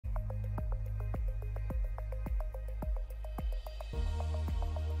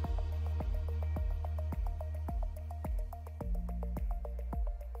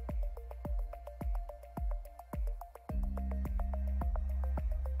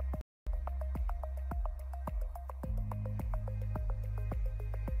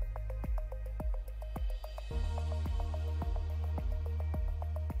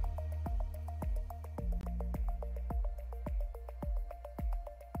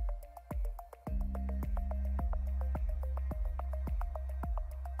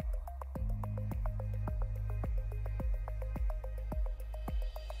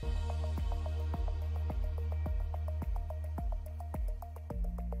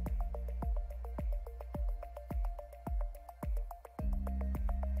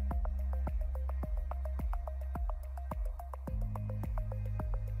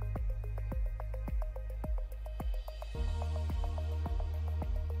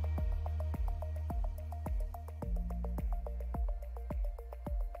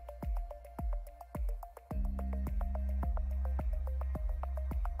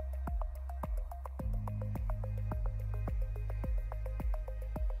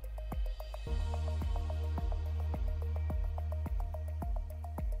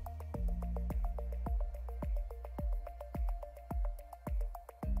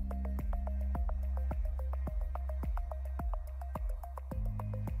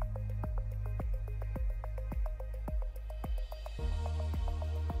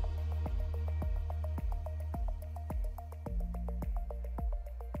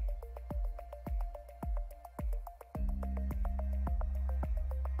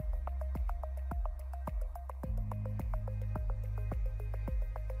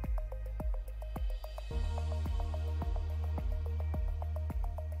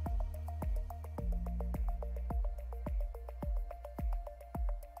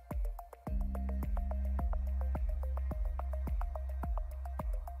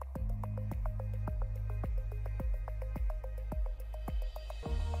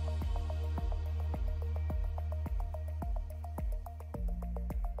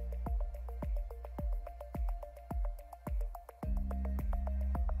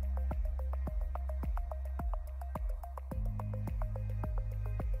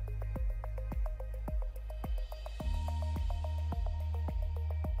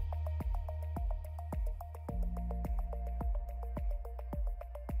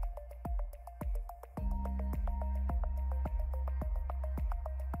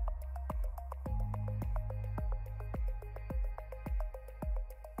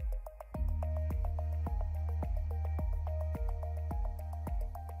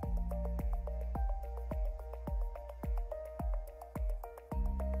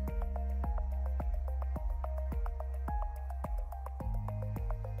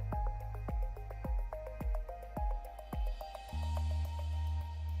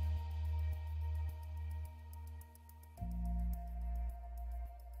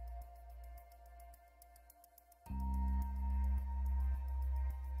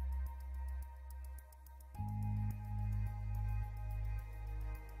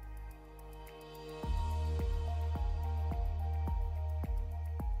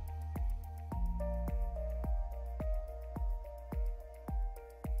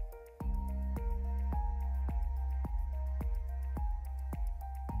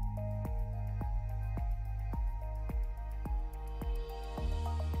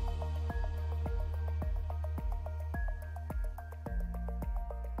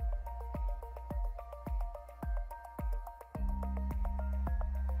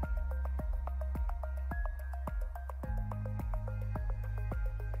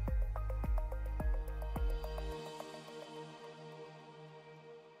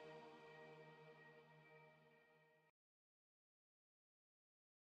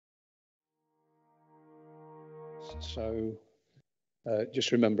So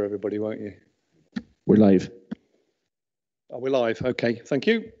just remember everybody, won't you? We're live. Are we live? Okay, thank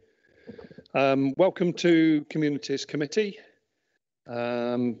you. Welcome to Communities Committee.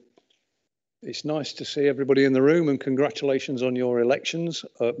 It's nice to see everybody in the room, and congratulations on your elections,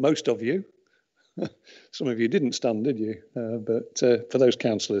 most of you. Some of you didn't stand, did you? But for those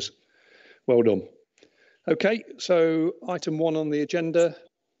councillors, well done. Okay, so item 1 on the agenda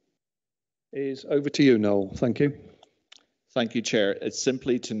is over to you, Noel. Thank you. Thank you, Chair. It's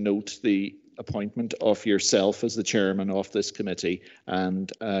simply to note the appointment of yourself as the chairman of this committee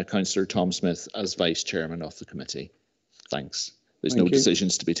and Councillor Tom Smith as vice chairman of the committee. Thanks. There's no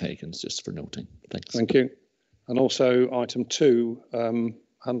decisions to be taken, it's just for noting. Thanks. Thank you. And also item 2,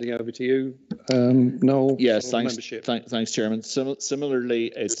 handing over to you, Noel. Yes, thanks, thanks, Chairman.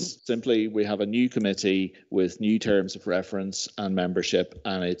 Similarly, it's simply we have a new committee with new terms of reference and membership,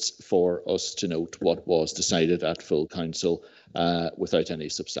 and it's for us to note what was decided at full council without any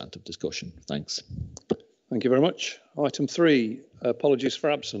substantive discussion. Thanks. Thank you very much. Item 3, apologies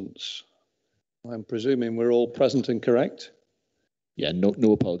for absence. I'm presuming we're all present and correct? Yeah,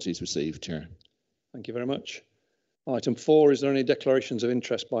 no apologies received, Chair. Thank you very much. Item 4, is there any declarations of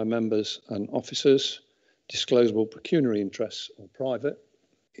interest by members and officers? Disclosable pecuniary interests or private?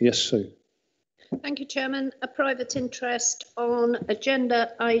 Yes, Sue. Thank you, Chairman. A private interest on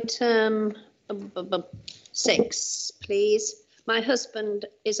agenda item 6, please. My husband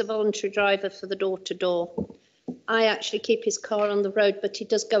is a voluntary driver for the door-to-door. I actually keep his car on the road, but he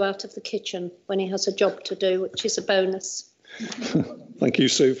does go out of the kitchen when he has a job to do, which is a bonus. Thank you,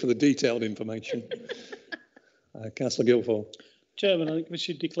 Sue, for the detailed information. Councillor Guildford. Chairman, I think we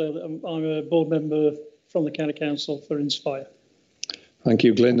should declare that I'm a board member from the County Council for Inspire. Thank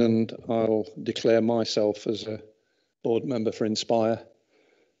you, Glyn, and I'll declare myself as a board member for Inspire.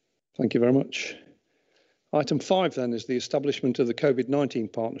 Thank you very much. Item 5 then is the establishment of the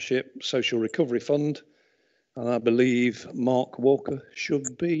COVID-19 Partnership Social Recovery Fund, and I believe Mark Walker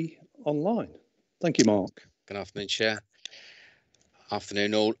should be online. Thank you, Mark. Good afternoon, Chair.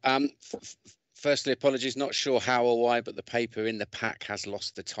 Afternoon all. Firstly, apologies, not sure how or why, but the paper in the pack has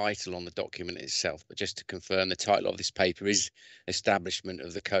lost the title on the document itself. But just to confirm, the title of this paper is Establishment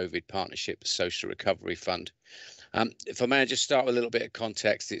of the COVID Partnership Social Recovery Fund. If I may just start with a little bit of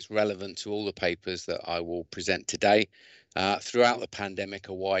context, it's relevant to all the papers that I will present today. Throughout the pandemic,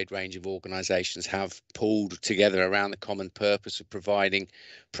 a wide range of organisations have pulled together around the common purpose of providing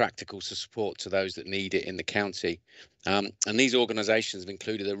practical support to those that need it in the county. And these organisations have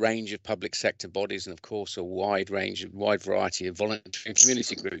included a range of public sector bodies and, of course, a wide variety of voluntary and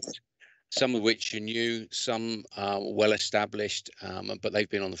community groups, some of which are new, some well established, but they've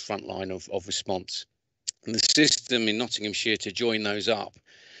been on the front line of response. And the system in Nottinghamshire to join those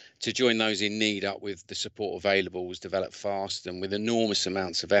in need up with the support available was developed fast and with enormous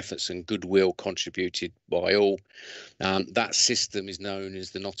amounts of efforts and goodwill contributed by all. That system is known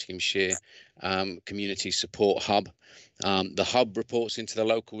as the Nottinghamshire Community Support Hub. The hub reports into the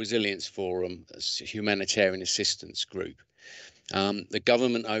Local Resilience Forum as a humanitarian assistance group. The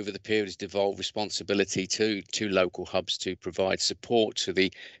government over the period has devolved responsibility to local hubs to provide support to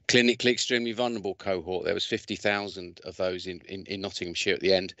the clinically extremely vulnerable cohort. There was 50,000 of those in Nottinghamshire at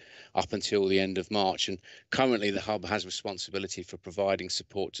the end, up until the end of March. And currently the hub has responsibility for providing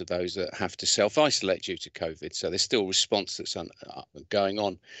support to those that have to self-isolate due to COVID. So there's still response that's going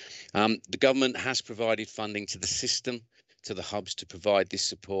on. The government has provided funding to the system, to the hubs to provide this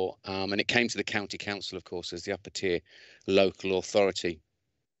support, and it came to the County Council, of course, as the upper tier local authority.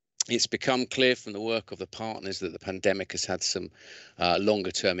 It's become clear from the work of the partners that the pandemic has had some longer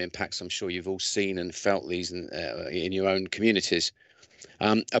term impacts. I'm sure you've all seen and felt these in your own communities.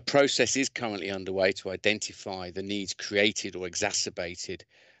 A process is currently underway to identify the needs created or exacerbated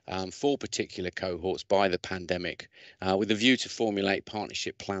for particular cohorts by the pandemic, with a view to formulate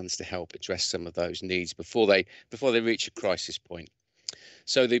partnership plans to help address some of those needs before they reach a crisis point.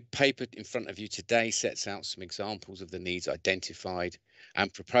 So the paper in front of you today sets out some examples of the needs identified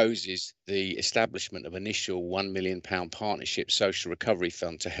and proposes the establishment of initial £1 million partnership social recovery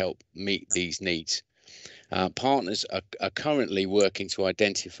fund to help meet these needs. Partners are currently working to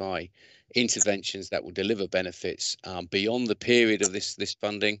identify interventions that will deliver benefits beyond the period of this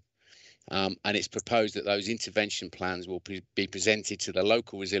funding. And it's proposed that those intervention plans will be presented to the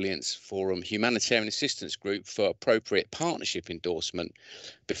Local Resilience Forum Humanitarian Assistance Group for appropriate partnership endorsement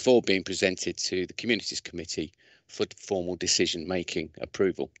before being presented to the Communities Committee for formal decision-making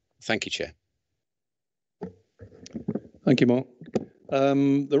approval. Thank you, Chair. Thank you, Mark.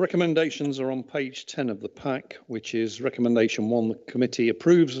 The recommendations are on page 10 of the pack, which is recommendation 1. The committee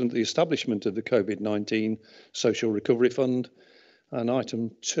approves the establishment of the COVID-19 Social Recovery Fund. And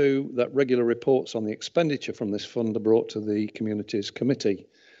item 2, that regular reports on the expenditure from this fund are brought to the Communities Committee.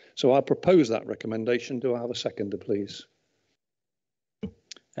 So I propose that recommendation. Do I have a seconder, please?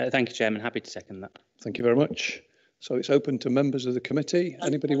 Thank you, Chairman. Happy to second that. Thank you very much. So it's open to members of the committee.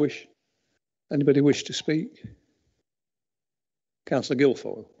 Anybody wish to speak? Councillor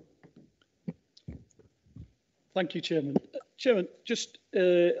Guilfoyle. Thank you, Chairman. Chairman, just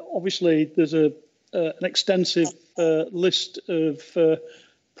obviously there's an extensive list of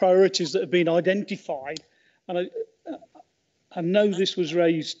priorities that have been identified, and I know this was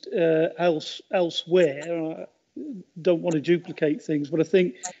raised elsewhere. I don't want to duplicate things, but I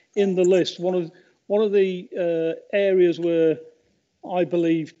think in the list, one of the areas where I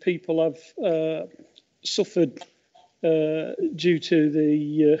believe people have suffered due to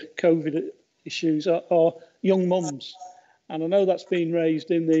the COVID issues are young mums. And I know that's been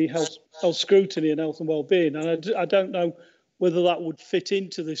raised in the health scrutiny and health and wellbeing. And I don't know whether that would fit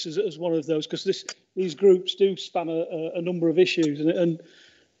into this as one of those, because these groups do span a number of issues. And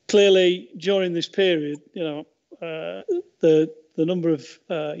clearly during this period, you know, the number of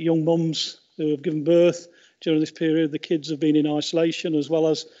young mums who have given birth during this period, the kids have been in isolation as well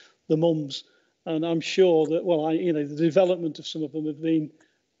as the mums. And I'm sure that, well, you know, the development of some of them have been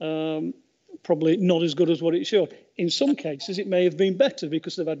probably not as good as what it should. In some cases, it may have been better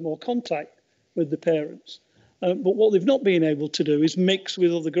because they've had more contact with the parents. But what they've not been able to do is mix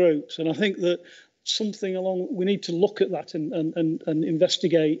with other groups. And I think that we need to look at that and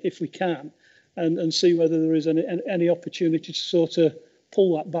investigate if we can, and see whether there is any opportunity to sort of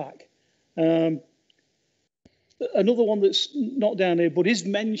pull that back. Another one that's not down here but is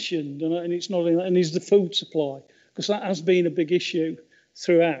mentioned, and it's not in that, and is the food supply, because that has been a big issue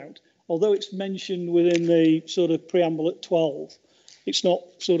throughout. Although it's mentioned within the sort of preamble at 12, it's not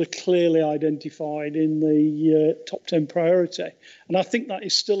sort of clearly identified in the top 10 priority. And I think that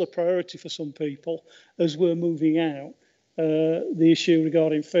is still a priority for some people as we're moving out, the issue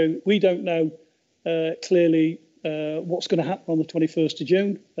regarding food. We don't know clearly what's going to happen on the 21st of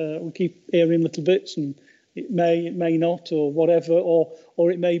June. We keep hearing little bits, and it may not, or whatever, or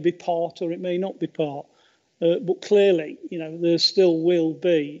it may be part, or it may not be part. But clearly, you know, there still will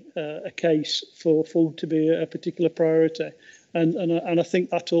be a case for food to be a particular priority, and I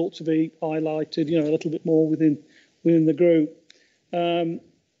think that ought to be highlighted, you know, a little bit more within the group.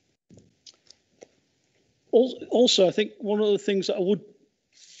 Also, I think one of the things that I would,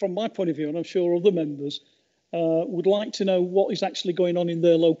 from my point of view, and I'm sure other members would like to know what is actually going on in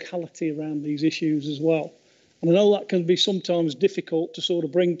their locality around these issues as well. And I know that can be sometimes difficult to sort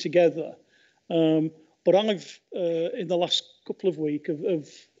of bring together. But I've, in the last couple of weeks,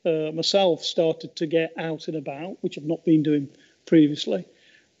 myself started to get out and about, which I've not been doing previously,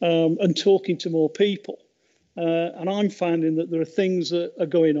 and talking to more people. And I'm finding that there are things that are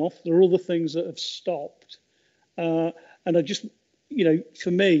going off. There are other things that have stopped. And I just, you know,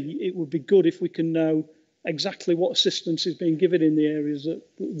 for me, it would be good if we can know exactly what assistance is being given in the areas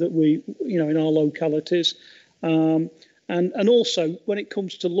that we, you know, in our localities. And also, when it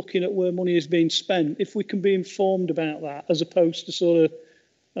comes to looking at where money is being spent, if we can be informed about that, as opposed to sort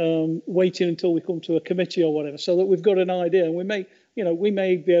of waiting until we come to a committee or whatever, so that we've got an idea, and we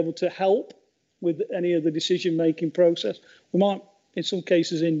may be able to help with any of the decision-making process. We might, in some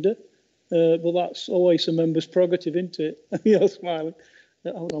cases, hinder, but that's always a member's prerogative, isn't it? You're smiling.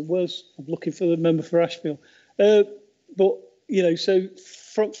 Hold on, I'm looking for the member for Ashfield. But you know, so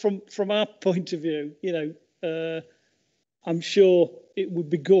from our point of view, you know. I'm sure it would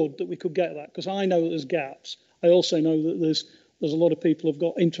be good that we could get that, because I know that there's gaps. I also know that there's a lot of people who've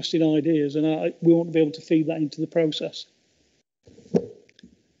got interesting ideas, and we want to be able to feed that into the process.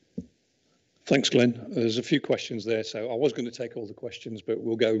 Thanks, Glenn. There's a few questions there, so I was going to take all the questions, but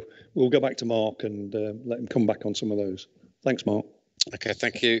we'll go back to Mark and let him come back on some of those. Thanks, Mark. Okay,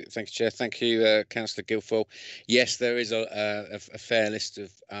 thank you, Chair. Thank you, Councillor Guilfoyle. Yes, there is a fair list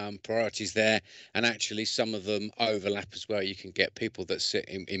of priorities there, and actually some of them overlap as well. You can get people that sit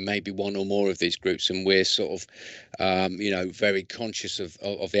in maybe one or more of these groups, and we're sort of, you know, very conscious of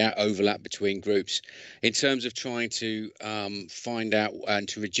the overlap between groups. In terms of trying to find out and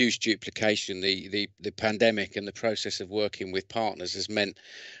to reduce duplication, the pandemic and the process of working with partners has meant,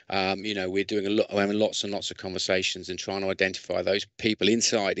 you know, we're having lots and lots of conversations and trying to identify those people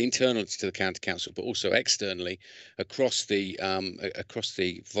internal to the county council, but also externally across the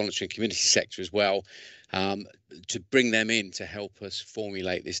the voluntary and community sector as well, to bring them in to help us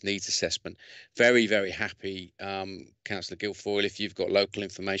formulate this needs assessment. Very, very happy, Councillor Guilfoyle, if you've got local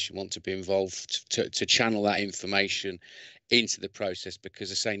information, want to be involved, to channel that information into the process,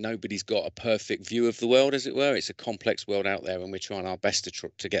 because I say nobody's got a perfect view of the world, as it were. It's a complex world out there, and we're trying our best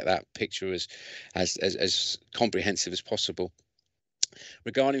to get that picture as comprehensive as possible.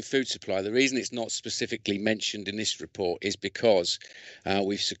 Regarding food supply, the reason it's not specifically mentioned in this report is because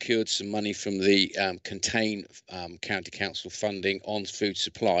we've secured some money from the Contain County Council funding on food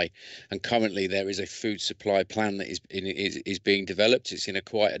supply, and currently there is a food supply plan that is being developed. It's in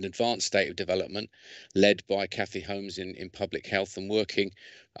quite an advanced state of development, led by Kathy Holmes in public health, and working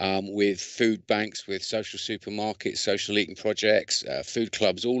with food banks, with social supermarkets, social eating projects, food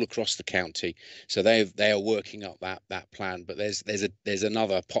clubs all across the county. So they are working up that plan. But there's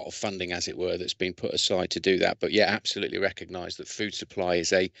another pot of funding, as it were, that's been put aside to do that. But yeah, absolutely recognise that food supply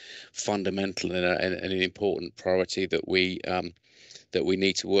is a fundamental and an important priority that we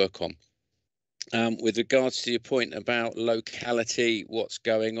need to work on. With regards to your point about locality, what's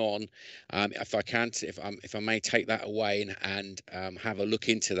going on, if I may take that away and have a look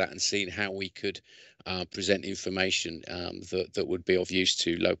into that and see how we could present information that would be of use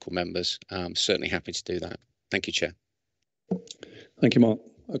to local members. Certainly happy to do that. Thank you, Chair. Thank you, Mark.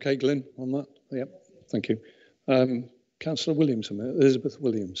 Okay, Glyn, on that. Yep, thank you. Councillor Williamson, Elizabeth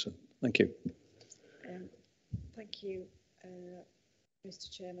Williamson. Thank you. Thank you,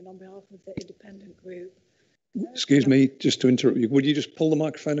 Mr. Chairman. On behalf of the independent group. Excuse me, just to interrupt you, would you just pull the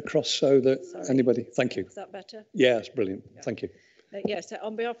microphone across so that anybody? Thank you. Is that better? Yeah, that's brilliant. Yeah. Thank you. Yes,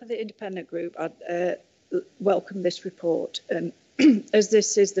 on behalf of the independent group, I'd welcome this report. As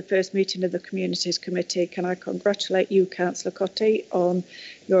this is the first meeting of the Communities Committee, can I congratulate you, Councillor Cotty, on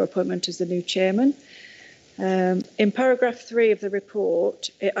your appointment as the new chairman. In paragraph 3 of the report,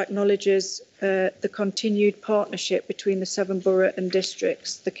 it acknowledges the continued partnership between the 7 borough and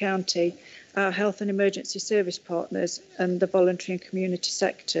districts, the county, our health and emergency service partners, and the voluntary and community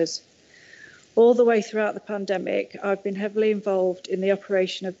sectors. All the way throughout the pandemic, I've been heavily involved in the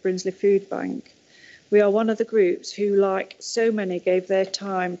operation of Brinsley Food Bank. We are one of the groups who, like so many, gave their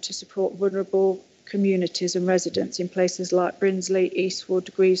time to support vulnerable communities and residents in places like Brinsley,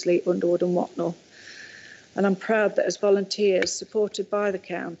 Eastwood, Greasley, Underwood and Watnall. And I'm proud that as volunteers, supported by the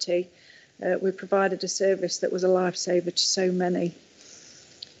county, we provided a service that was a lifesaver to so many.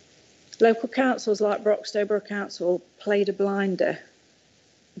 Local councils like Broxtowe Borough Council played a blinder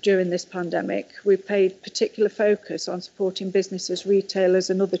during this pandemic. We paid particular focus on supporting businesses, retailers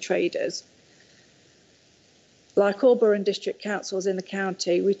and other traders. Like all borough and district councils in the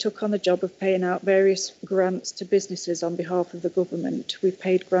county, we took on the job of paying out various grants to businesses on behalf of the government. We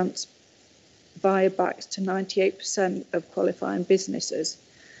paid grants via backs to 98% of qualifying businesses.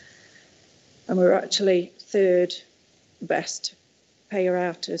 And we were actually 3rd best payer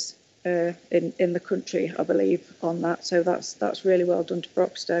outers in the country, I believe, on that. So that's really well done to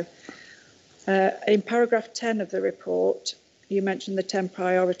Broxtowe. In paragraph 10 of the report, you mentioned the 10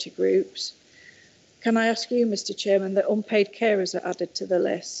 priority groups. Can I ask you, Mr. Chairman, that unpaid carers are added to the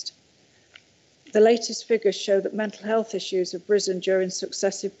list? The latest figures show that mental health issues have risen during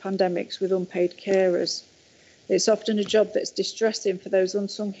successive pandemics with unpaid carers. It's often a job that's distressing for those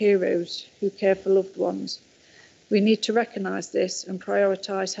unsung heroes who care for loved ones. We need to recognise this and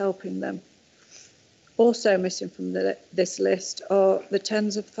prioritise helping them. Also missing from this list are the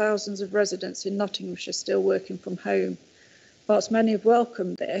tens of thousands of residents in Nottinghamshire still working from home. Whilst many have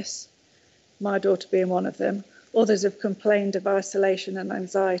welcomed this, my daughter being one of them, others have complained of isolation and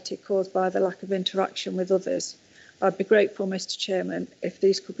anxiety caused by the lack of interaction with others. I'd be grateful, Mr. Chairman, if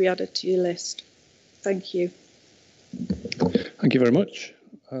these could be added to your list. Thank you. Thank you very much.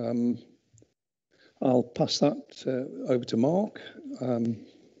 I'll pass that over to Mark. Can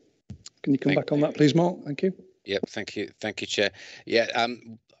you come back on that, please, Mark? Thank you. Yep, thank you, Chair. Yeah,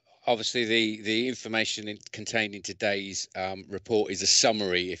 obviously the information contained in today's report is a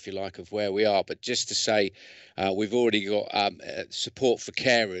summary, if you like, of where we are. But just to say, we've already got support for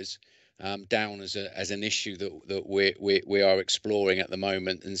carers down as an issue that we are exploring at the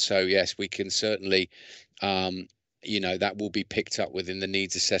moment. And so, yes, we can certainly, that will be picked up within the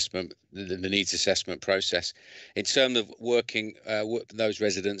needs assessment the needs assessment process. In terms of working those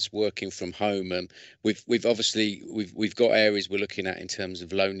residents working from home, we've obviously got areas we're looking at in terms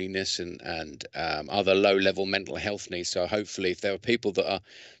of loneliness and other low-level mental health needs. So hopefully, if there are people that are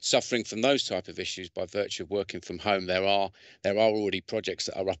suffering from those type of issues by virtue of working from home, there are already projects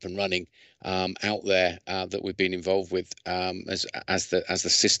that are up and running out there that we've been involved with as the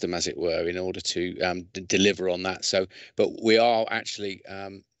system, as it were, in order to deliver on that. So, but we are actually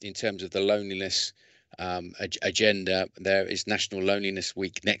in terms of the loneliness agenda, there is National Loneliness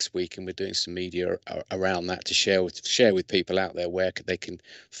Week next week, and we're doing some media around that to share with people out there where they can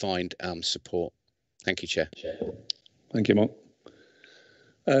find support. Thank you, Chair. Thank you, Mark.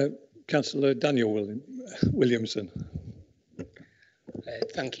 Councillor Daniel Williamson.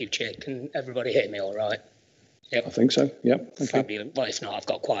 Thank you, Chair. Can everybody hear me all right? Yep. I think so. Yep. Fabulous. Well, if not, I've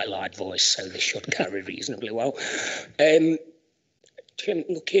got quite a loud voice, so this should carry reasonably well. Tim,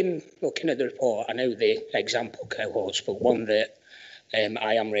 looking at the report, I know the example cohorts, but one that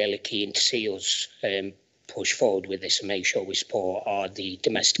I am really keen to see us push forward with this and make sure we support are the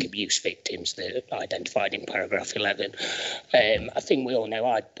domestic abuse victims that are identified in paragraph 11. I think we all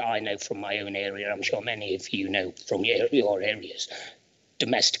know, I know from my own area, I'm sure many of you know from your areas,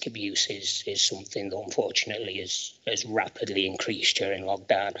 domestic abuse is something that unfortunately has rapidly increased during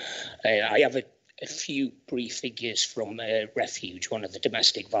lockdown. I have a few brief figures from Refuge, one of the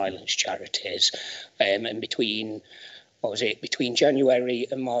domestic violence charities, and between January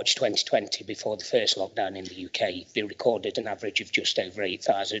and March 2020, before the first lockdown in the UK, they recorded an average of just over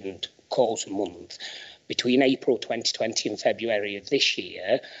 8,000 calls a month. Between April 2020 and February of this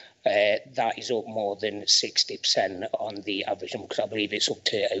year, that is up more than 60% on the average, because I believe it's up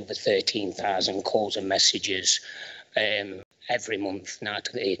to over 13,000 calls and messages every month now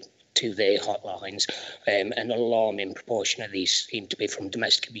to their hotlines. An alarming proportion of these seem to be from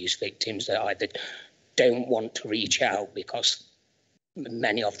domestic abuse victims that either don't want to reach out because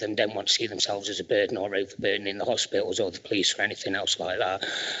many of them don't want to see themselves as a burden or overburdening the hospitals or the police or anything else like that.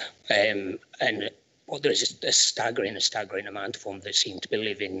 But there's a staggering amount of them that seem to be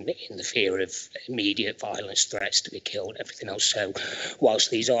living in the fear of immediate violence, threats to be killed, everything else. So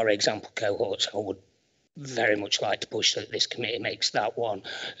whilst these are example cohorts, I would very much like to push that this committee makes that one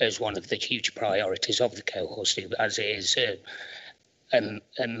as one of the huge priorities of the cohorts, as it is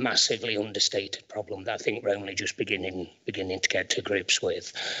a massively understated problem that I think we're only just beginning to get to grips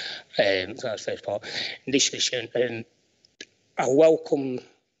with. So that's the first part. In addition, I welcome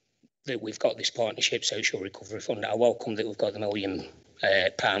that we've got this partnership social recovery fund. I welcome that we've got the £1 million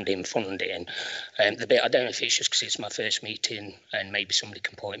in funding. The bit, I don't know if it's just because it's my first meeting and maybe somebody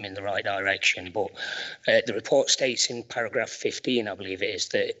can point me in the right direction, but the report states in paragraph 15, I believe it is,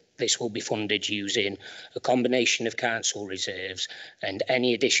 that this will be funded using a combination of council reserves and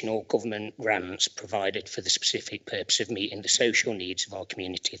any additional government grants provided for the specific purpose of meeting the social needs of our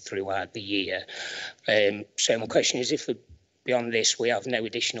community throughout the year. So my question is, if beyond this we have no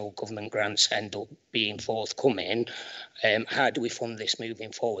additional government grants end up being forthcoming, how do we fund this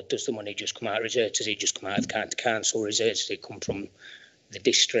moving forward? Does the money just come out of reserves? Does it just come out of county council reserves? Does it come from the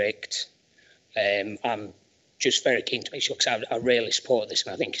district? I'm just very keen to make sure, because I really support this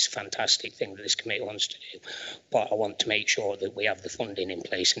and I think it's a fantastic thing that this committee wants to do, but I want to make sure that we have the funding in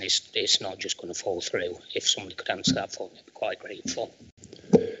place and it's not just going to fall through. If somebody could answer that for me, I'd be quite grateful.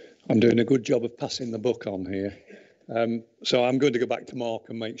 I'm doing a good job of passing the buck on here. So I'm going to go back to Mark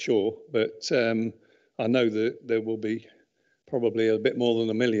and make sure, but I know that there will be probably a bit more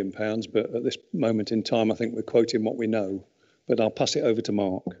than £1 million, but at this moment in time, I think we're quoting what we know, but I'll pass it over to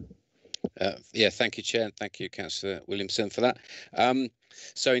Mark. Yeah, thank you, Chair, and thank you, Councillor Williamson, for that.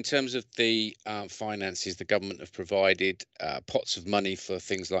 So in terms of the finances, the government have provided pots of money for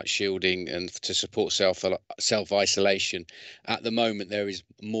things like shielding and to support self-isolation. At the moment, there is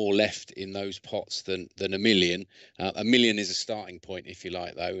more left in those pots than £1 million. £1 million is a starting point, if you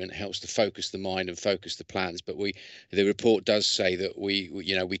like, though, and it helps to focus the mind and focus the plans. But the report does say that we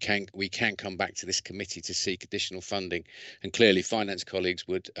can come back to this committee to seek additional funding, and clearly finance colleagues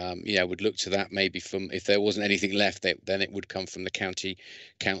would look to that. Maybe from, if there wasn't anything left, then it would come from the county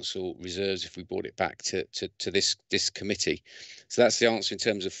council reserves if we brought it back to this committee. So that's the answer in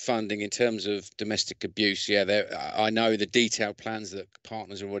terms of funding. In terms of domestic abuse, I know the detailed plans that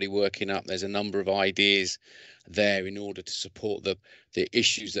partners are already working up. There's a number of ideas there in order to support the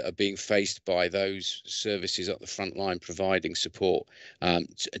issues that are being faced by those services at the front line providing support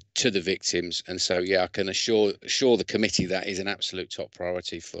to the victims. And so, I can assure the committee that is an absolute top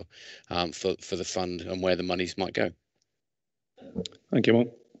priority for the fund and where the monies might go. Thank you,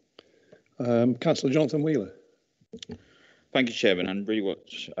 Mark. Councillor Jonathan Wheeler. Thank you, Chairman, and really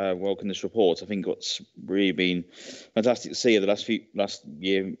welcome this report. I think what's really been fantastic to see the last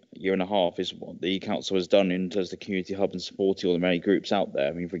year and a half is what the council has done in terms of the community hub and supporting all the many groups out there.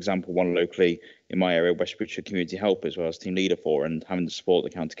 I mean, for example, one locally in my area, West Bridgeford Community Help, as well as team leader for, and having to support the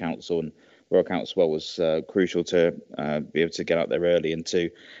county council and Royal Council well was crucial to be able to get out there early and to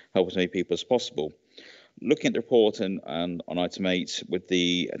help as many people as possible. Looking at the report and on item 8 with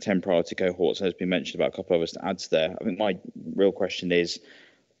the 10 priority cohorts, has been mentioned about a couple of us to add to there. I think my real question is,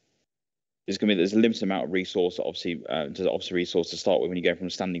 there's a limited amount of resource, obviously, to officer resource to start with when you go from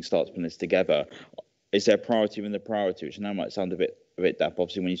a standing start to putting this together. Is there a priority within the priority, which I know might sound a bit daft.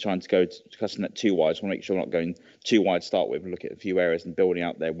 Obviously, when you're trying to go to custom net too wide, I just want to make sure we're not going too wide to start with and look at a few areas and building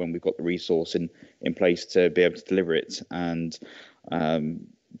out there when we've got the resource in place to be able to deliver it, and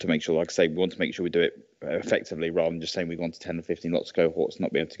to make sure, like I say, we want to make sure we do it effectively rather than just saying we've gone to 10 or 15 lots of cohorts,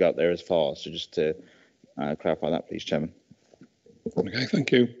 not be able to go out there as far. So just to clarify that, please, Chairman. Okay,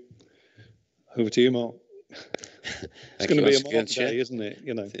 thank you. Over to you, Mark. It's going to be a Mark day, isn't it?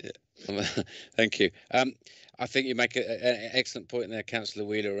 You know. Thank you. I think you make an excellent point there, Councillor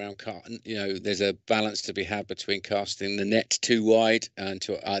Wheeler, around there's a balance to be had between casting the net too wide and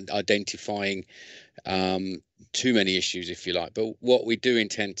to identifying too many issues, if you like. But what we do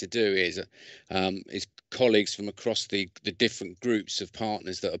intend to do is colleagues from across the different groups of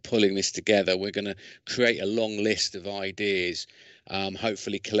partners that are pulling this together, we're going to create a long list of ideas,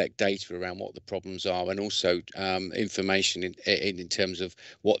 hopefully collect data around what the problems are, and also information in terms of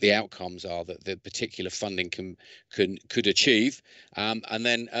what the outcomes are that the particular funding could achieve. And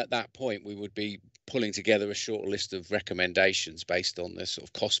then at that point, we would be pulling together a short list of recommendations based on the sort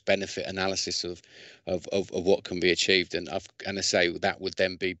of cost benefit analysis of what can be achieved. And I say that would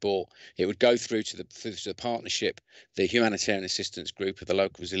then be brought, it would go through to the partnership, the humanitarian assistance group of the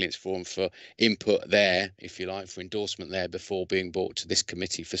Local Resilience Forum for input there, if you like, for endorsement there before being brought to this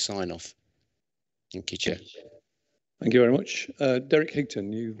committee for sign off. Thank you, Chair. Thank you very much. Derek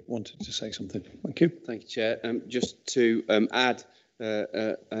Higton, you wanted to say something. Thank you. Thank you, Chair. Just to add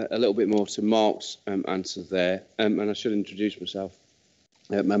a little bit more to Mark's answer there, and I should introduce myself,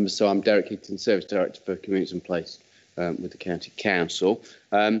 members. So I'm Derek Higton, Service Director for Communities and Place with the County Council.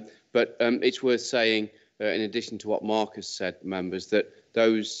 But it's worth saying, in addition to what Mark has said, members, that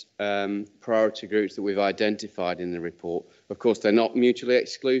those priority groups that we've identified in the report, of course, they're not mutually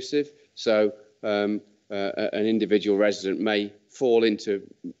exclusive. So an individual resident may fall into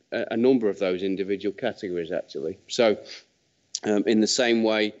a number of those individual categories, actually. So in the same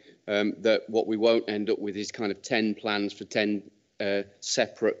way that what we won't end up with is kind of 10 plans for 10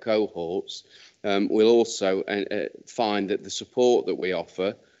 separate cohorts, we'll also find that the support that we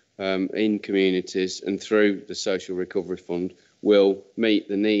offer in communities and through the Social Recovery Fund will meet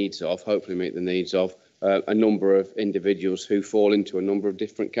the needs of, hopefully meet the needs of, a number of individuals who fall into a number of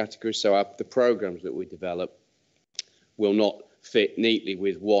different categories. So the programmes that we develop will not fit neatly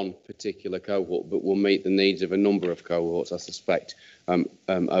with one particular cohort, but will meet the needs of a number of cohorts, I suspect,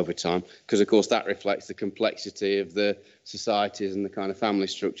 over time. Because, of course, that reflects the complexity of the societies and the kind of family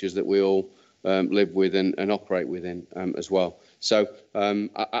structures that we all live with and operate within as well. So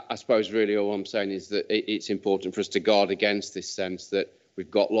I suppose really all I'm saying is that it's important for us to guard against this sense that we've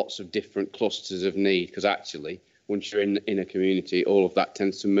got lots of different clusters of need, because actually, once you're in a community, all of that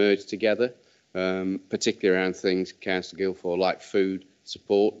tends to merge together. Particularly around things, Councillor Guilford, like food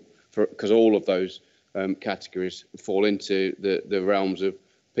support, because all of those categories fall into the realms of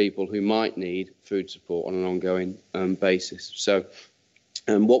people who might need food support on an ongoing basis. So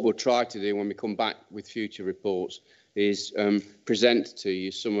what we'll try to do when we come back with future reports is present to you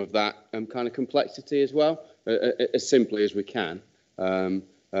some of that kind of complexity as well, as simply as we can,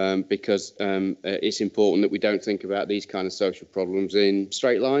 because it's important that we don't think about these kind of social problems in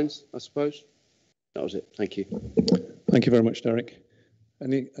straight lines, I suppose. That was it. Thank you. Thank you very much, Derek.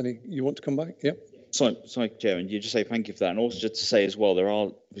 Any you want to come back? Yep. Sorry, Chairman, you just say thank you for that. And also just to say as well, there are,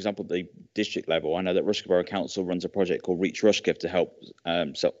 for example, at the district level, I know that Rushcliffe Borough Council runs a project called Reach Rushcliffe to help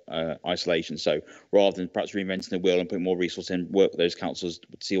isolation. So rather than perhaps reinventing the wheel and putting more resource in, work with those councils to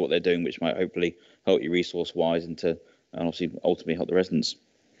see what they're doing, which might hopefully help you resource-wise and obviously ultimately help the residents.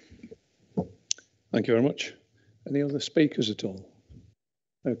 Thank you very much. Any other speakers at all?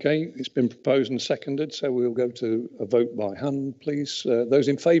 Okay, it's been proposed and seconded, so we'll go to a vote by hand, please. Those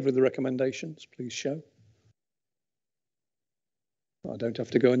in favour of the recommendations, please show. I don't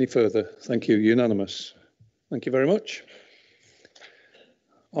have to go any further. Thank you. Unanimous. Thank you very much.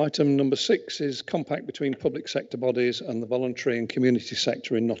 Item number 6 is compact between public sector bodies and the voluntary and community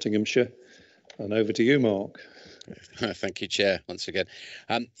sector in Nottinghamshire. And over to you, Mark. Thank you, Chair, once again.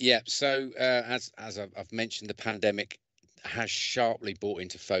 So as I've mentioned, the pandemic has sharply brought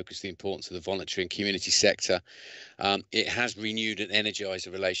into focus the importance of the voluntary and community sector. It has renewed and energised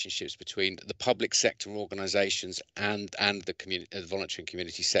the relationships between the public sector organisations and the voluntary and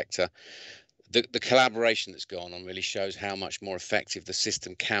community sector. The collaboration that's gone on really shows how much more effective the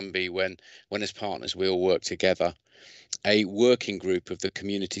system can be when as partners we all work together. A working group of the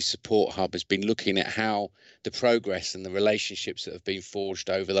Community Support Hub has been looking at how the progress and the relationships that have been forged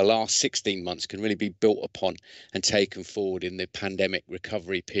over the last 16 months can really be built upon and taken forward in the pandemic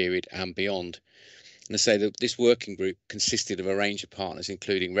recovery period and beyond. And I say that this working group consisted of a range of partners,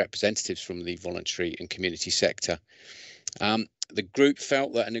 including representatives from the voluntary and community sector. The group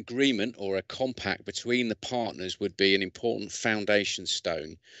felt that an agreement or a compact between the partners would be an important foundation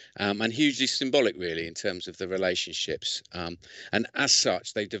stone and hugely symbolic, really, in terms of the relationships. And as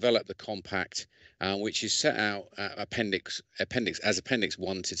such, they developed the compact, which is set out appendix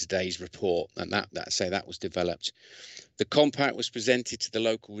 1 to today's report, and that was developed. The compact was presented to the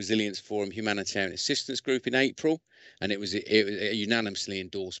local Resilience Forum Humanitarian Assistance Group in April, and it was unanimously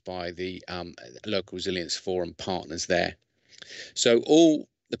endorsed by the local Resilience Forum partners there. So all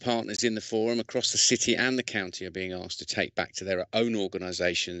the partners in the forum across the city and the county are being asked to take back to their own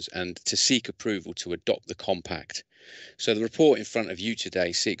organisations and to seek approval to adopt the compact. So the report in front of you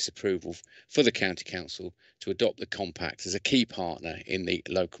today seeks approval for the County Council to adopt the compact as a key partner in the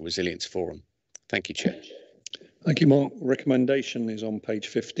local Resilience Forum. Thank you, Chair. Thank you, Mark. Recommendation is on page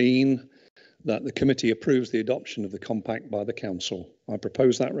 15 that the committee approves the adoption of the compact by the council. I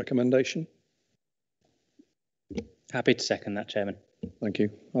propose that recommendation. Happy to second that, Chairman. Thank you.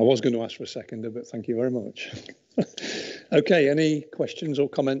 I was going to ask for a seconder, but thank you very much. Okay, any questions or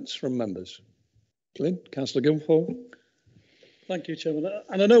comments from members? Glyn, Councillor Guildford. Thank you, Chairman.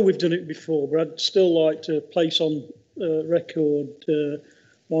 And I know we've done it before, but I'd still like to place on record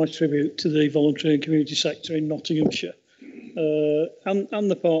my tribute to the voluntary and community sector in Nottinghamshire and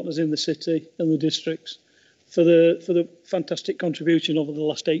the partners in the city and the districts for the fantastic contribution over the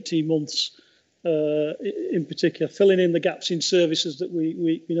last 18 months. In particular, filling in the gaps in services that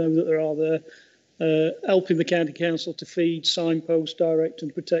we know that there are there, helping the county council to feed, signpost, direct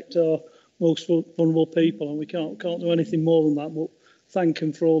and protect our most vulnerable people, and we can't do anything more than that but thank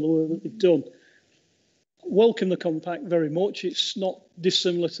them for all the work that they've done. Welcome the compact very much. It's not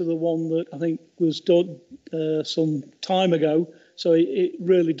dissimilar to the one that I think was done some time ago, so it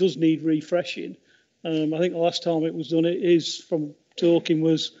really does need refreshing. I think the last time it was done, it is from talking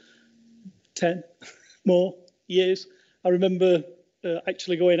was 10 more years. I remember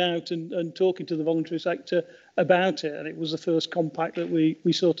actually going out and talking to the voluntary sector about it, and it was the first compact that we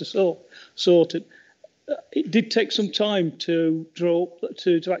sort of sorted. It did take some time to draw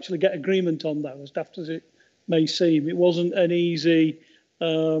to actually get agreement on that, as daft as it may seem. It wasn't an easy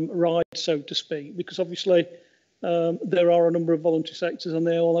ride, so to speak, because obviously there are a number of voluntary sectors and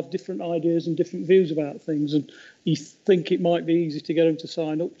they all have different ideas and different views about things, and you think it might be easy to get them to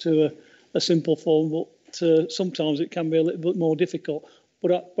sign up to a simple form, but sometimes it can be a little bit more difficult.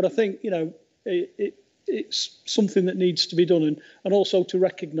 But I think, you know, it's something that needs to be done, and also to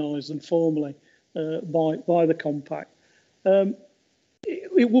recognise them formally by the compact.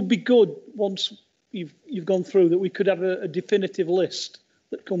 It would be good once you've gone through that we could have a definitive list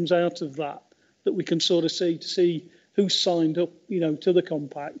that comes out of that we can sort of see who's signed up, you know, to the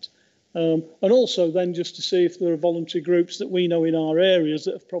compact. And also then just to see if there are voluntary groups that we know in our areas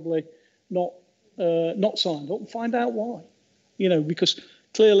that have probably not signed up, and find out why, you know, because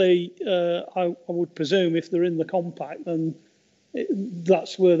clearly I would presume if they're in the compact, then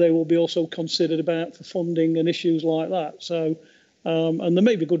that's where they will be also considered about for funding and issues like that. So and there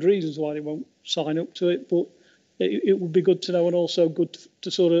may be good reasons why they won't sign up to it, but it would be good to know, and also good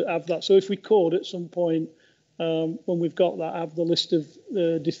to sort of have that. So if we could at some point when we've got that, have the list of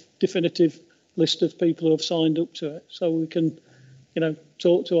definitive list of people who have signed up to it, so we can, you know,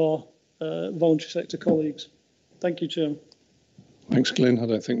 talk to our voluntary sector colleagues. Thank you, Chairman. Thanks, Glyn. I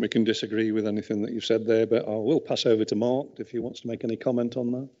don't think we can disagree with anything that you've said there, but I will pass over to Mark if he wants to make any comment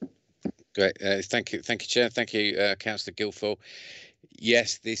on that. Great. Thank you, Chair. Thank you, Councillor Guildford.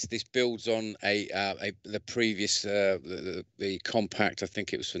 Yes, this builds on the previous the compact. I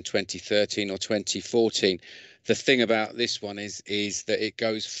think it was from 2013 or 2014. The thing about this one is that it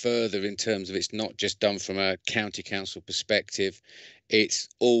goes further in terms of it's not just done from a county council perspective. It's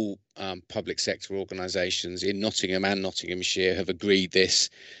all public sector organisations in Nottingham and Nottinghamshire have agreed this.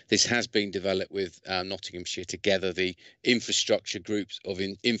 This has been developed with Nottinghamshire together, the infrastructure groups,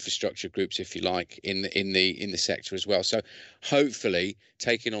 if you like, in the sector as well. So hopefully,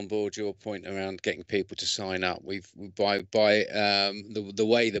 taking on board your point around getting people to sign up, the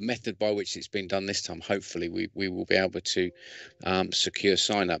method by which it's been done this time, hopefully we will be able to secure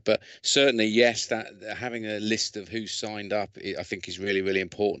sign up. But certainly, yes, that having a list of who signed up, I think is really, really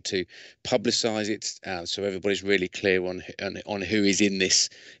important to publicise it, so everybody's really clear on who is in this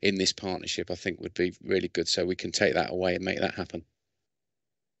partnership. I think would be really good, so we can take that away and make that happen.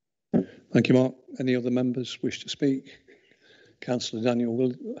 Thank you, Mark. Any other members wish to speak? Councillor Daniel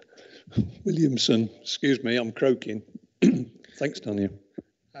Williamson. Excuse me, I'm croaking. Thanks, Daniel.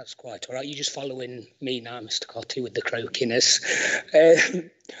 That's quite all right. You're just following me now, Mr. Cotty, with the croakiness.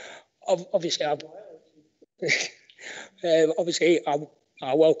 Obviously,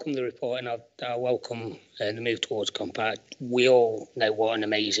 I welcome the report, and I welcome the move towards compact. We all know what an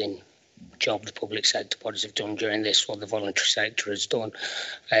amazing job the public sector bodies have done during this, what the voluntary sector has done.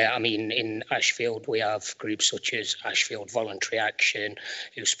 I mean, in Ashfield, we have groups such as Ashfield Voluntary Action,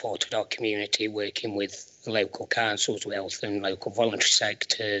 who supported our community, working with the local councils, health and local voluntary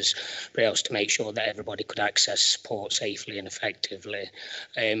sectors, but else to make sure that everybody could access support safely and effectively.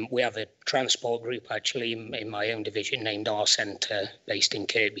 We have a transport group actually in my own division named Our Centre, based in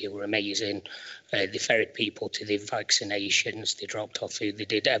Kirkby, who were amazing. They ferried people to the vaccinations, they dropped off food, they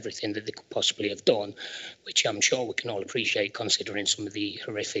did everything that they could possibly have done, which I'm sure we can all appreciate considering some of the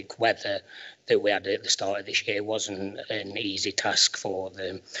horrific weather that we had at the start of this year wasn't an easy task for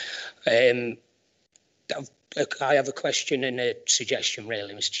them. I have a question and a suggestion,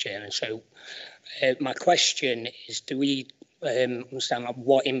 really, Mr. Chairman. So my question is, do we understand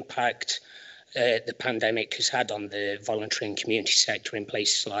what impact the pandemic has had on the voluntary and community sector in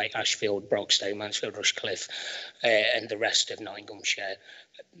places like Ashfield, Broxton, Mansfield, Rushcliffe, and the rest of Nottinghamshire?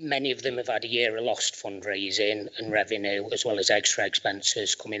 Many of them have had a year of lost fundraising and revenue, as well as extra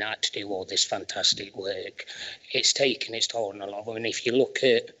expenses coming out to do all this fantastic work. It's taken its toll on a lot of them. And if you look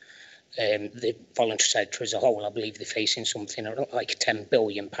at the voluntary sector as a whole, I believe they're facing something like a £10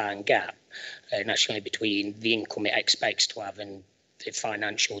 billion gap nationally between the income it expects to have and the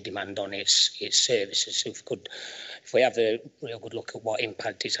financial demand on its services. So if we have a real good look at what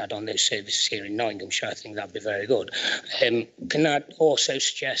impact it's had on those services here in Nottinghamshire, I think that'd be very good. Can I also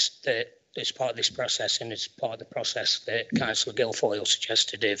suggest that as part of this process and as part of the process that Councillor Guilfoyle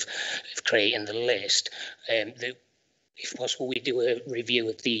suggested of creating the list, that if possible, we do a review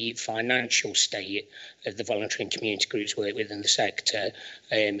of the financial state of the voluntary and community groups work within the sector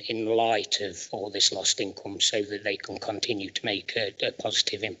in light of all this lost income, so that they can continue to make a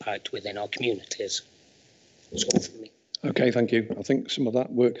positive impact within our communities. That's all from me. Okay, thank you. I think some of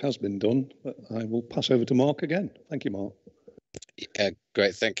that work has been done, but I will pass over to Mark again. Thank you, Mark.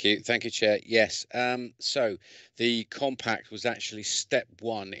 Great, thank you, Chair. Yes, so the compact was actually step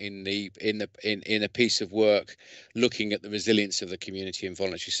one in a piece of work looking at the resilience of the community and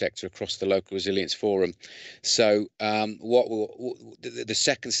voluntary sector across the local resilience forum. So the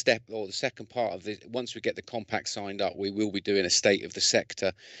second step, or the second part of this, once we get the compact signed up, we will be doing a state of the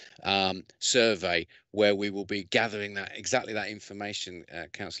sector survey, where we will be gathering exactly that information,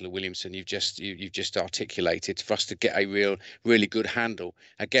 Councillor Williamson, you've just articulated, for us to get a really good handle,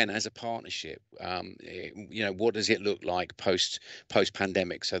 again, as a partnership, what does it look like post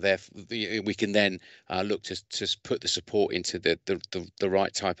pandemic, so therefore we can then look to put the support into the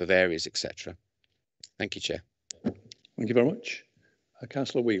right type of areas, etc. Thank you, Chair. Thank you very much.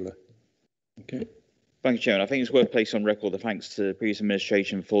 Councillor Wheeler. Okay. Thank you, Chairman. I think it's worth placing on record the thanks to the previous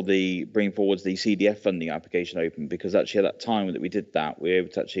administration for bringing forward the CDF funding application open, because actually at that time that we did that, we were able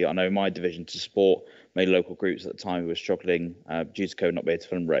to actually, I know my division, to support many local groups at the time who were struggling due to COVID, not being able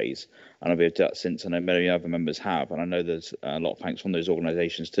to fundraise. And I've been able to do that since, and I know many other members have. And I know there's a lot of thanks from those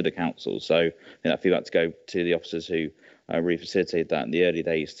organisations to the council. So I think that feedback to go to the officers who really facilitated that in the early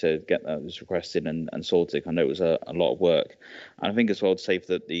days to get those requested and sorted. I know it was a lot of work. And I think as well to say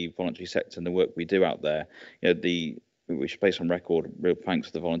that the voluntary sector and the work we do out there, we should place on record real thanks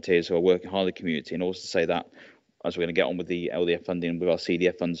to the volunteers who are working hard in the community, and also to say that as we're going to get on with the LDF funding and with our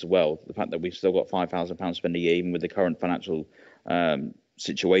CDF funds as well, the fact that we've still got £5,000 spent a year, even with the current financial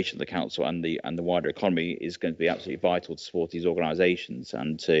situation of the council and the wider economy, is going to be absolutely vital to support these organisations.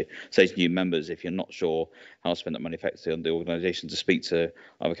 And to say to new members, if you're not sure how to spend that money effectively on the organisation, to speak to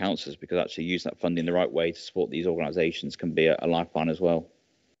other councillors, because actually using that funding the right way to support these organisations can be a lifeline as well.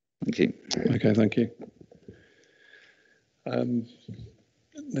 Thank you. Okay, thank you.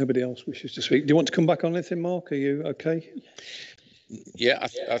 Nobody else wishes to speak. Do you want to come back on anything, Mark? Are you okay? Yeah,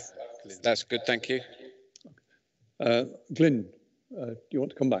 That's good, thank you. Glyn, do you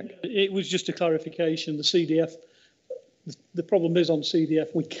want to come back? It was just a clarification. The CDF, the problem is on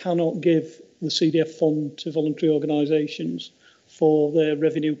CDF, we cannot give the CDF fund to voluntary organisations for their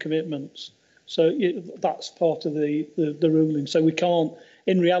revenue commitments. So that's part of the ruling. So we can't,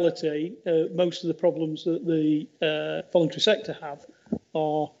 in reality, most of the problems that the voluntary sector have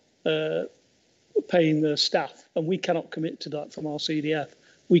are paying their staff, and we cannot commit to that from our CDF.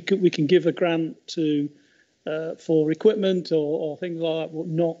 We can give a grant to for equipment or things like that, but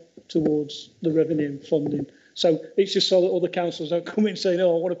not towards the revenue funding. So it's just so that other councils don't come in and say,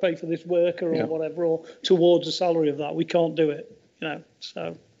 no, I want to pay for this worker or whatever, or towards the salary of that. We can't do it, you know.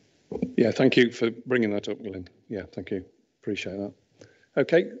 So. Yeah, thank you for bringing that up, Glyn. Yeah, thank you. Appreciate that.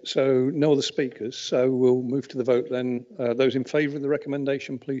 Okay, so no other speakers. So we'll move to the vote then. Those in favour of the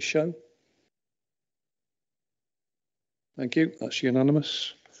recommendation, please show. Thank you. That's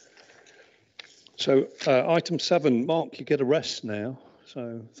unanimous. So item 7, Mark, you get a rest now.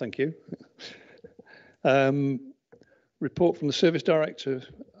 So thank you. Report from the Service Director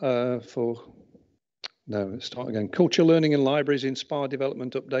let's start again. Culture, Learning and Libraries Inspire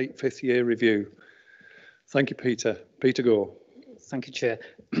Development Update, 5th year review. Thank you, Peter. Peter Gore. Thank you, Chair.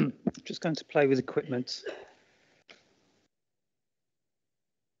 Just going to play with equipment.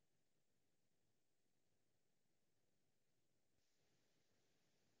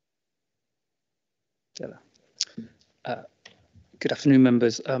 Good afternoon,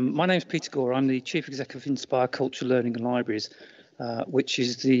 members. My name is Peter Gore. I'm the Chief Executive of Inspire Culture, Learning and Libraries, which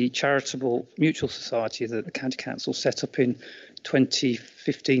is the charitable mutual society that the County Council set up in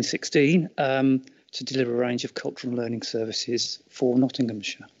 2015-16 to deliver a range of cultural and learning services for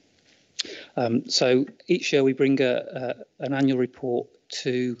Nottinghamshire. So each year we bring an annual report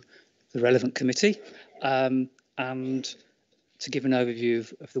to the relevant committee and to give an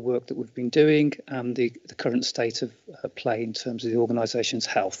overview of the work that we've been doing and the current state of play in terms of the organisation's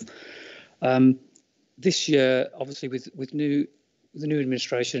health. This year, obviously, with the new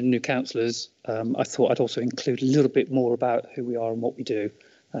administration and new councillors, I thought I'd also include a little bit more about who we are and what we do,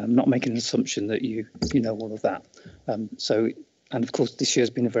 not making an assumption that you know all of that. And of course, this year has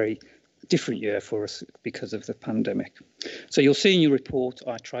been a very different year for us because of the pandemic. So you'll see in your report,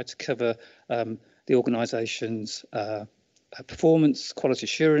 I tried to cover the organisation's performance, quality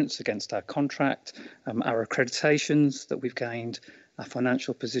assurance against our contract, our accreditations that we've gained, our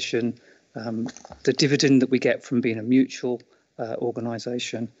financial position, the dividend that we get from being a mutual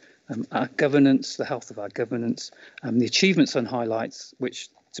organisation, our governance, the health of our governance, the achievements and highlights, which,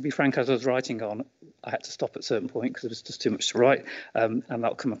 to be frank, as I was writing on, I had to stop at a certain point because it was just too much to write, and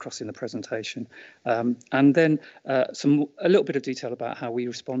that'll come across in the presentation. And then a little bit of detail about how we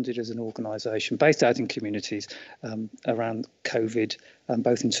responded as an organisation based out in communities around COVID,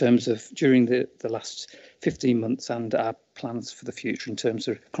 both in terms of during the last 15 months and our plans for the future in terms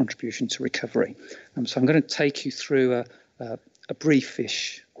of contribution to recovery. So I'm going to take you through a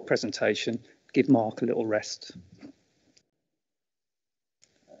briefish presentation, give Mark a little rest.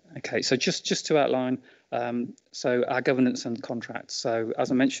 Okay, so just to outline, so our governance and contracts. So as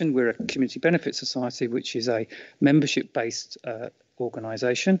I mentioned, we're a community benefit society, which is a membership-based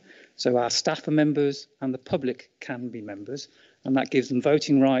organisation. So our staff are members and the public can be members, and that gives them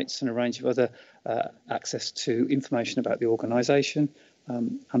voting rights and a range of other access to information about the organisation.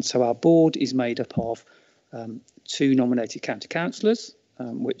 And so our board is made up of 2 nominated county councillors,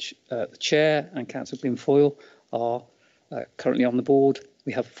 which the chair and Councillor Glyn Foyle are currently on the board.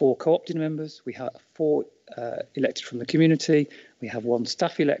 We have 4 co-opted members, we have 4 elected from the community, we have 1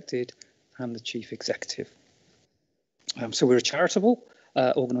 staff elected and the chief executive. So we're a charitable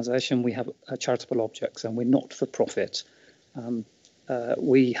organisation, we have charitable objects and we're not for profit.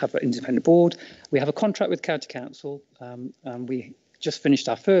 We have an independent board, we have a contract with County Council and we just finished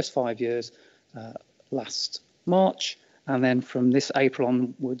our first 5 years last March. And then from this April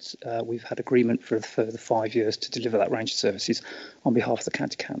onwards, we've had agreement for a further 5 years to deliver that range of services on behalf of the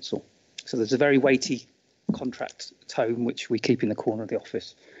County Council. So there's a very weighty contract tome which we keep in the corner of the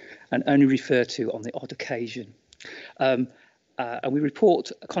office and only refer to on the odd occasion. And we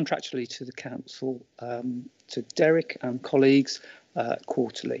report contractually to the Council, to Derek and colleagues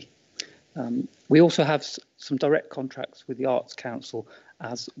quarterly. We also have some direct contracts with the Arts Council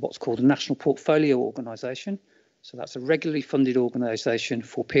as what's called a National Portfolio Organisation. So that's a regularly funded organisation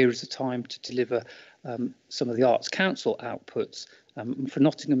for periods of time to deliver some of the Arts Council outputs. For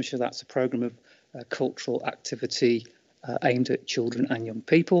Nottinghamshire, that's a programme of cultural activity aimed at children and young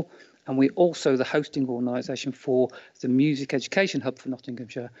people. And we're also the hosting organisation for the Music Education Hub for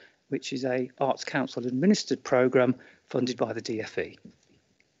Nottinghamshire, which is a Arts Council administered programme funded by the DFE.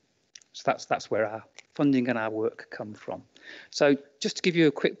 So that's where our funding and our work come from. So just to give you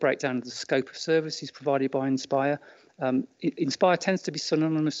a quick breakdown of the scope of services provided by Inspire. Inspire tends to be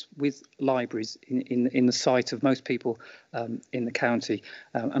synonymous with libraries in the sight of most people in the county,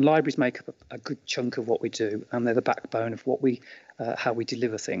 and libraries make up a good chunk of what we do, and they're the backbone of what how we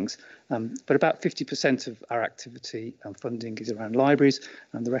deliver things. But about 50% of our activity and funding is around libraries,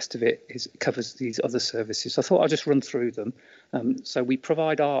 and the rest of it covers these other services. So I thought I'd just run through them. So we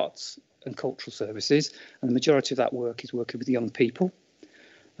provide arts and cultural services, and the majority of that work is working with young people.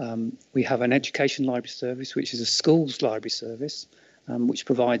 We have an education library service, which is a schools library service, which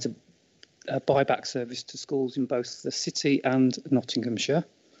provides a buyback service to schools in both the city and Nottinghamshire,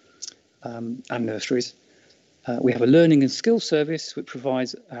 and nurseries. We have a learning and skills service, which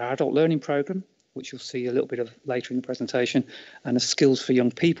provides our adult learning programme, which you'll see a little bit of later in the presentation, and a skills for young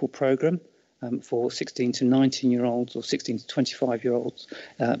people programme for 16 to 19-year-olds or 16 to 25-year-olds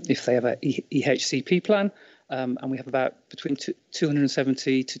if they have a EHCP plan. And we have about between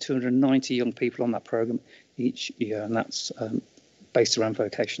 270 to 290 young people on that programme each year, and that's based around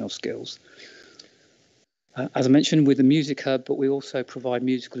vocational skills. As I mentioned, we're the Music Hub, but we also provide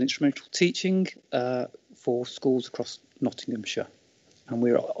musical instrumental teaching for schools across Nottinghamshire. And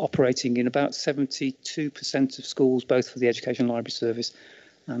we're operating in about 72% of schools, both for the Education Library Service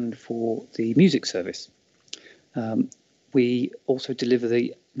and for the Music Service. We also deliver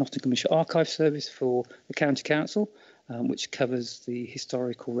the Nottinghamshire Archive Service for the County Council, which covers the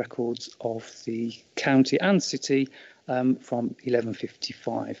historical records of the county and city from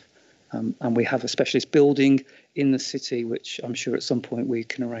 1155. And we have a specialist building in the city, which I'm sure at some point we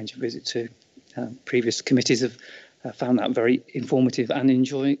can arrange a visit to. Previous committees have found that very informative and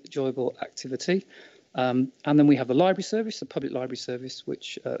enjoyable activity. And then we have the library service, the public library service,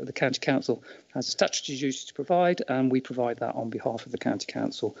 which the County Council has a statutory duty to provide, and we provide that on behalf of the County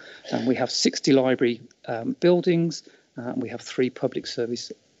Council. And we have 60 library buildings, and we have 3 public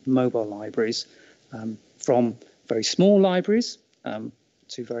service mobile libraries, from very small libraries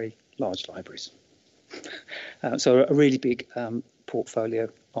to very large libraries. So a really big portfolio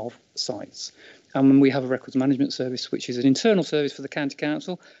of sites. And we have a records management service, which is an internal service for the County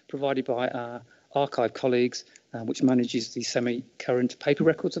Council, provided by our archive colleagues, which manages the semi-current paper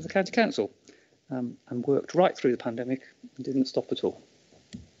records of the County Council, and worked right through the pandemic and didn't stop at all.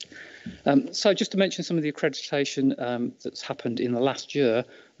 So just to mention some of the accreditation that's happened in the last year.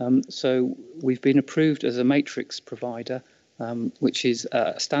 So we've been approved as a matrix provider, which is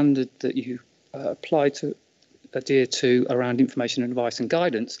a standard that you apply to adhere to around information and advice and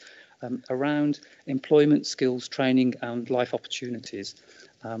guidance around employment, skills, training and life opportunities.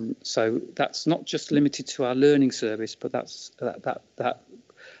 So that's not just limited to our learning service, but that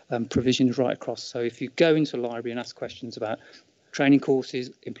provision is right across. So if you go into a library and ask questions about training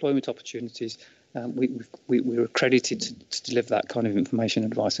courses, employment opportunities, we're accredited to deliver that kind of information,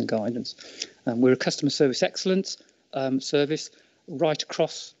 advice and guidance. We're a customer service excellence service right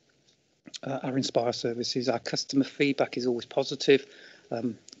across our Inspire services. Our customer feedback is always positive.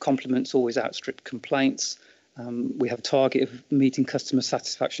 Compliments always outstrip complaints. We have a target of meeting customer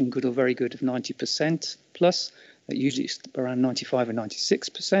satisfaction, good or very good, of 90% plus. Usually it's around 95 and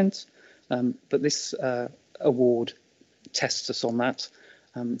 96%. But this award tests us on that.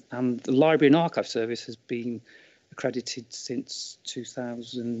 And the Library and Archive Service has been accredited since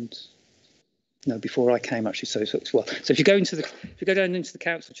 2000. No, before I came actually. So if you go down into the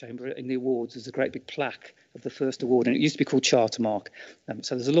council chamber in the awards, there's a great big plaque of the first award, and it used to be called Chartermark.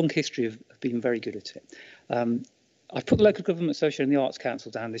 So there's a long history of being very good at it. I've put the Local Government Association and the Arts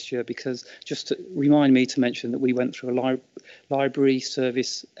Council down this year because just to remind me to mention that we went through a library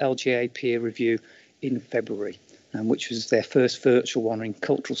service LGA peer review in February, which was their first virtual one in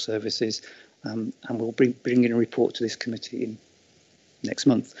cultural services, and we'll bring in a report to this committee in next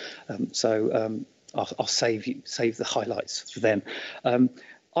month. I'll save the highlights for them.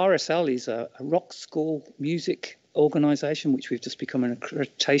 RSL is a rock school music organisation, which we've just become an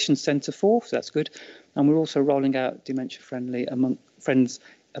accreditation centre for, so that's good. And we're also rolling out dementia friendly amongst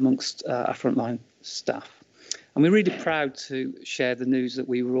our frontline staff. And we're really proud to share the news that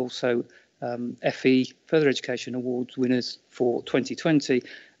we were also FE Further Education Awards winners for 2020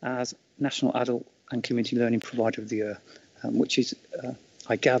 as National Adult and Community Learning Provider of the Year, which is,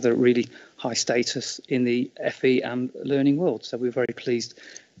 I gather, really high status in the FE and learning world. So we're very pleased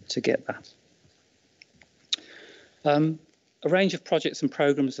to get that. A range of projects and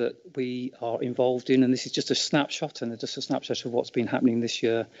programmes that we are involved in, and this is just a snapshot, and just a snapshot of what's been happening this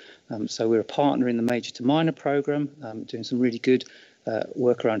year. So we're a partner in the Major to Minor programme, doing some really good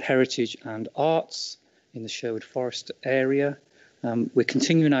work around heritage and arts in the Sherwood Forest area. We're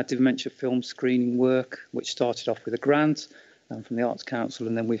continuing our dementia film screening work, which started off with a grant from the Arts Council,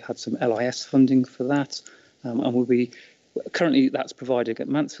 and then we've had some LIS funding for that. And we'll be currently that's provided at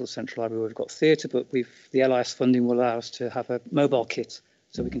Mansfield Central Library, where we've got theatre, but the LIS funding will allow us to have a mobile kit,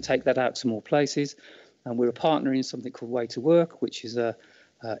 so we can take that out to more places. And we're a partner in something called Way to Work, which is a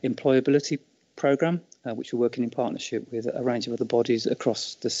employability programme, which we're working in partnership with a range of other bodies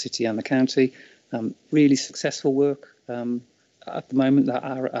across the city and the county. Really successful work at the moment. That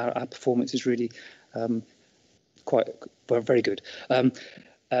our performance is really very good.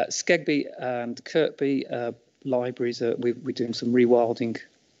 Skegby and Kirkby libraries, we're doing some rewilding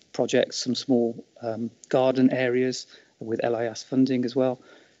projects, some small garden areas with LIS funding as well.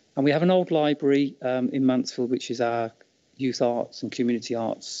 And we have an old library in Mansfield, which is our youth arts and community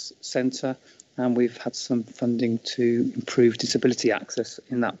arts centre, and we've had some funding to improve disability access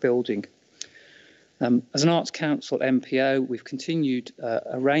in that building. As an Arts Council MPO, we've continued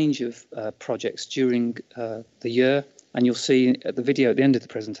a range of projects during the year, and you'll see at the video at the end of the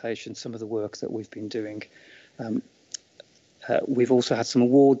presentation some of the work that we've been doing. We've also had some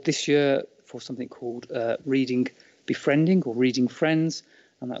award this year for something called Reading Befriending or Reading Friends,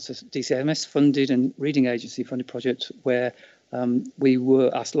 and that's a DCMS funded and reading agency funded project where our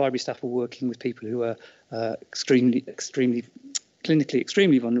library staff were working with people who are clinically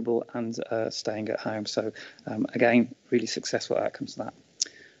extremely vulnerable and staying at home. So again, really successful outcomes to that.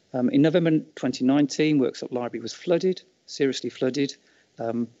 In November 2019, Worksop Library was flooded, seriously flooded.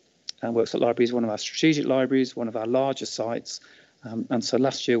 And Worksop Library is one of our strategic libraries, one of our larger sites. And so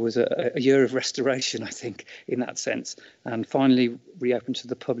last year was a year of restoration, I think, in that sense, and finally reopened to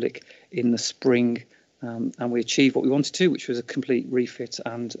the public in the spring. And we achieved what we wanted to, which was a complete refit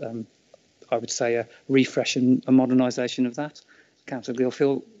and I would say a refresh and a modernisation of that. Councillor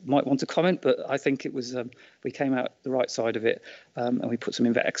Gilfield might want to comment, but I think it was we came out the right side of it, and we put some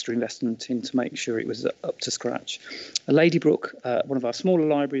extra investment in to make sure it was up to scratch. Ladybrook, one of our smaller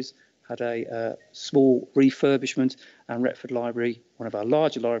libraries, had a small refurbishment, and Retford Library, one of our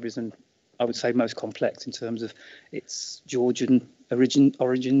larger libraries, and I would say most complex in terms of its Georgian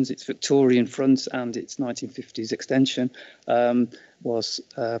origins, its Victorian front, and its 1950s extension, was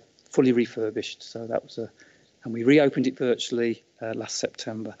fully refurbished. So that was and we reopened it virtually last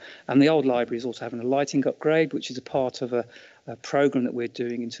September. And the old library is also having a lighting upgrade, which is a part of a programme that we're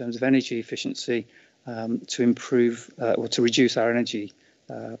doing in terms of energy efficiency to improve or to reduce our energy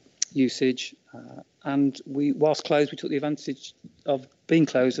usage. And whilst closed, we took the advantage of being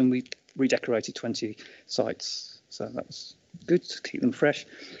closed and we redecorated 20 sites. So that was good to keep them fresh.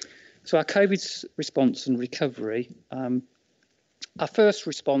 So our COVID response and recovery, our first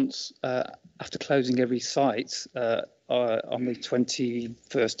response after closing every site on the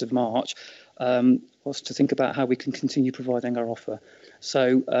 21st of March was to think about how we can continue providing our offer.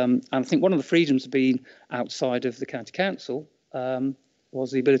 So and I think one of the freedoms of being outside of the County Council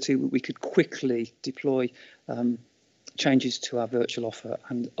was the ability that we could quickly deploy changes to our virtual offer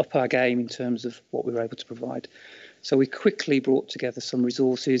and up our game in terms of what we were able to provide. So we quickly brought together some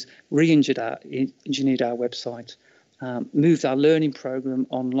resources, re-engineered our website, moved our learning programme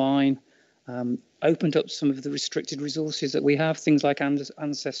online, opened up some of the restricted resources that we have, things like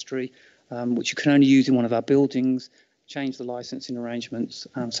Ancestry, which you can only use in one of our buildings, changed the licensing arrangements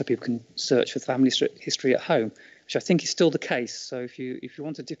so people can search for family history at home, which I think is still the case. So if you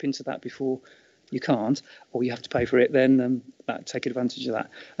want to dip into that before you can't, or you have to pay for it, then take advantage of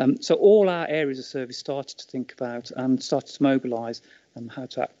that. So all our areas of service started to think about and started to mobilise how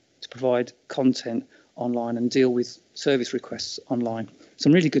to provide content online and deal with service requests online.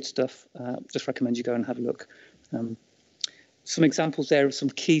 Some really good stuff. Just recommend you go and have a look. Some examples there of some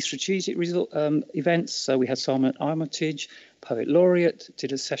key strategic events. So we had Simon Armitage, Poet Laureate,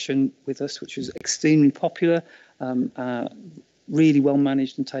 did a session with us, which was extremely popular, really well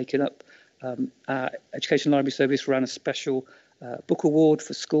managed and taken up. Our Education Library Service ran a special book award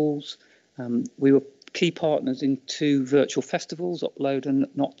for schools. We were key partners in 2 virtual festivals, Upload and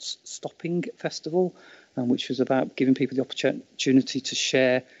Not Stopping Festival, which was about giving people the opportunity to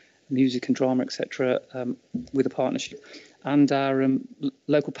share music and drama, etc., with a partnership. And our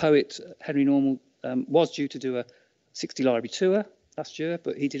local poet, Henry Normal, was due to do a 60 library tour last year,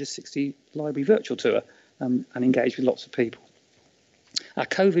 but he did a 60 library virtual tour and engaged with lots of people. Our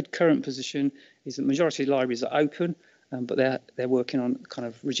COVID current position is that the majority of libraries are open, but they're working on kind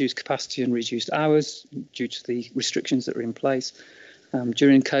of reduced capacity and reduced hours due to the restrictions that are in place.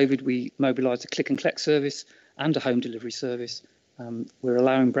 During COVID, we mobilised a click and collect service and a home delivery service. We're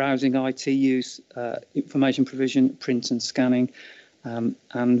allowing browsing, IT use, information provision, print and scanning,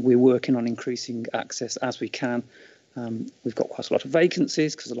 and we're working on increasing access as we can. We've got quite a lot of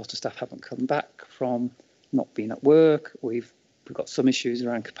vacancies because a lot of staff haven't come back from not being at work. We've got some issues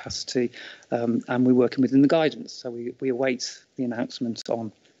around capacity, and we're working within the guidance. So we await the announcement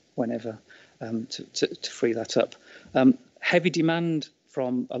on whenever to free that up. Heavy demand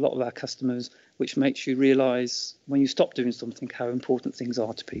from a lot of our customers, which makes you realise when you stop doing something how important things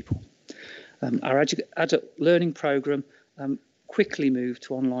are to people. Our adult learning programme quickly moved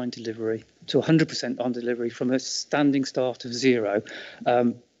to online delivery, to 100% on delivery from a standing start of 0,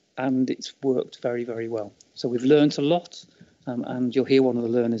 and it's worked very, very well. So we've learned a lot, and you'll hear one of the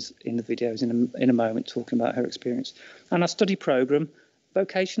learners in the videos in a moment talking about her experience. And our study programme,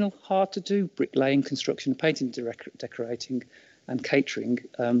 vocational, hard to do, bricklaying, construction, painting, decorating and catering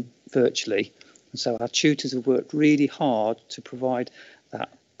virtually. And so our tutors have worked really hard to provide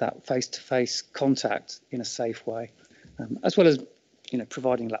that face-to-face contact in a safe way, as well as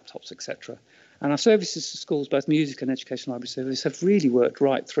providing laptops, etc. And our services to schools, both music and education library services, have really worked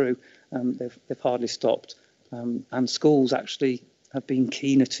right through. They've hardly stopped, and schools actually have been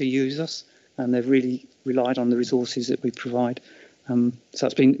keener to use us, and they've really relied on the resources that we provide. So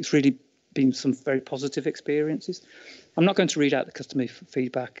it's really been some very positive experiences. I'm not going to read out the customer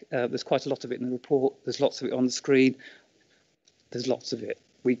feedback. There's quite a lot of it in the report. There's lots of it on the screen. There's lots of it.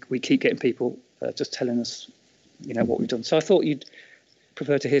 We keep getting people just telling us, what we've done. So I thought you'd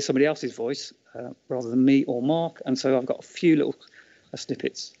prefer to hear somebody else's voice rather than me or Mark. And so I've got a few little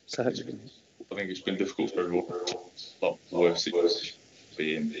snippets. So I think it's been difficult for everyone. A lot worse it's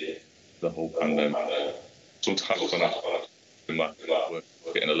been the whole pandemic. Sometimes when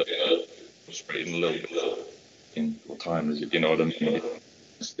we're getting a little frustrated, a little bit in what time is it? You know what I mean?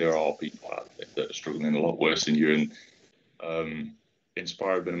 There are people out there that are struggling a lot worse than you, and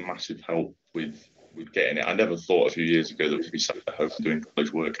Inspire have been a massive help with getting it. I never thought a few years ago that we'd be sat at home doing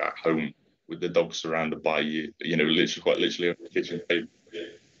college work at home with the dog surrounded by you, quite literally on the kitchen table.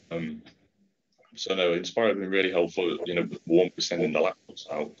 So no, Inspire have been really helpful. 1% in the laptops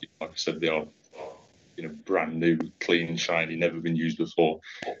out. Like I said, they are brand new, clean, shiny, never been used before.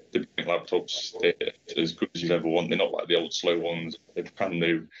 The laptops, they're as good as you'd ever want. They're not like the old slow ones. They're brand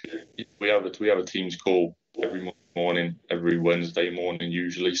new. We have a Teams call every morning, every Wednesday morning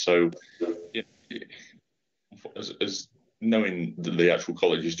usually. So, as knowing that the actual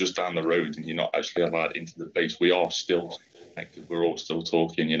college is just down the road and you're not actually allowed into the base, we are still connected. We're all still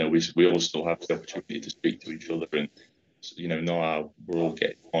talking. We all still have the opportunity to speak to each other, and know how we're all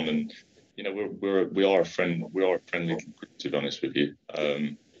getting on. And we are a friendly group, to be honest with you.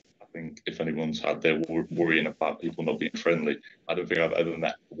 I think if anyone's had their worrying about people not being friendly, I don't think I've ever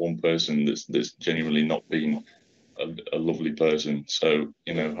met one person that's genuinely not been a lovely person. So,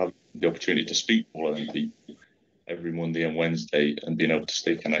 having the opportunity to speak to all of them people every Monday and Wednesday and being able to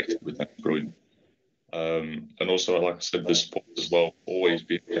stay connected with them, brilliant. And also, like I said, the support as well, always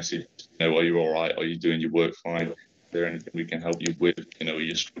be a message, are you all right? Are you doing your work fine? Is there anything we can help you with? Are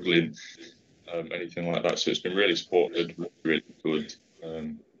you struggling? Anything like that. So it's been really supported, really good.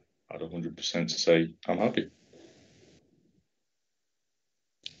 I'd 100% say I'm happy.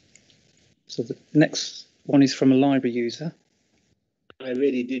 So the next one is from a library user. I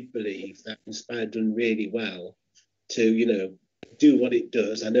really did believe that Inspire done really well to, do what it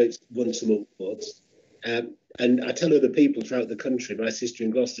does. I know it's won some awards. And I tell other people throughout the country, my sister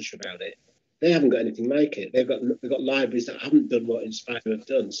in Gloucestershire, about it. They haven't got anything like it. They've got libraries that haven't done what Inspire have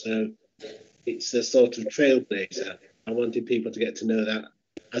done. So it's a sort of trailblazer. I wanted people to get to know that.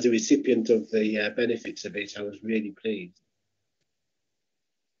 As a recipient of the benefits of it, I was really pleased.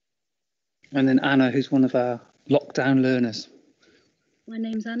 And then Anna, who's one of our lockdown learners. My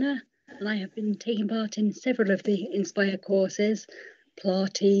name's Anna, and I have been taking part in several of the Inspire courses,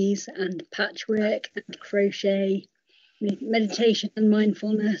 Pilates and patchwork and crochet, meditation and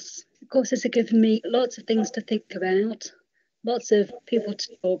mindfulness. The courses have given me lots of things to think about, lots of people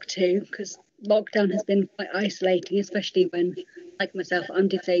to talk to, because lockdown has been quite isolating, especially when, like myself, I'm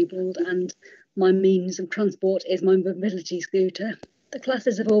disabled and my means of transport is my mobility scooter. The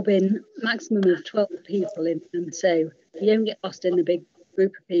classes have all been maximum of 12 people in them, so you don't get lost in a big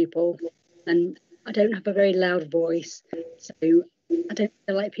group of people, and I don't have a very loud voice, so I don't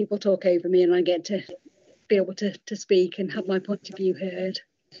feel like people talk over me, and I get to be able to speak and have my point of view heard,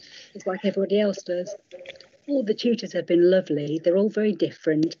 just like everybody else does. All the tutors have been lovely. They're all very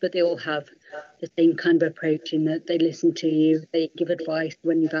different, but they all have the same kind of approach in that they listen to you, they give advice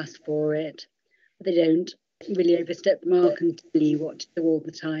when you've asked for it, but they don't really overstep the mark and tell you what to do all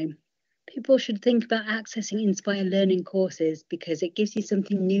the time. People should think about accessing Inspire learning courses because it gives you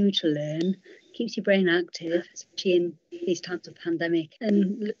something new to learn, keeps your brain active, especially in these times of pandemic,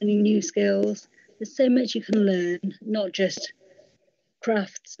 and learning new skills. there's so much you can learn, not just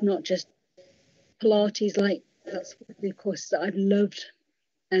crafts, not just Pilates. Like, that's one of the courses that I've loved,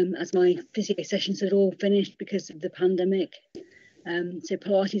 as my physio sessions had all finished because of the pandemic. So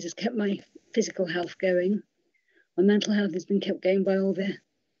Pilates has kept my physical health going. My mental health has been kept going by all the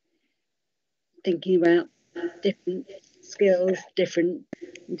thinking about different skills, different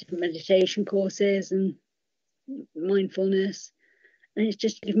meditation courses and mindfulness. And it's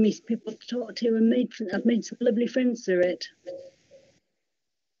just given me people to talk to, and I've made some lovely friends through it.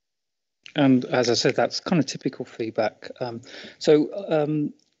 And as I said, that's kind of typical feedback.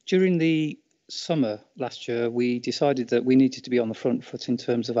 During the summer last year, we decided that we needed to be on the front foot in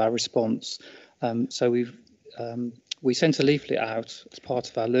terms of our response. We sent a leaflet out as part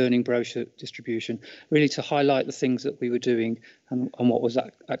of our learning brochure distribution, really to highlight the things that we were doing and what was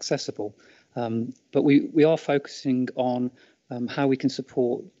accessible. But we are focusing on how we can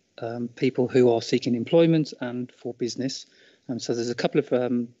support people who are seeking employment and for business. So there's a couple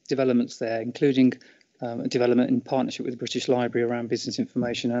of developments there, including a development in partnership with the British Library around business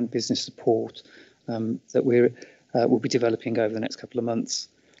information and business support that we'll be developing over the next couple of months.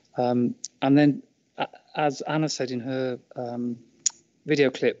 And then, as Anna said in her video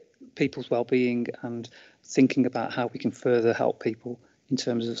clip, people's well-being and thinking about how we can further help people in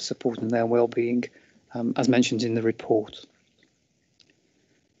terms of supporting their well-being, as mentioned in the report.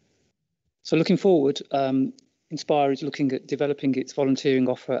 So looking forward, Inspire is looking at developing its volunteering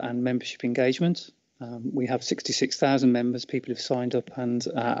offer and membership engagement. We have 66,000 members, people who've signed up, and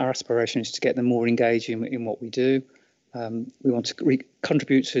our aspiration is to get them more engaged in what we do. We want to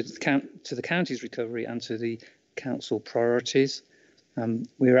contribute to the county's recovery and to the council priorities.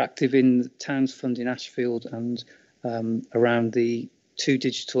 We're active in the Towns Fund in Ashfield and around the 2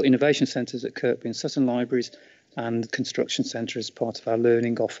 digital innovation centres at Kirkby and Sutton Libraries and Construction Centre as part of our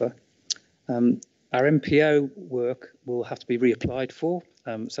learning offer. Our MPO work will have to be reapplied for,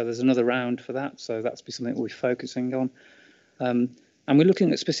 so there's another round for that, so that's something we'll be focusing on. And we're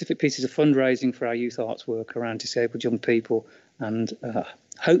looking at specific pieces of fundraising for our youth arts work around disabled young people, and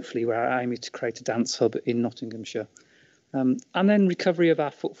hopefully our aim is to create a dance hub in Nottinghamshire. And then recovery of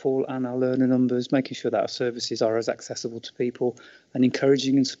our footfall and our learner numbers, making sure that our services are as accessible to people and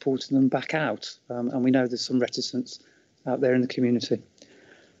encouraging and supporting them back out. And we know there's some reticence out there in the community.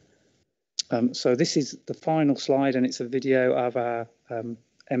 So this is the final slide, and it's a video of our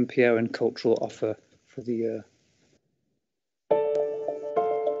MPO and cultural offer for the year.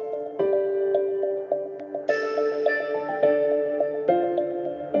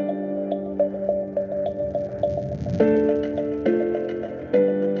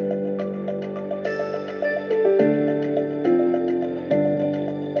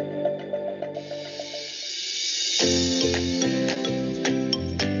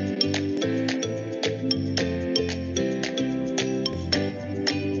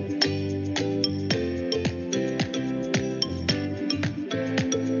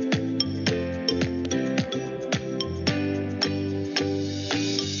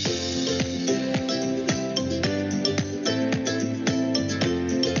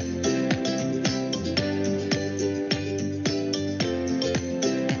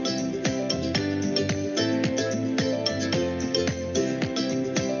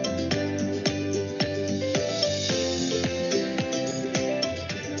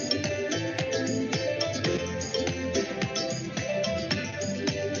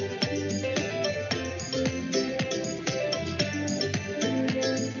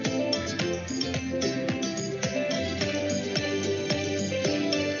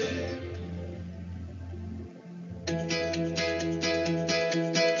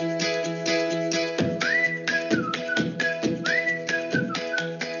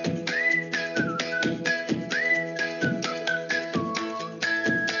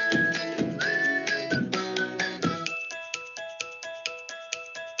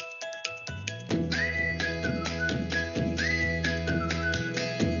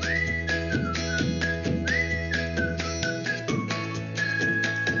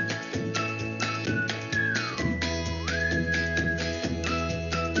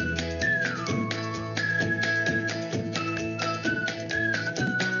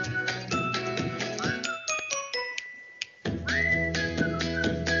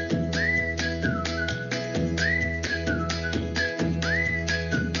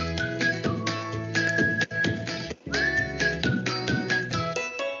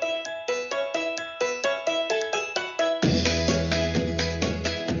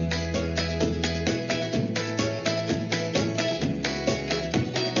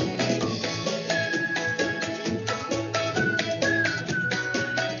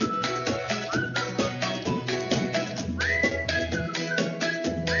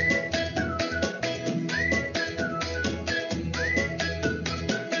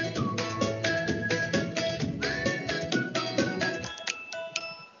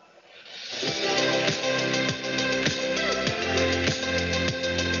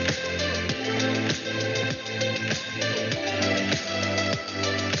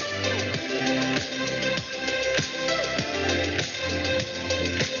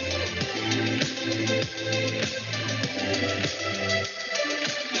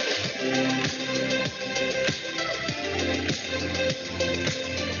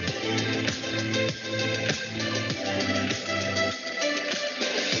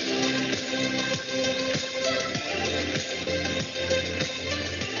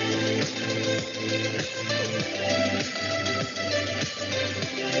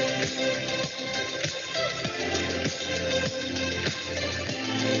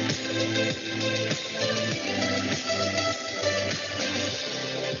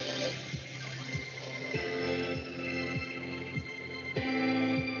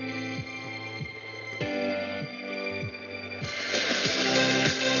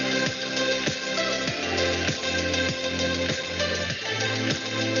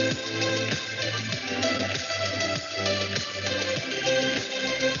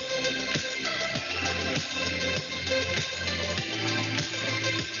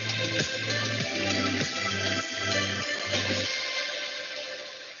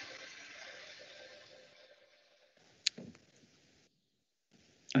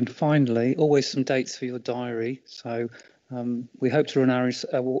 And finally, always some dates for your diary. So we hope to run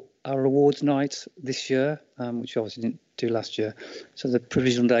our awards night this year, which obviously didn't do last year. So the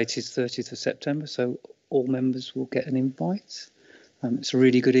provisional date is 30th of September. So all members will get an invite. It's a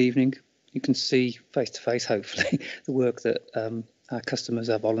really good evening. You can see face to face, hopefully, the work that our customers,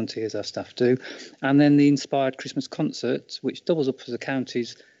 our volunteers, our staff do. And then the Inspired Christmas Concert, which doubles up as the County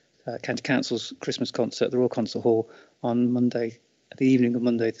Council's Christmas concert at the Royal Concert Hall on Monday, the evening of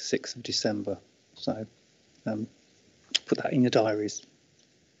Monday, the 6th of December. So put that in your diaries.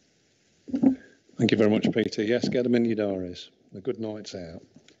 Thank you very much, Peter. Yes, get them in your diaries. A good night's out.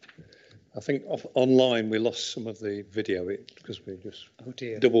 I think online we lost some of the video because we're just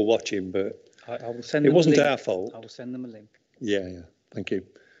double watching, but I will send them it wasn't our fault. I will send them a link. Yeah. Thank you.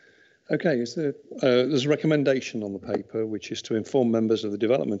 Okay, there's a recommendation on the paper, which is to inform members of the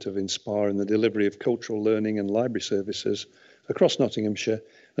development of Inspire and the delivery of cultural learning and library services across Nottinghamshire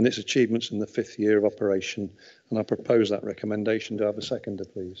and its achievements in the 5th year of operation. And I propose that recommendation. Do I have a seconder,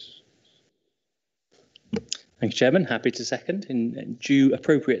 please? Thank you, Chairman. Happy to second in due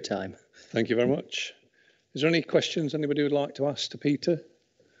appropriate time. Thank you very much. Is there any questions anybody would like to ask to Peter?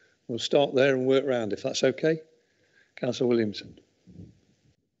 We'll start there and work round if that's okay. Councillor Williamson.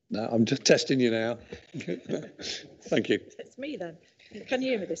 No, I'm just testing you now. Thank you. It's me then. Can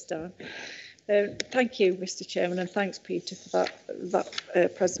you hear me this time? Thank you, Mr. Chairman, and thanks, Peter, for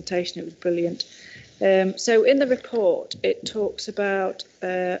that presentation. It was brilliant. So in the report, it talks about,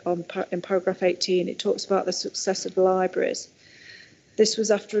 in paragraph 18, it talks about the success of libraries. This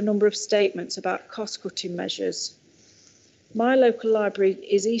was after a number of statements about cost-cutting measures. My local library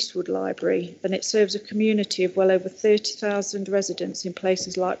is Eastwood Library, and it serves a community of well over 30,000 residents in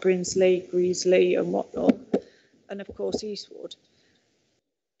places like Brinsley, Greasley and whatnot, and of course Eastwood.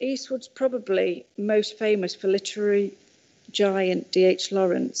 Eastwood's probably most famous for literary giant D.H.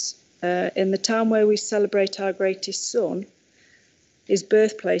 Lawrence. In the town where we celebrate our greatest son, his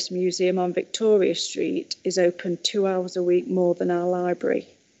birthplace museum on Victoria Street is open 2 hours a week more than our library.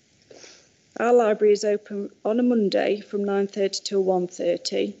 Our library is open on a Monday from 9:30 till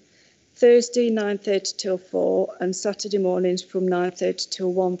 1:30, Thursday 9:30 till 4, and Saturday mornings from 9:30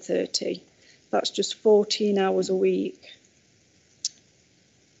 till 1:30. That's just 14 hours a week.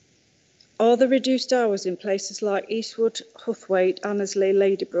 Are the reduced hours in places like Eastwood, Huthwaite, Annesley,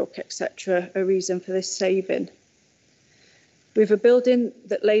 Ladybrook, etc. a reason for this saving? We have a building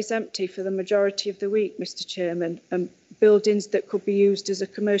that lays empty for the majority of the week, Mr. Chairman, and buildings that could be used as a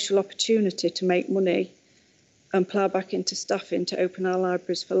commercial opportunity to make money and plough back into staffing to open our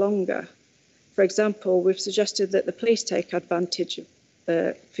libraries for longer. For example, we've suggested that the police take advantage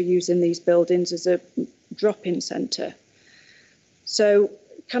for using these buildings as a drop-in centre. So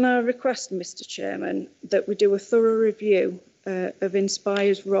can I request, Mr. Chairman, that we do a thorough review of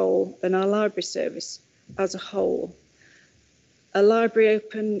Inspire's role and our library service as a whole? A library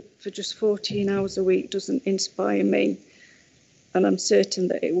open for just 14 hours a week doesn't inspire me, and I'm certain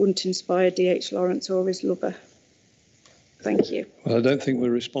that it wouldn't inspire D.H. Lawrence or his lover. Thank you. Well, I don't think we're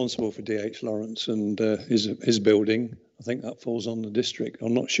responsible for D.H. Lawrence and his building. I think that falls on the district.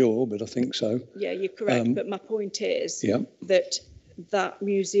 I'm not sure, but I think so. Yeah, you're correct. But my point is that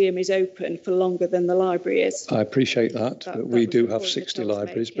museum is open for longer than the library is. I appreciate that, but we do have 60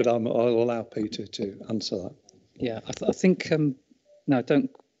 libraries, but I'll allow Peter to answer that. Yeah, I think, no,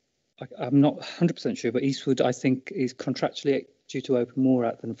 I'm not 100% sure, but Eastwood, I think, is contractually due to open more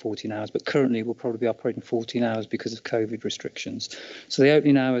out than 14 hours, but currently we'll probably be operating 14 hours because of COVID restrictions. So the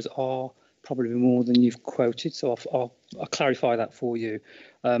opening hours are probably more than you've quoted, so I'll clarify that for you.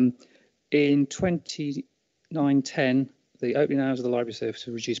 In 2009-10, the opening hours of the library service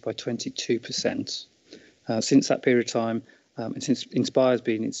were reduced by 22%. Since that period of time, and since Inspire has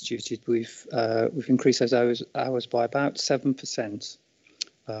been instituted, we've increased those hours by about 7%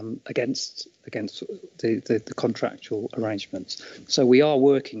 against the contractual arrangements. So we are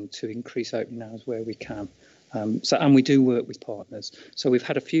working to increase opening hours where we can. And we do work with partners. So we've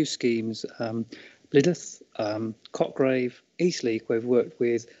had a few schemes, Blydydd, Cotgrave, Eastleigh, where we've worked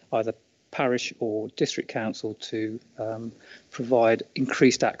with either parish or district council to provide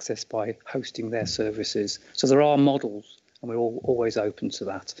increased access by hosting their services. So there are models, and we're always open to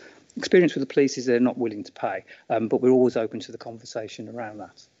that. Experience with the police is they're not willing to pay, but we're always open to the conversation around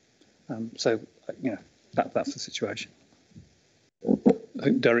that. So, you know, that's the situation.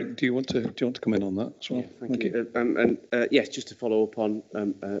 Derek, do you want to come in on that as well? Yeah, thank you. Yes, just to follow up on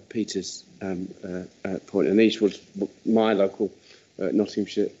Peter's point, and Eastwood's my local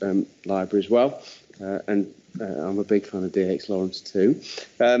Nottinghamshire library as well, and I'm a big fan of D.H. Lawrence too.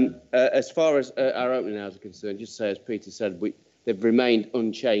 As far as our opening hours are concerned, just say, as Peter said, they've remained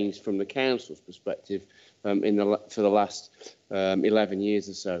unchanged from the council's perspective for the last 11 years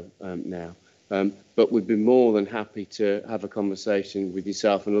or so now. But we'd be more than happy to have a conversation with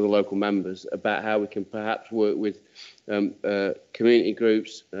yourself and other local members about how we can perhaps work with community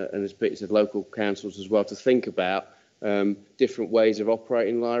groups and, as Peter said, local councils as well, to think about different ways of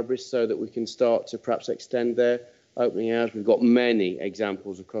operating libraries so that we can start to perhaps extend their opening hours. We've got many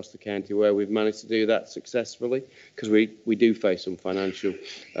examples across the county where we've managed to do that successfully, because we do face some financial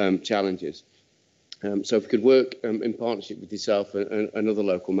challenges. So if we could work in partnership with yourself and other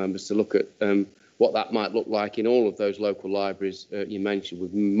local members to look at what that might look like in all of those local libraries you mentioned,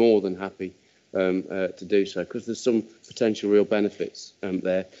 we're more than happy to do so, because there's some potential real benefits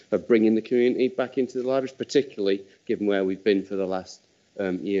there of bringing the community back into the libraries, particularly given where we've been for the last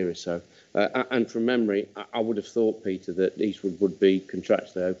year or so. And from memory, I would have thought, Peter, that Eastwood would be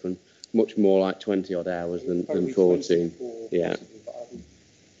contractually open much more like 20 odd hours than 14. Yeah.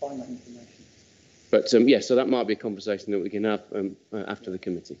 But yeah, so that might be a conversation that we can have after the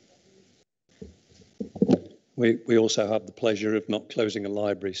committee. We also have the pleasure of not closing a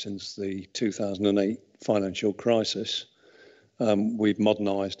library since the 2008 financial crisis. We've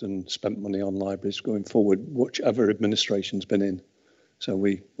modernised and spent money on libraries going forward, whichever administration's been in. So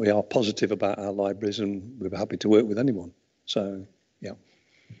we are positive about our libraries, and we're happy to work with anyone. So, yeah.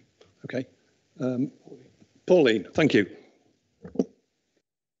 Okay. Pauline, thank you.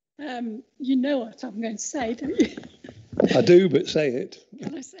 You know what I'm going to say, don't you? I do, but say it.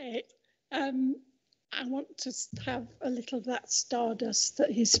 Can I say it? I want to have a little of that stardust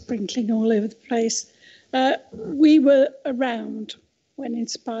that he's sprinkling all over the place. We were around when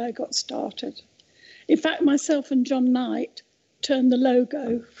Inspire got started. In fact, myself and John Knight turned the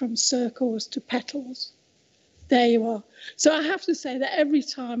logo from circles to petals. There you are. So I have to say that every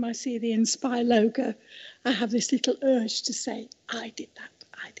time I see the Inspire logo, I have this little urge to say, I did that.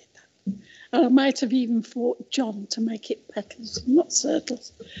 And I might have even fought John to make it petals, not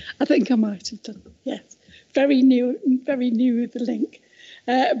circles. I think I might have done, yes. Very new with the link.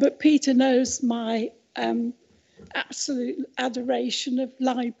 But Peter knows my absolute adoration of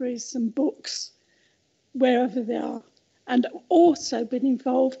libraries and books, wherever they are. And also been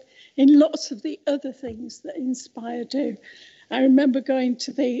involved in lots of the other things that Inspire do. I remember going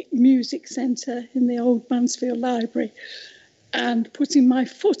to the music centre in the old Mansfield Library and putting my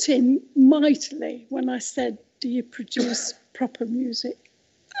foot in mightily when I said, do you produce proper music?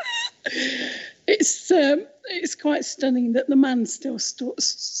 It's quite stunning that the man still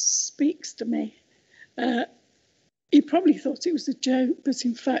speaks to me. He probably thought it was a joke, but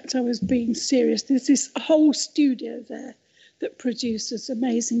in fact I was being serious. There's this whole studio there that produces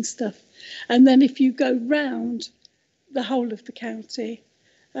amazing stuff. And then if you go round the whole of the county,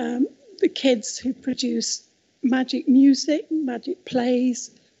 the kids who produce magic music, magic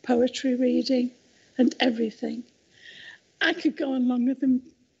plays, poetry reading, and everything. I could go on longer than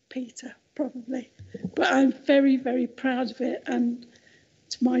Peter, probably, but I'm very, very proud of it. And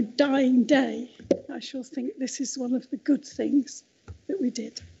to my dying day, I shall think this is one of the good things that we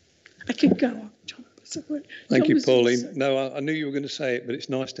did. I could go on, John. Thank you, Pauline. No, I knew you were going to say it, but it's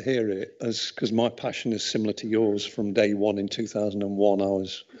nice to hear it, because my passion is similar to yours. From day one in 2001, I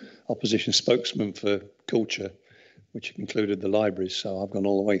was opposition spokesman for culture, which included the libraries, so I've gone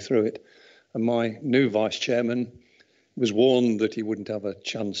all the way through it. And my new vice chairman was warned that he wouldn't have a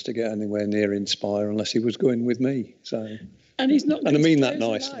chance to get anywhere near Inspire unless he was going with me. So, and he's not. And I mean that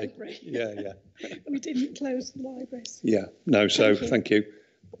nicely. Yeah. We didn't close the libraries. Yeah. No. So thank you.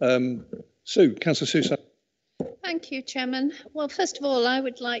 Sue, Councillor Sue. Thank you, Chairman. Well, first of all, I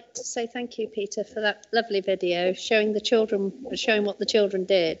would like to say thank you, Peter, for that lovely video showing what the children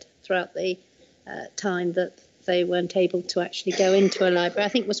did throughout the time that they weren't able to actually go into a library. I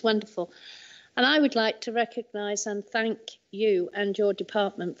think it was wonderful. And I would like to recognise and thank you and your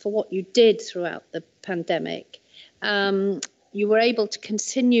department for what you did throughout the pandemic. You were able to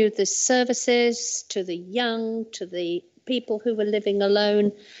continue the services to the young, to the people who were living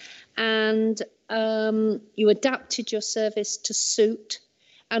alone, and you adapted your service to suit.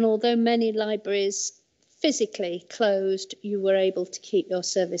 And although many libraries physically closed, you were able to keep your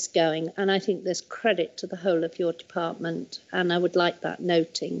service going. And I think there's credit to the whole of your department. And I would like that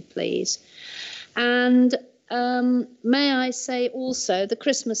noting, please. And may I say also, the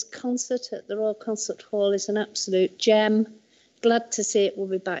Christmas concert at the Royal Concert Hall is an absolute gem. Glad to see it will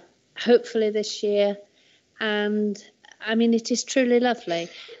be back, hopefully this year. And I mean, it is truly lovely.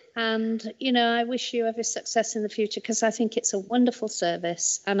 And, you know, I wish you every success in the future, because I think it's a wonderful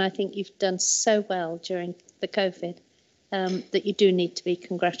service. And I think you've done so well during the COVID that you do need to be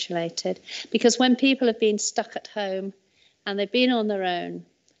congratulated. Because when people have been stuck at home and they've been on their own.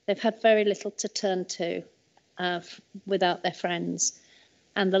 They've had very little to turn to without their friends,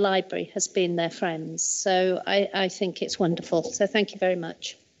 and the library has been their friends. So I think it's wonderful. So thank you very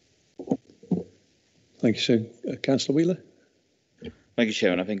much. Thank you, Sue. Councillor Wheeler. Thank you,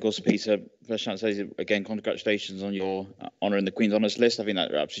 Chairman. I think also, Peter, first chance to say again, congratulations on your honour in the Queen's Honours list. I think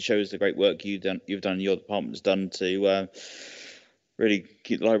that absolutely shows the great work you've done and your department's done to really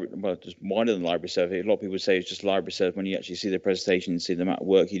keep the library, well, just wider than library service. A lot of people say it's just library service. When you actually see the presentation and see the amount of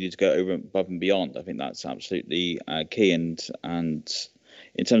work you do to go over and above and beyond, I think that's absolutely key. And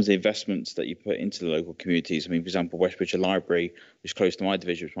in terms of the investments that you put into the local communities, I mean, for example, West Bridge Library, which is close to my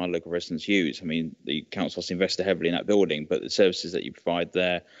division, which my local residents use. I mean, the council has invested heavily in that building, but the services that you provide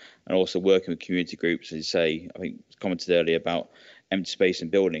there, and also working with community groups, as you say, I think commented earlier about empty space in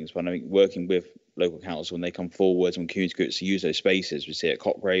buildings, but I think working with local council when they come forward and community groups to use those spaces. We see at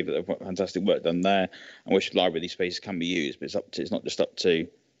Cockgrave that they've got fantastic work done there, and West Bridge Library, these spaces can be used, but it's not just up to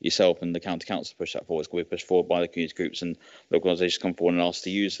yourself and the county council to push that forward. It's going to be pushed forward by the community groups and local organisations come forward and ask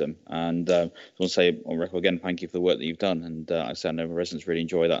to use them. And I want to say on record again, thank you for the work that you've done. And I say I know residents really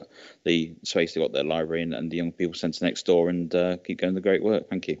enjoy that, the space they've got their library and the young people centre next door, and keep going the great work.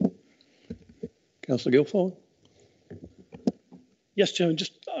 Thank you. Councillor Guilford. Yes, Joan,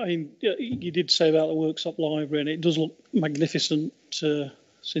 you did say about the workshop library, and it does look magnificent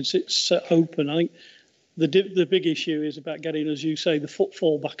since it's open. I think the big issue is about getting, as you say, the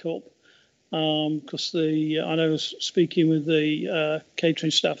footfall back up, because I know I was speaking with the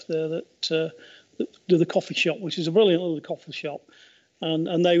catering staff there that do the coffee shop, which is a brilliant little coffee shop,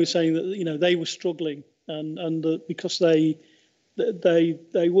 and they were saying that they were struggling, and because they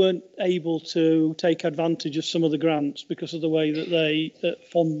weren't able to take advantage of some of the grants because of the way that they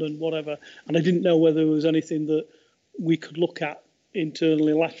fund and whatever, and I didn't know whether there was anything that we could look at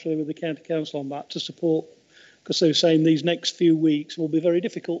internally, laterally with the county council on that to support, because they were saying these next few weeks will be very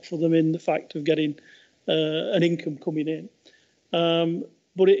difficult for them in the fact of getting an income coming in.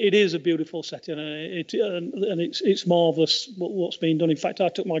 But it is a beautiful setting, and it's marvellous what's been done. In fact, I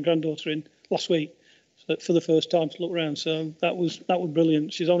took my granddaughter in last week for the first time to look around, so that was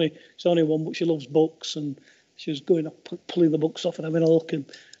brilliant. She's only one, but she loves books, and she was going up, pulling the books off and having a look,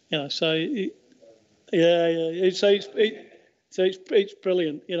 and it's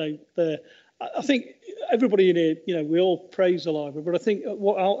brilliant. I think everybody in here, we all praise the library, but I think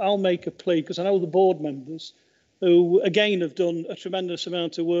what I'll make a plea, because I know the board members who again have done a tremendous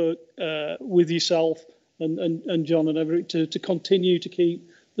amount of work with yourself and John and everything to continue to keep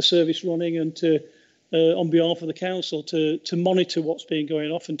the service running, and to on behalf of the council to monitor what's been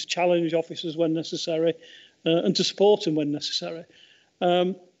going off and to challenge officers when necessary, and to support them when necessary.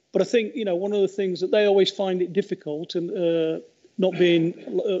 But I think one of the things that they always find it difficult, and not being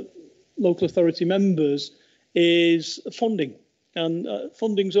local authority members, is funding, and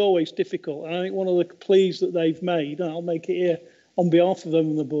funding's always difficult. And I think one of the pleas that they've made, and I'll make it here on behalf of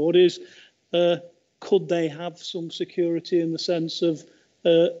them and the board, is could they have some security in the sense of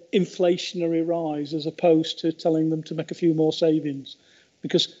inflationary rise, as opposed to telling them to make a few more savings,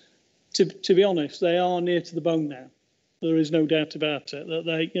 because to be honest, they are near to the bone now. There is no doubt about it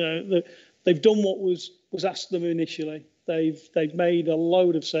that they've done what was asked of them initially. They've made a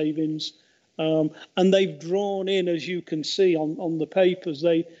load of savings, and they've drawn in, as you can see on the papers,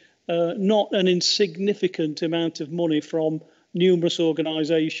 not an insignificant amount of money from numerous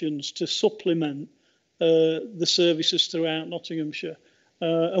organisations to supplement the services throughout Nottinghamshire.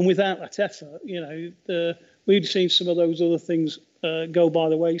 And without that effort, we'd seen some of those other things go by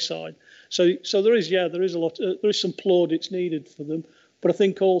the wayside. So there is a lot. There is some plaudits needed for them, but I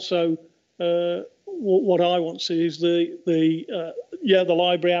think also what I want to see is the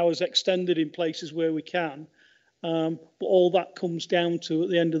library hours extended in places where we can. But all that comes down to, at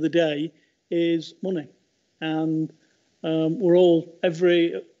the end of the day, is money, and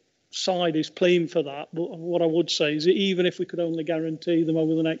every side is pleading for that. But what I would say is that even if we could only guarantee them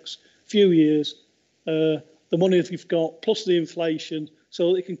over the next few years the money that we've got plus the inflation,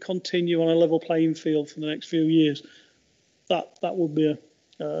 so that it can continue on a level playing field for the next few years, that would be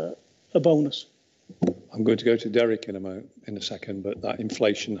a bonus. I'm going to go to Derek in a second, but that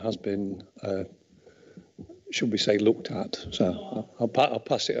inflation has been, should we say, looked at. So I'll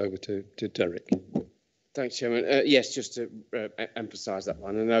pass it over to Derek. Thanks, Chairman. Yes, just to emphasise that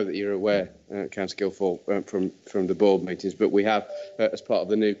one. I know that you're aware, Councillor Guilford, from the board meetings, but we have, as part of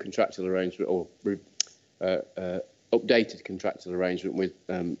the new contractual arrangement, or updated contractual arrangement with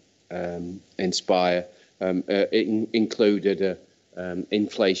Inspire, it included a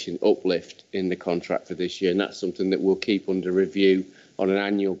inflation uplift in the contract for this year, and that's something that we'll keep under review on an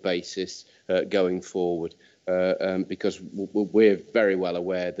annual basis going forward. because we're very well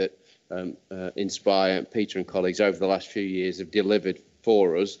aware that Inspire, Peter and colleagues over the last few years have delivered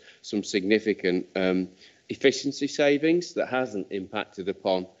for us some significant efficiency savings that hasn't impacted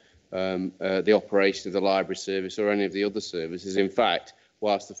upon the operation of the library service or any of the other services. In fact,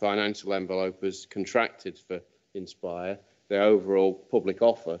 whilst the financial envelope has contracted for Inspire, the overall public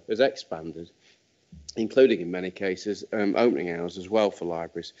offer has expanded, including in many cases opening hours as well for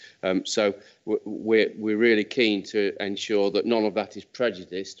libraries. So we're really keen to ensure that none of that is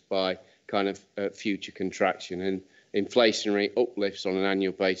prejudiced by kind of future contraction, and inflationary uplifts on an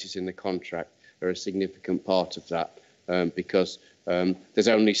annual basis in the contract are a significant part of that, because there's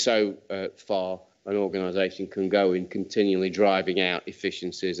only so far an organisation can go in continually driving out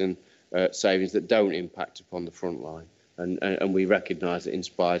efficiencies and savings that don't impact upon the front line. And we recognise that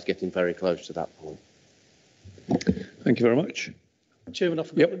Inspire is getting very close to that point. Thank you very much. Chairman, I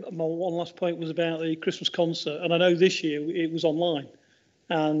forgot my one last point was about the Christmas concert, and I know this year it was online,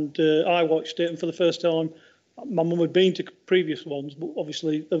 and I watched it, and for the first time, my mum had been to previous ones, but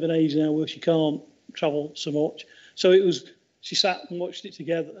obviously of an age now where she can't travel so much, so she sat and watched it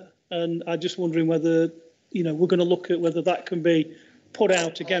together, and I'm just wondering whether, you know, we're going to look at whether that can be put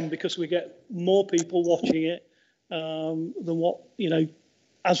out again, because we get more people watching it than what, you know,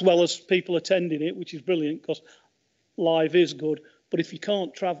 as well as people attending it, which is brilliant because live is good. But if you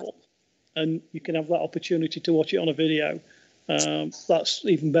can't travel and you can have that opportunity to watch it on a video, that's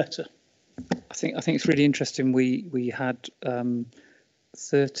even better. I think it's really interesting. We had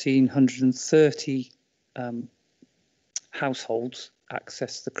 1,330 households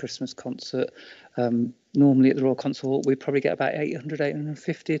access the Christmas concert. Normally at the Royal Concert Hall, we probably get about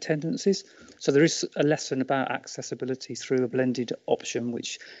 850 attendances. So there is a lesson about accessibility through a blended option,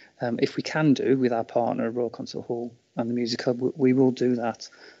 which if we can do with our partner, Royal Concert Hall and the Music Hub, we will do that.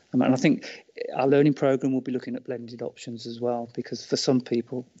 And I think our learning programme will be looking at blended options as well, because for some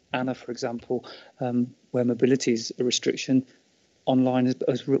people, Anna, for example, where mobility is a restriction, online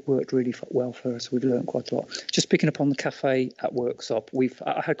has worked really well for us. We've learned quite a lot. Just picking up on the cafe at Worksop,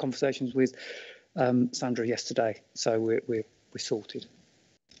 I had conversations with Sandra yesterday, so we're sorted.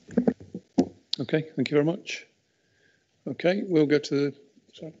 Okay, thank you very much. Okay, we'll go to the.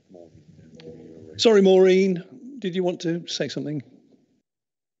 Sorry, Maureen, did you want to say something?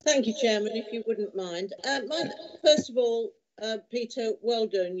 Thank you, Chairman, if you wouldn't mind. First of all, Peter, well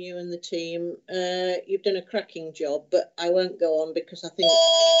done, you and the team. You've done a cracking job, but I won't go on because I think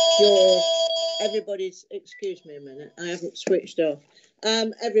everybody's, excuse me a minute, I haven't switched off.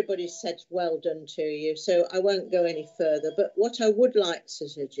 Everybody's said well done to you, so I won't go any further. But what I would like to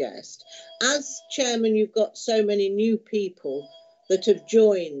suggest, as Chairman, you've got so many new people that have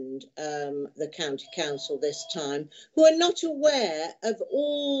joined the County Council this time, who are not aware of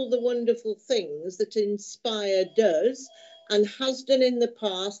all the wonderful things that Inspire does and has done in the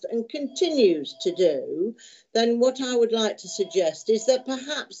past and continues to do, then what I would like to suggest is that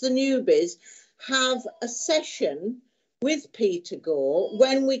perhaps the newbies have a session with Peter Gore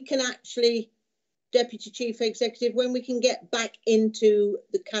when we can actually, Deputy Chief Executive, when we can get back into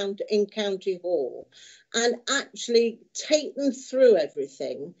the County Hall and actually take them through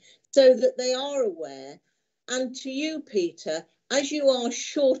everything so that they are aware. And to you, Peter, as you are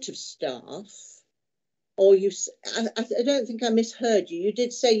short of staff, or I don't think I misheard you. You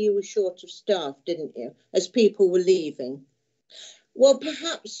did say you were short of staff, didn't you, as people were leaving? Well,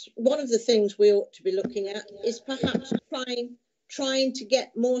 perhaps one of the things we ought to be looking at is perhaps trying to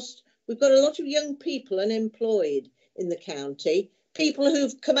get more. We've got a lot of young people unemployed in the county, people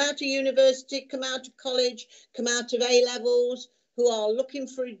who've come out of university, come out of college, come out of A-levels, who are looking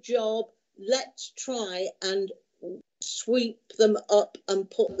for a job. Let's try and sweep them up and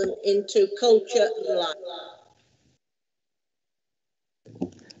put them into culture and life.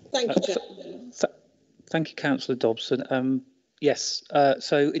 Thank you, Chairman. Thank you, Councillor Dobson. Yes,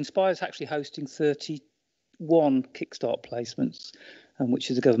 so Inspire is actually hosting 31 Kickstart placements,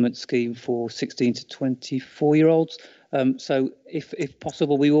 which is a government scheme for 16 to 24-year-olds. So if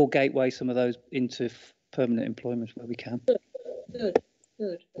possible, we will gateway some of those into permanent employment where we can. Good.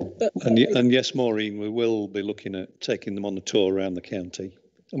 But, and yes, Maureen, we will be looking at taking them on a tour around the county.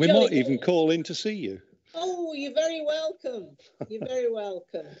 And we might even call in to see you. Oh, you're very welcome. You're very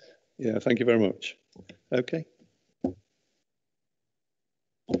welcome. Yeah, thank you very much. Okay.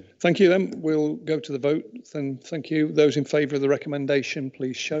 Thank you then. We'll go to the vote then. Thank you. Those in favour of the recommendation,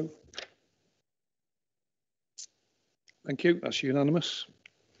 please show. Thank you. That's unanimous.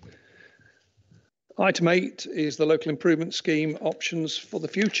 Item 8 is the local improvement scheme options for the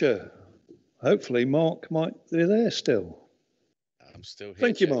future. Hopefully Mark might be there still. I'm still here.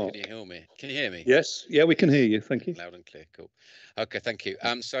 Thank you, Chair. Mark. Can you hear me? Can you hear me? Yes, yeah, we can hear you. Thank you. Loud and clear. Cool. Okay, thank you.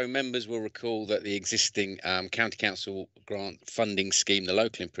 So members will recall that the existing county council grant funding scheme, the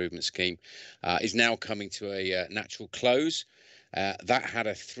local improvement scheme, is now coming to a natural close. That had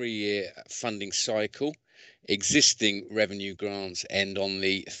a 3-year funding cycle. Existing revenue grants end on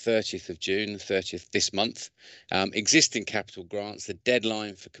the 30th of June, 30th this month. Existing capital grants, the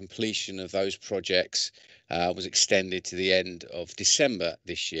deadline for completion of those projects was extended to the end of December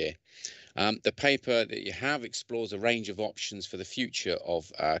this year. The paper that you have explores a range of options for the future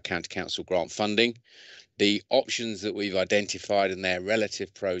of county council grant funding. The options that we've identified and their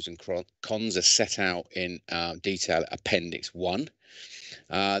relative pros and cons are set out in detail Appendix 1.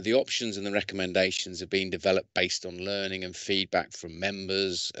 The options and the recommendations have been developed based on learning and feedback from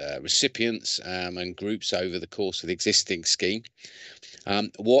members, recipients and groups over the course of the existing scheme.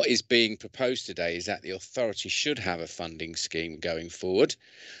 What is being proposed today is that the authority should have a funding scheme going forward,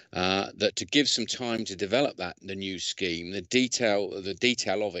 that to give some time to develop the new scheme, the detail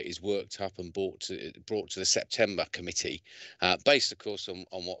of it is worked up and brought to the September committee, based of course on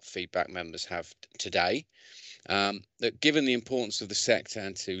what feedback members have today. That given the importance of the sector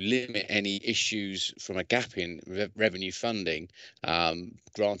and to limit any issues from a gap in revenue funding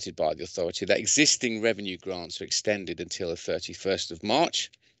granted by the authority, that existing revenue grants are extended until the 31st of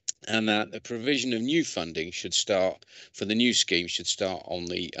March, and that the provision of new funding should start for the new scheme on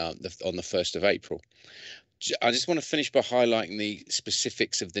the 1st of April. I just want to finish by highlighting the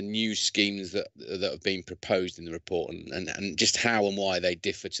specifics of the new schemes that have been proposed in the report and just how and why they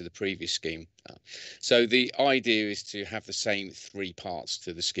differ to the previous scheme. So the idea is to have the same 3 parts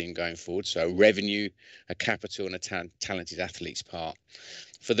to the scheme going forward. So revenue, a capital and a talented athletes part.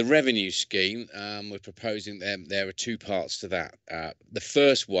 For the revenue scheme, we're proposing there are 2 parts to that. The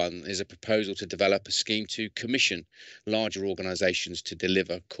first one is a proposal to develop a scheme to commission larger organisations to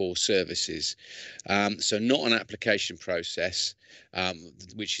deliver core services. So not an application process,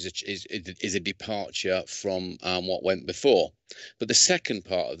 which is a departure from what went before. But the second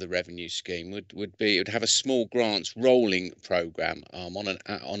part of the revenue scheme would have a small grants rolling programme on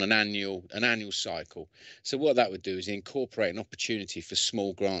an annual cycle. So what that would do is incorporate an opportunity for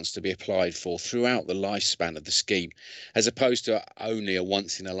small grants to be applied for throughout the lifespan of the scheme, as opposed to only a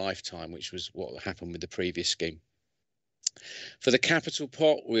once in a lifetime, which was what happened with the previous scheme. For the capital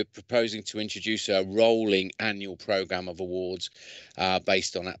pot, we're proposing to introduce a rolling annual programme of awards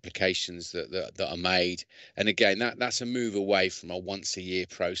based on applications that are made. And again, that's a move away from a once a year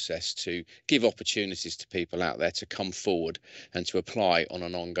process to give opportunities to people out there to come forward and to apply on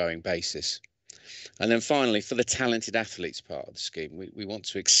an ongoing basis. And then finally, for the talented athletes part of the scheme, we want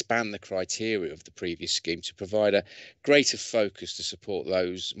to expand the criteria of the previous scheme to provide a greater focus to support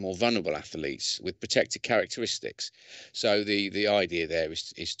those more vulnerable athletes with protected characteristics. So the idea there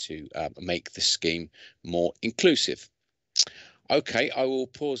is to make the scheme more inclusive. Okay, I will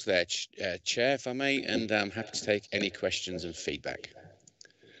pause there, Chair, if I may, and I'm happy to take any questions and feedback.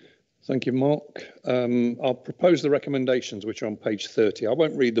 Thank you, Mark. I'll propose the recommendations, which are on page 30. I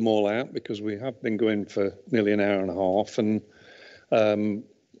won't read them all out because we have been going for nearly an hour and a half and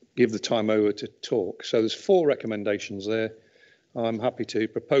give the time over to talk. So there's 4 recommendations there. I'm happy to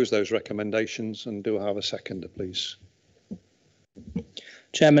propose those recommendations, and do I have a seconder, please?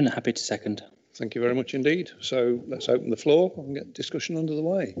 Chairman, happy to second. Thank you very much indeed. So let's open the floor and get discussion under the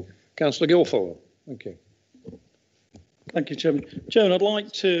way. Councillor Guilfoyle, thank you. Thank you, Chairman. Chairman, I'd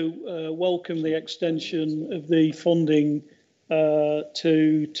like to welcome the extension of the funding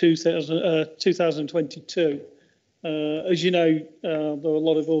to 2022. As you know, there are a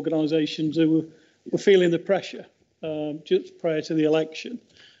lot of organisations who were feeling the pressure just prior to the election,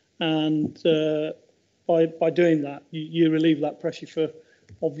 and by doing that, you relieve that pressure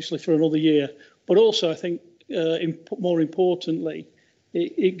obviously for another year. But also, I think more importantly,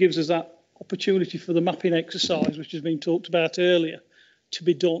 it gives us that opportunity for the mapping exercise, which has been talked about earlier, to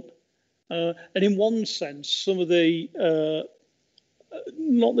be done. And in one sense, some of the,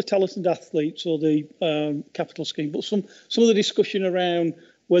 not the talented athletes or the capital scheme, but some of the discussion around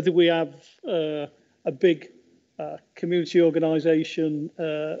whether we have a big community organisation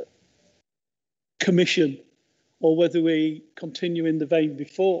commission or whether we continue in the vein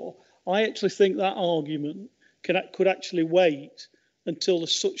before, I actually think that argument could actually wait until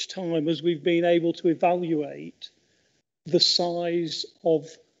such time as we've been able to evaluate the size of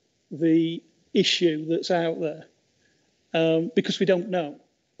the issue that's out there, because we don't know.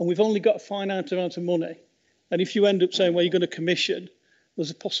 And we've only got a finite amount of money. And if you end up saying, well, you're going to commission,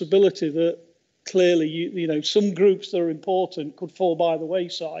 there's a possibility that clearly, you know, some groups that are important could fall by the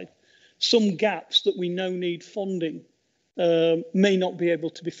wayside. Some gaps that we know need funding may not be able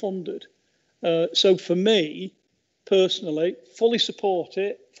to be funded. So for me, personally, fully support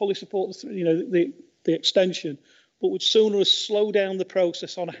it, fully support the extension, but would sooner slow down the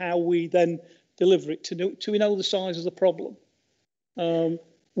process on how we then deliver it to we know the size of the problem.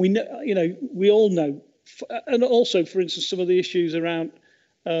 We know, we all know, and also, for instance, some of the issues around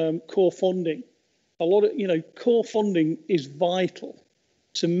core funding. A lot of, core funding is vital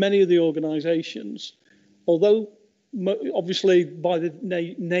to many of the organisations, although obviously by the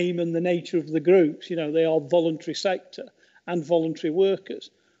name and the nature of the groups, they are voluntary sector and voluntary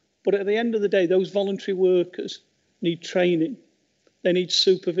workers. But at the end of the day, those voluntary workers need training, they need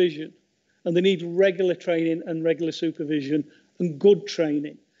supervision, and they need regular training and regular supervision and good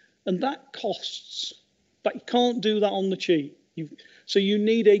training. And that costs, but you can't do that on the cheap. So you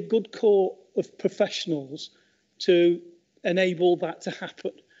need a good core of professionals to enable that to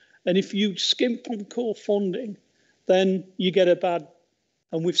happen. And if you skimp on core funding, then you get a bad,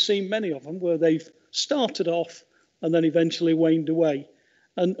 and we've seen many of them where they've started off and then eventually waned away.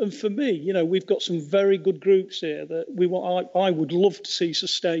 And for me, we've got some very good groups here that I would love to see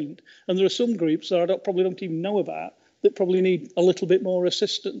sustained. And there are some groups that I probably don't even know about that probably need a little bit more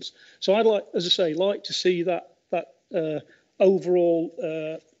assistance. So I'd like, as I say, like to see that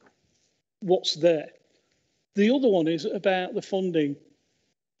overall what's there. The other one is about the funding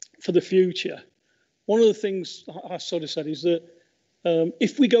for the future. One of the things I sort of said is that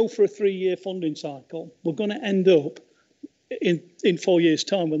if we go for a 3-year funding cycle, we're going to end up in 4 years'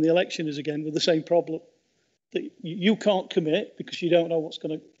 time when the election is again with the same problem. That you can't commit because you don't know what's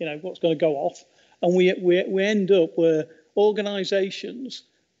going to go off, and we end up where organisations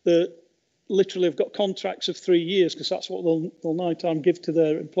that literally have got contracts of 3 years because that's what they'll 9 times give to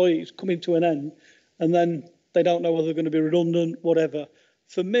their employees coming to an end, and then they don't know whether they're going to be redundant, whatever.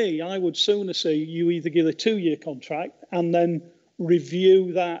 For me, I would sooner see you either give a 2-year contract and then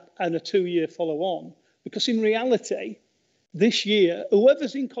review that and a 2-year follow on, because in reality, this year,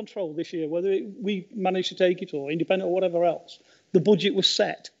 whoever's in control this year, whether we manage to take it or independent or whatever else, the budget was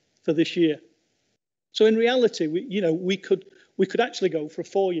set for this year. So in reality, we could actually go for a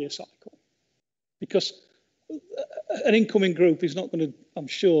 4-year cycle, because an incoming group is not going to, I'm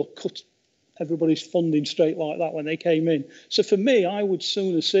sure, cut everybody's funding straight like that when they came in. So for me, I would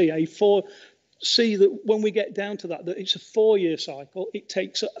sooner see that when we get down to that it's a 4-year cycle. It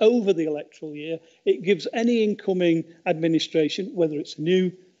takes over the electoral year. It gives any incoming administration, whether it's a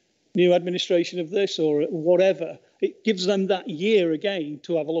new administration of this or whatever, it gives them that year again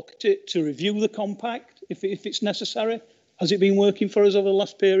to have a look at it, to review the compact if it's necessary. Has it been working for us over the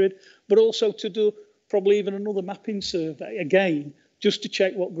last period? But also to do probably even another mapping survey again, just to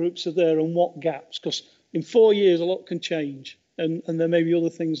check what groups are there and what gaps, because in 4 years a lot can change, and there may be other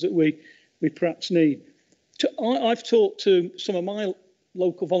things that we perhaps need. I've talked to some of my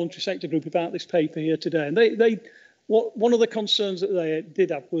local voluntary sector group about this paper here today, and one of the concerns that they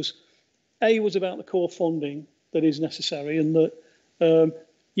did have was about the core funding that is necessary, and that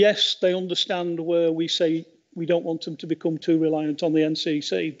yes, they understand where we say we don't want them to become too reliant on the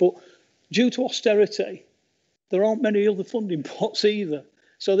NCC, but due to austerity, there aren't many other funding pots either.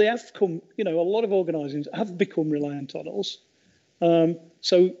 So they have come, a lot of organisations have become reliant on us.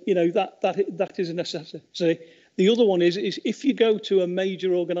 So that is a necessity. The other one is if you go to a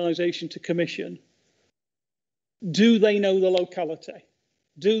major organisation to commission, do they know the locality?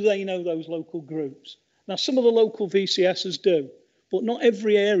 Do they know those local groups? Now, some of the local VCSs do, but not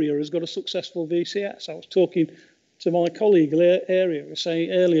every area has got a successful VCS. I was talking to my colleague earlier, who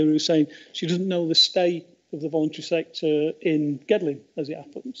was saying she doesn't know the state of the voluntary sector in Gedling, as it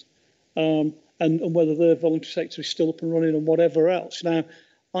happens, and whether the voluntary sector is still up and running and whatever else. Now,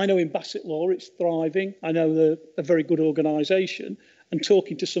 I know in Bassetlaw it's thriving. I know they're a very good organisation, and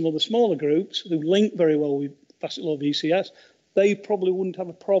talking to some of the smaller groups who link very well with Bassetlaw VCS, they probably wouldn't have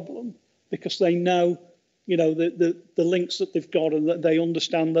a problem because they know, the links that they've got and that they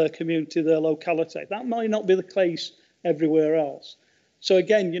understand their community, their locality. That might not be the case everywhere else. So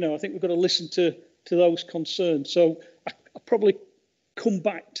again, I think we've got to listen to those concerns. So I probably come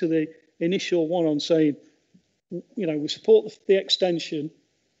back to the initial one on saying, we support the extension.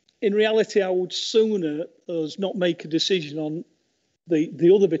 In reality, I would sooner us not make a decision on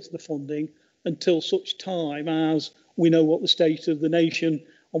the other bit of the funding until such time as we know what the state of the nation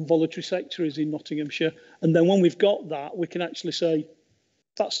on voluntary sector is in Nottinghamshire. And then when we've got that, we can actually say,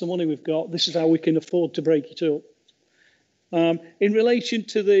 that's the money we've got. This is how we can afford to break it up. In relation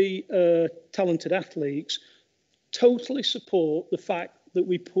to the talented athletes, totally support the fact that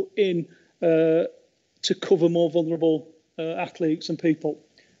we put in to cover more vulnerable athletes and people.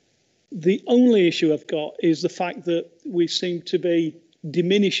 The only issue I've got is the fact that we seem to be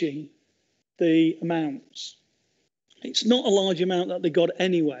diminishing the amounts. It's not a large amount that they got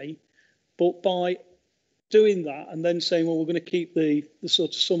anyway, but by doing that and then saying, well, we're going to keep the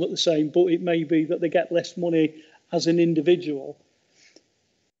sort of sum at the same, but it may be that they get less money as an individual.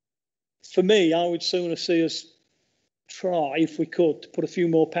 For me, I would sooner see us try, if we could, to put a few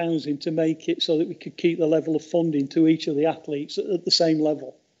more pounds in to make it so that we could keep the level of funding to each of the athletes at the same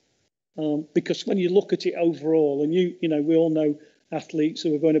level. Because when you look at it overall, and you know, we all know athletes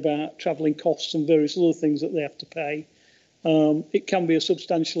who are going about travelling costs and various other things that they have to pay, it can be a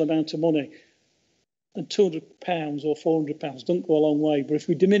substantial amount of money. And £200 or £400 don't go a long way. But if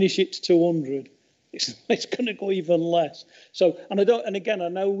we diminish it to 200, it's going to go even less. So, and again, I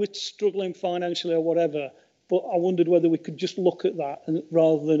know we're struggling financially or whatever, but I wondered whether we could just look at that and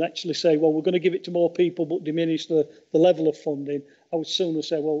rather than actually say, well, we're going to give it to more people but diminish the level of funding. I would sooner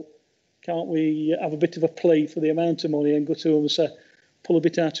say, well, can't we have a bit of a plea for the amount of money and go to them and say, pull a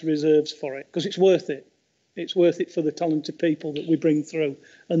bit out of reserves for it, because it's worth it. It's worth it for the talented people that we bring through,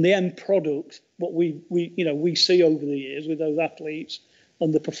 and the end product, what we see over the years with those athletes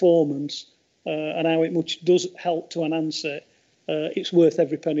and the performance and how it much does help to enhance it. It's worth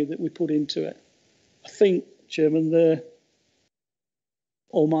every penny that we put into it. I think, Chairman, they're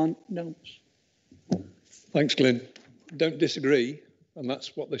all my notes. Thanks, Glyn. Don't disagree, and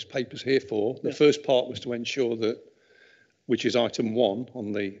that's what this paper's here for. The first part was to ensure that, which is item 1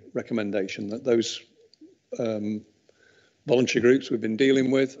 on the recommendation, that those voluntary groups we've been dealing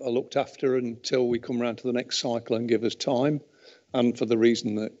with are looked after until we come round to the next cycle and give us time. And for the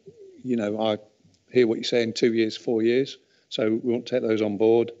reason that, you know, I hear what you're saying, 2 years, 4 years. So we want to take those on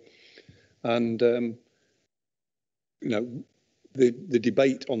board. And, you know, the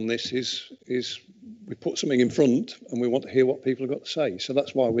debate on this is we put something in front and we want to hear what people have got to say. So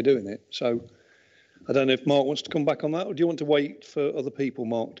that's why we're doing it. So I don't know if Mark wants to come back on that, or do you want to wait for other people,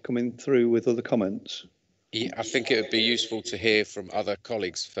 Mark, to come in through with other comments? Yeah, I think it would be useful to hear from other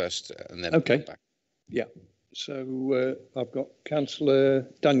colleagues first and then okay. Come back. Yeah. So I've got Councillor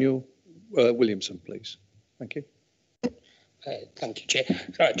Daniel Williamson, please. Thank you. Thank you, Chair.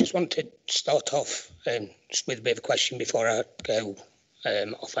 So I just want to start off just with a bit of a question before I go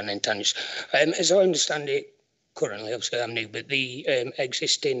off on tangents. As I understand it currently, obviously I'm new, but the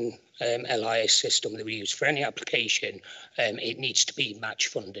existing LIS system that we use for any application, it needs to be match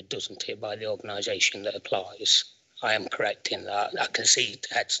funded, doesn't it, by the organisation that applies? I am correct in that. I can see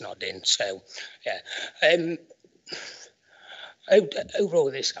heads nodding, so yeah.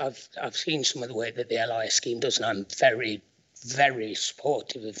 Overall, this I've seen some of the work that the LIS scheme does, and I'm very, very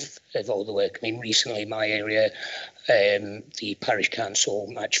supportive of all the work. I mean, recently my area, the parish council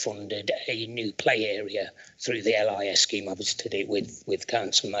match funded a new play area through the LIS scheme. I visited it with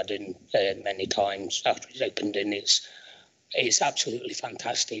Councillor Madden many times after it's opened, and it's absolutely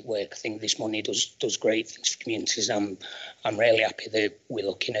fantastic work. I think this money does great things for communities. I'm really happy that we're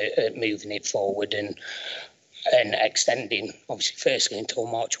looking at moving it forward and extending, obviously, firstly until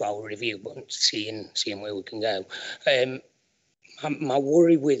March while we review, but seeing where we can go. My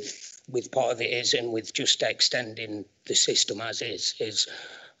worry with part of it is, and with just extending the system as is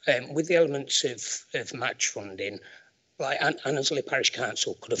with the elements of match funding, like Annesley Parish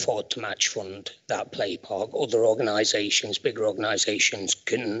Council could afford to match fund that play park. Other organisations, bigger organisations,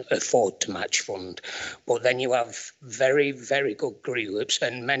 can afford to match fund. But then you have very, very good groups,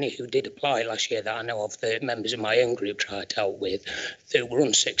 and many who did apply last year that I know of, the members of my own group tried to help with, that were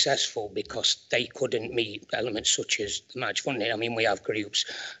unsuccessful because they couldn't meet elements such as the match funding. I mean, we have groups,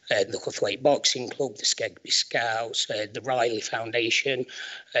 the Cuthwaite Boxing Club, the Skegby Scouts, the Riley Foundation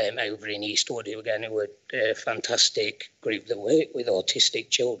over in Eastwood, who again were a fantastic group that work with autistic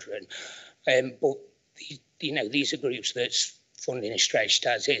children. But these are groups that's funding is stretched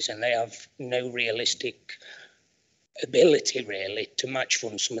as is, and they have no realistic ability really to match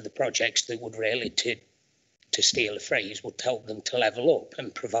fund some of the projects that would really, to steal a phrase, would help them to level up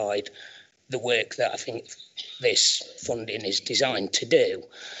and provide the work that I think this funding is designed to do.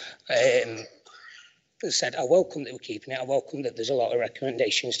 As I said, I welcome that we're keeping it. I welcome that there's a lot of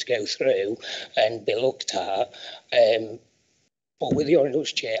recommendations to go through and be looked at. But with your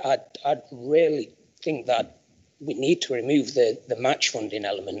indulgence, Chair, I'd really think that we need to remove the match funding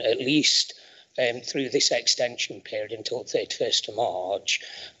element, at least through this extension period until 31st of March,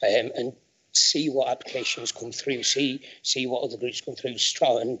 and see what applications come through, see what other groups come through,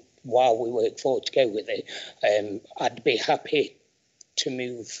 and while we work forward to go with it. I'd be happy to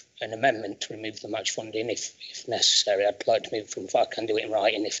move an amendment to remove the match funding if necessary. I'd like to move from, if I can do it in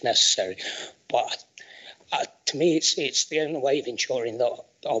writing if necessary. But to me, it's the only way of ensuring that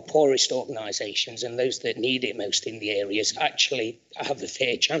our poorest organisations and those that need it most in the areas actually have a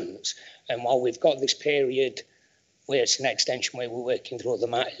fair chance. And while we've got this period where it's an extension where we're working through other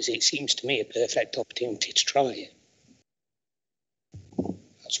matters, it seems to me a perfect opportunity to try it.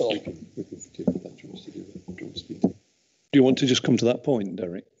 That's all. Do you want to just come to that point,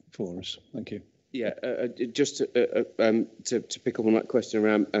 Derek, for us? Thank you. Yeah, just to pick up on that question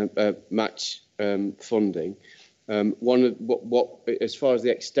around match funding. One of what as far as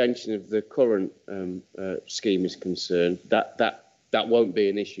the extension of the current scheme is concerned, that won't be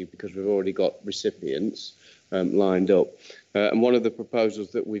an issue because we've already got recipients lined up. And one of the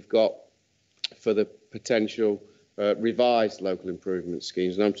proposals that we've got for the potential revised local improvement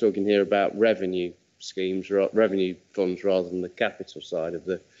schemes, and I'm talking here about revenue schemes, revenue funds rather than the capital side of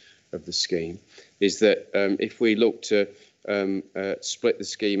the scheme, is that if we look to split the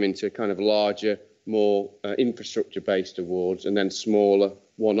scheme into kind of larger, more infrastructure-based awards and then smaller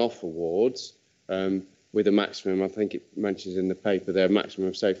one-off awards with a maximum, I think it mentions in the paper there, a maximum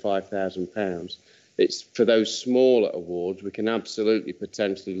of say £5,000. It's for those smaller awards we can absolutely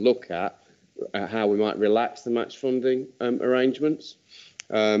potentially look at how we might relax the match funding arrangements.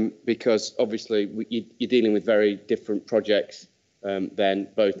 Because obviously you're dealing with very different projects then,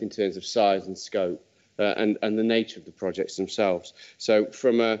 both in terms of size and scope and the nature of the projects themselves. So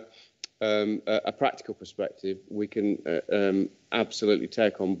from a practical perspective, we can absolutely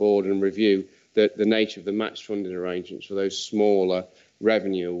take on board and review the nature of the match funding arrangements for those smaller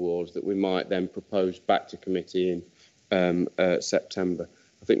revenue awards that we might then propose back to committee in September.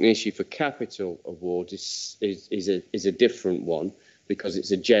 I think the issue for capital awards is a different one, because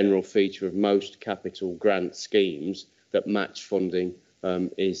it's a general feature of most capital grant schemes that match funding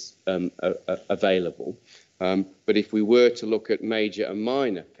is available. But if we were to look at major and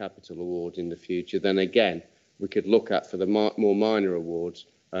minor capital awards in the future, then again, we could look at, for the more minor awards,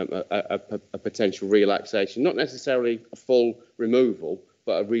 a potential relaxation, not necessarily a full removal,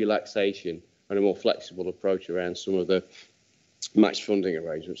 but a relaxation and a more flexible approach around some of the match funding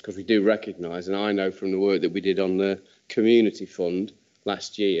arrangements, because we do recognise, and I know from the work that we did on the community fund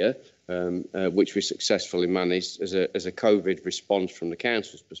last year, which we successfully managed as a COVID response from the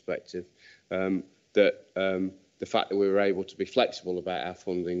council's perspective, that the fact that we were able to be flexible about our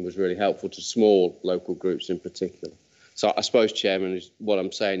funding was really helpful to small local groups in particular. So I suppose, Chairman, what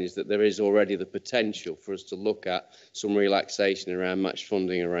I'm saying is that there is already the potential for us to look at some relaxation around match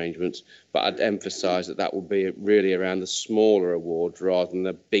funding arrangements, but I'd emphasise that that will be really around the smaller awards rather than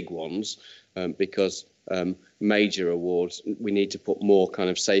the big ones, because major awards, we need to put more kind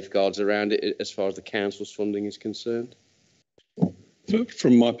of safeguards around it as far as the council's funding is concerned.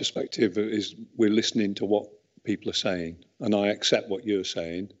 From my perspective, is we're listening to what people are saying, and I accept what you're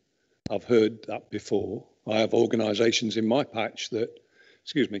saying. I've heard that before. I have organisations in my patch that,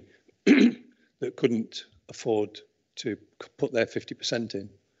 excuse me, that couldn't afford to put their 50% in.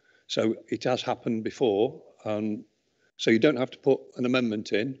 So it has happened before. So you don't have to put an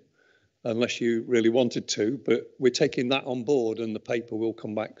amendment in unless you really wanted to, but we're taking that on board, and the paper will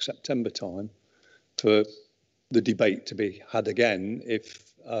come back September time for the debate to be had again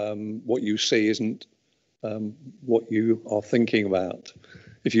if what you see isn't what you are thinking about,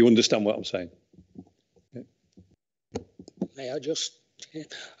 if you understand what I'm saying. Yeah. May I just,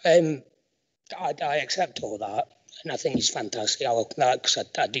 I accept all that, and I think it's fantastic. I look at that because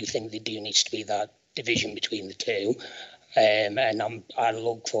I do think there needs to be that division between the two. And I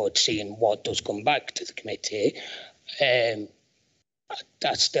look forward to seeing what does come back to the committee. I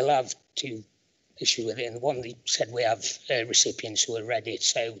still have two issues with it. And one, they said we have recipients who are ready,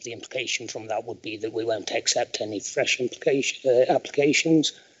 so the implication from that would be that we won't accept any fresh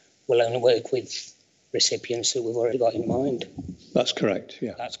applications. We'll only work with recipients that we've already got in mind. That's correct,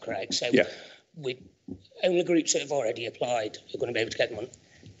 yeah. That's correct. So yeah. Only groups that have already applied are going to be able to get money.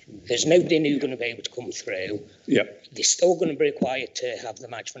 There's nobody new going to be able to come through. Yep. They're still going to be required to have the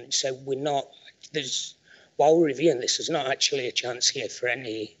match funding. So while we're reviewing this, there's not actually a chance here for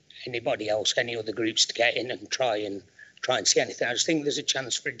anybody else, any other groups to get in and try and see anything. I just think there's a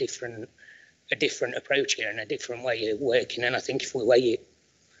chance for a different approach here and a different way of working. And I think if we wait it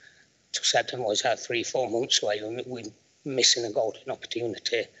till September, was that 3-4 months away, we're missing a golden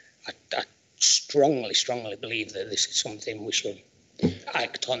opportunity. I strongly believe that this is something we should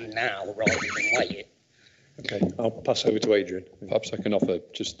act on now rather than wait. Okay, I'll pass over to Adrian. Perhaps I can offer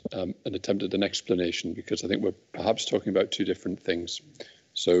just an attempt at an explanation, because I think we're perhaps talking about two different things.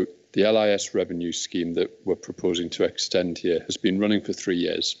 So the LIS revenue scheme that we're proposing to extend here has been running for 3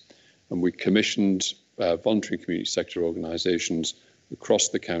 years, and we commissioned voluntary community sector organisations across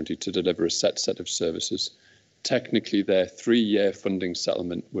the county to deliver a set of services. technically their 3-year funding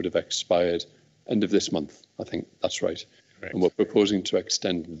settlement would have expired end of this month. I think that's right. Correct. And we're proposing to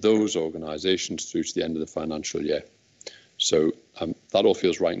extend those organisations through to the end of the financial year. So that all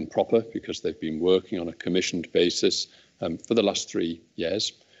feels right and proper because they've been working on a commissioned basis for the last 3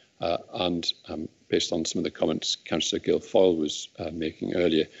 years. And based on some of the comments Councillor Guilfoyle was making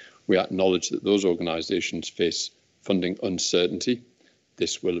earlier, we acknowledge that those organisations face funding uncertainty.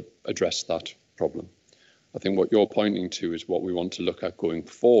 This will address that problem. I think what you're pointing to is what we want to look at going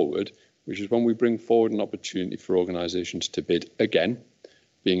forward, which is when we bring forward an opportunity for organisations to bid again,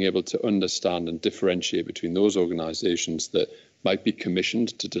 being able to understand and differentiate between those organisations that might be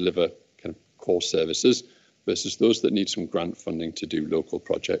commissioned to deliver kind of core services versus those that need some grant funding to do local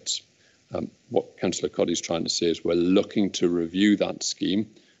projects. What Councillor Coddy's trying to say is we're looking to review that scheme,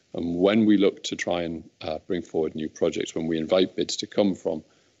 and when we look to try and bring forward new projects, when we invite bids to come from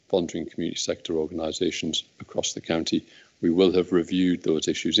voluntary and community sector organisations across the county, we will have reviewed those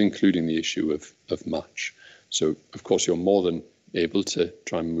issues, including the issue of match. So, of course, you're more than able to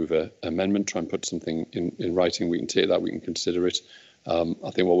try and move an amendment, try and put something in writing. We can take that, we can consider it.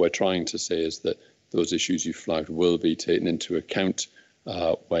 I think what we're trying to say is that those issues you flagged will be taken into account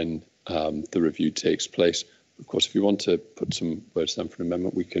when the review takes place. Of course, if you want to put some words down for an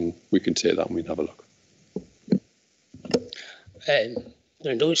amendment, we can take that and we can have a look.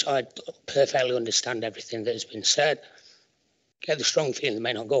 I perfectly understand everything that has been said. Get the strong feeling they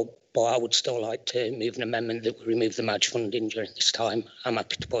may not go, but I would still like to move an amendment that would remove the match funding during this time. I'm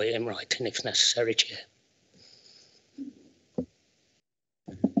happy to put it in writing if necessary, Chair.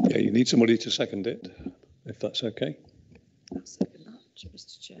 Yeah, you need somebody to second it, if that's okay. I'll second that,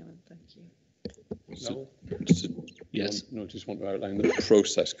 Mr. Chairman. Thank you. So, yes. No, just want to outline the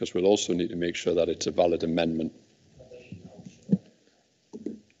process because we'll also need to make sure that it's a valid amendment.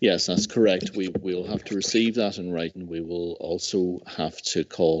 Yes, that's correct. We'll have to receive that in writing. We will also have to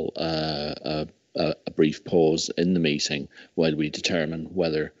call a brief pause in the meeting while we determine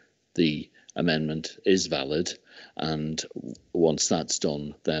whether the amendment is valid. And once that's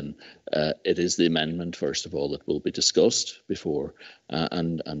done, then it is the amendment, first of all, that will be discussed before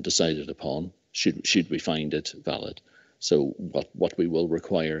and decided upon, should we find it valid. So what we will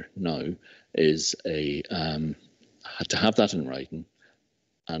require now is to have that in writing,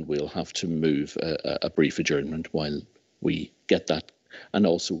 and we'll have to move a brief adjournment while we get that, and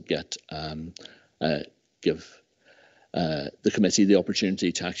also give the committee the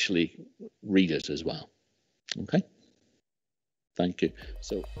opportunity to actually read it as well. Okay. Thank you.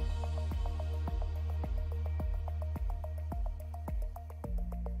 So.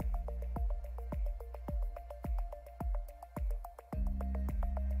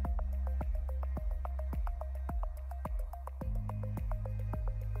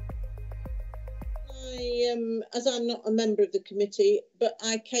 As I'm not a member of the committee, but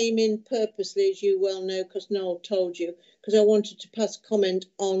I came in purposely, as you well know, because Noel told you, because I wanted to pass comment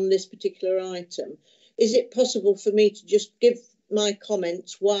on this particular item. Is it possible for me to just give my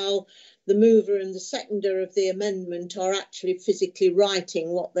comments while the mover and the seconder of the amendment are actually physically writing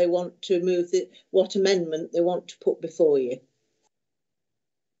what they want to move, what amendment they want to put before you?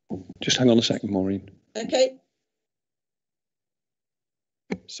 Just hang on a second, Maureen. Okay.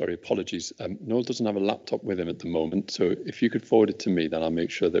 Sorry, apologies. Noel doesn't have a laptop with him at the moment, so if you could forward it to me, then I'll make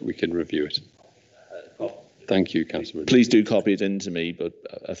sure that we can review it. Thank you, Councillor. Please do copy it in to me, but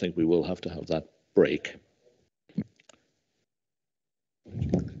I think we will have to have that break.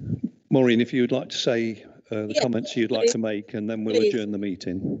 Maureen, if you'd like to say the comments you'd like to make, and then we'll adjourn the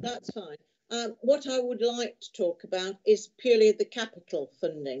meeting. That's fine. What I would like to talk about is purely the capital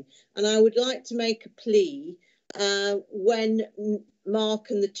funding, and I would like to make a plea when Mark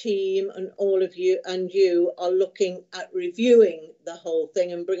and the team and all of you are looking at reviewing the whole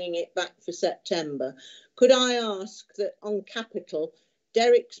thing and bringing it back for September. Could I ask that on capital,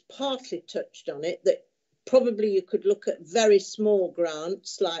 Derek's partly touched on it, that probably you could look at very small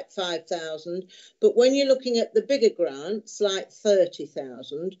grants like 5,000, but when you're looking at the bigger grants like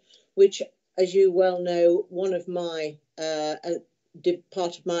 30,000, which, as you well know, one of my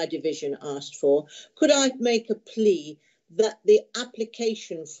part of my division asked for, could I make a plea that the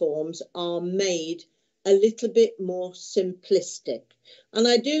application forms are made a little bit more simplistic? And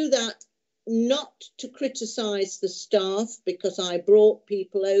I do that not to criticise the staff, because I brought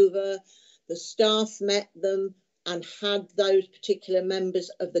people over, the staff met them and had those particular members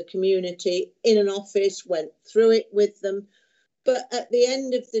of the community in an office, went through it with them. But at the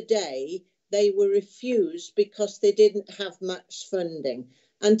end of the day, they were refused because they didn't have much funding.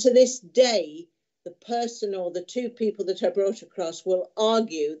 And to this day, the person or the two people that are brought across will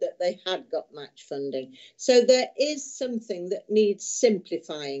argue that they had got match funding. So there is something that needs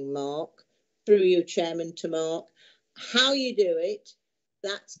simplifying, Mark, through you, Chairman, to Mark. How you do it,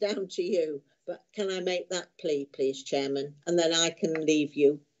 that's down to you. But can I make that plea, please, Chairman? And then I can leave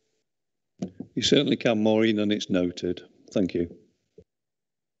you. You certainly can, Maureen, and it's noted. Thank you.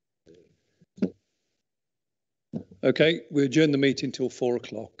 Okay, we adjourn the meeting till 4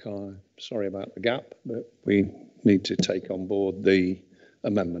 o'clock. Sorry about the gap, but we need to take on board the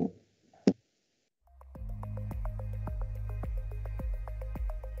amendment.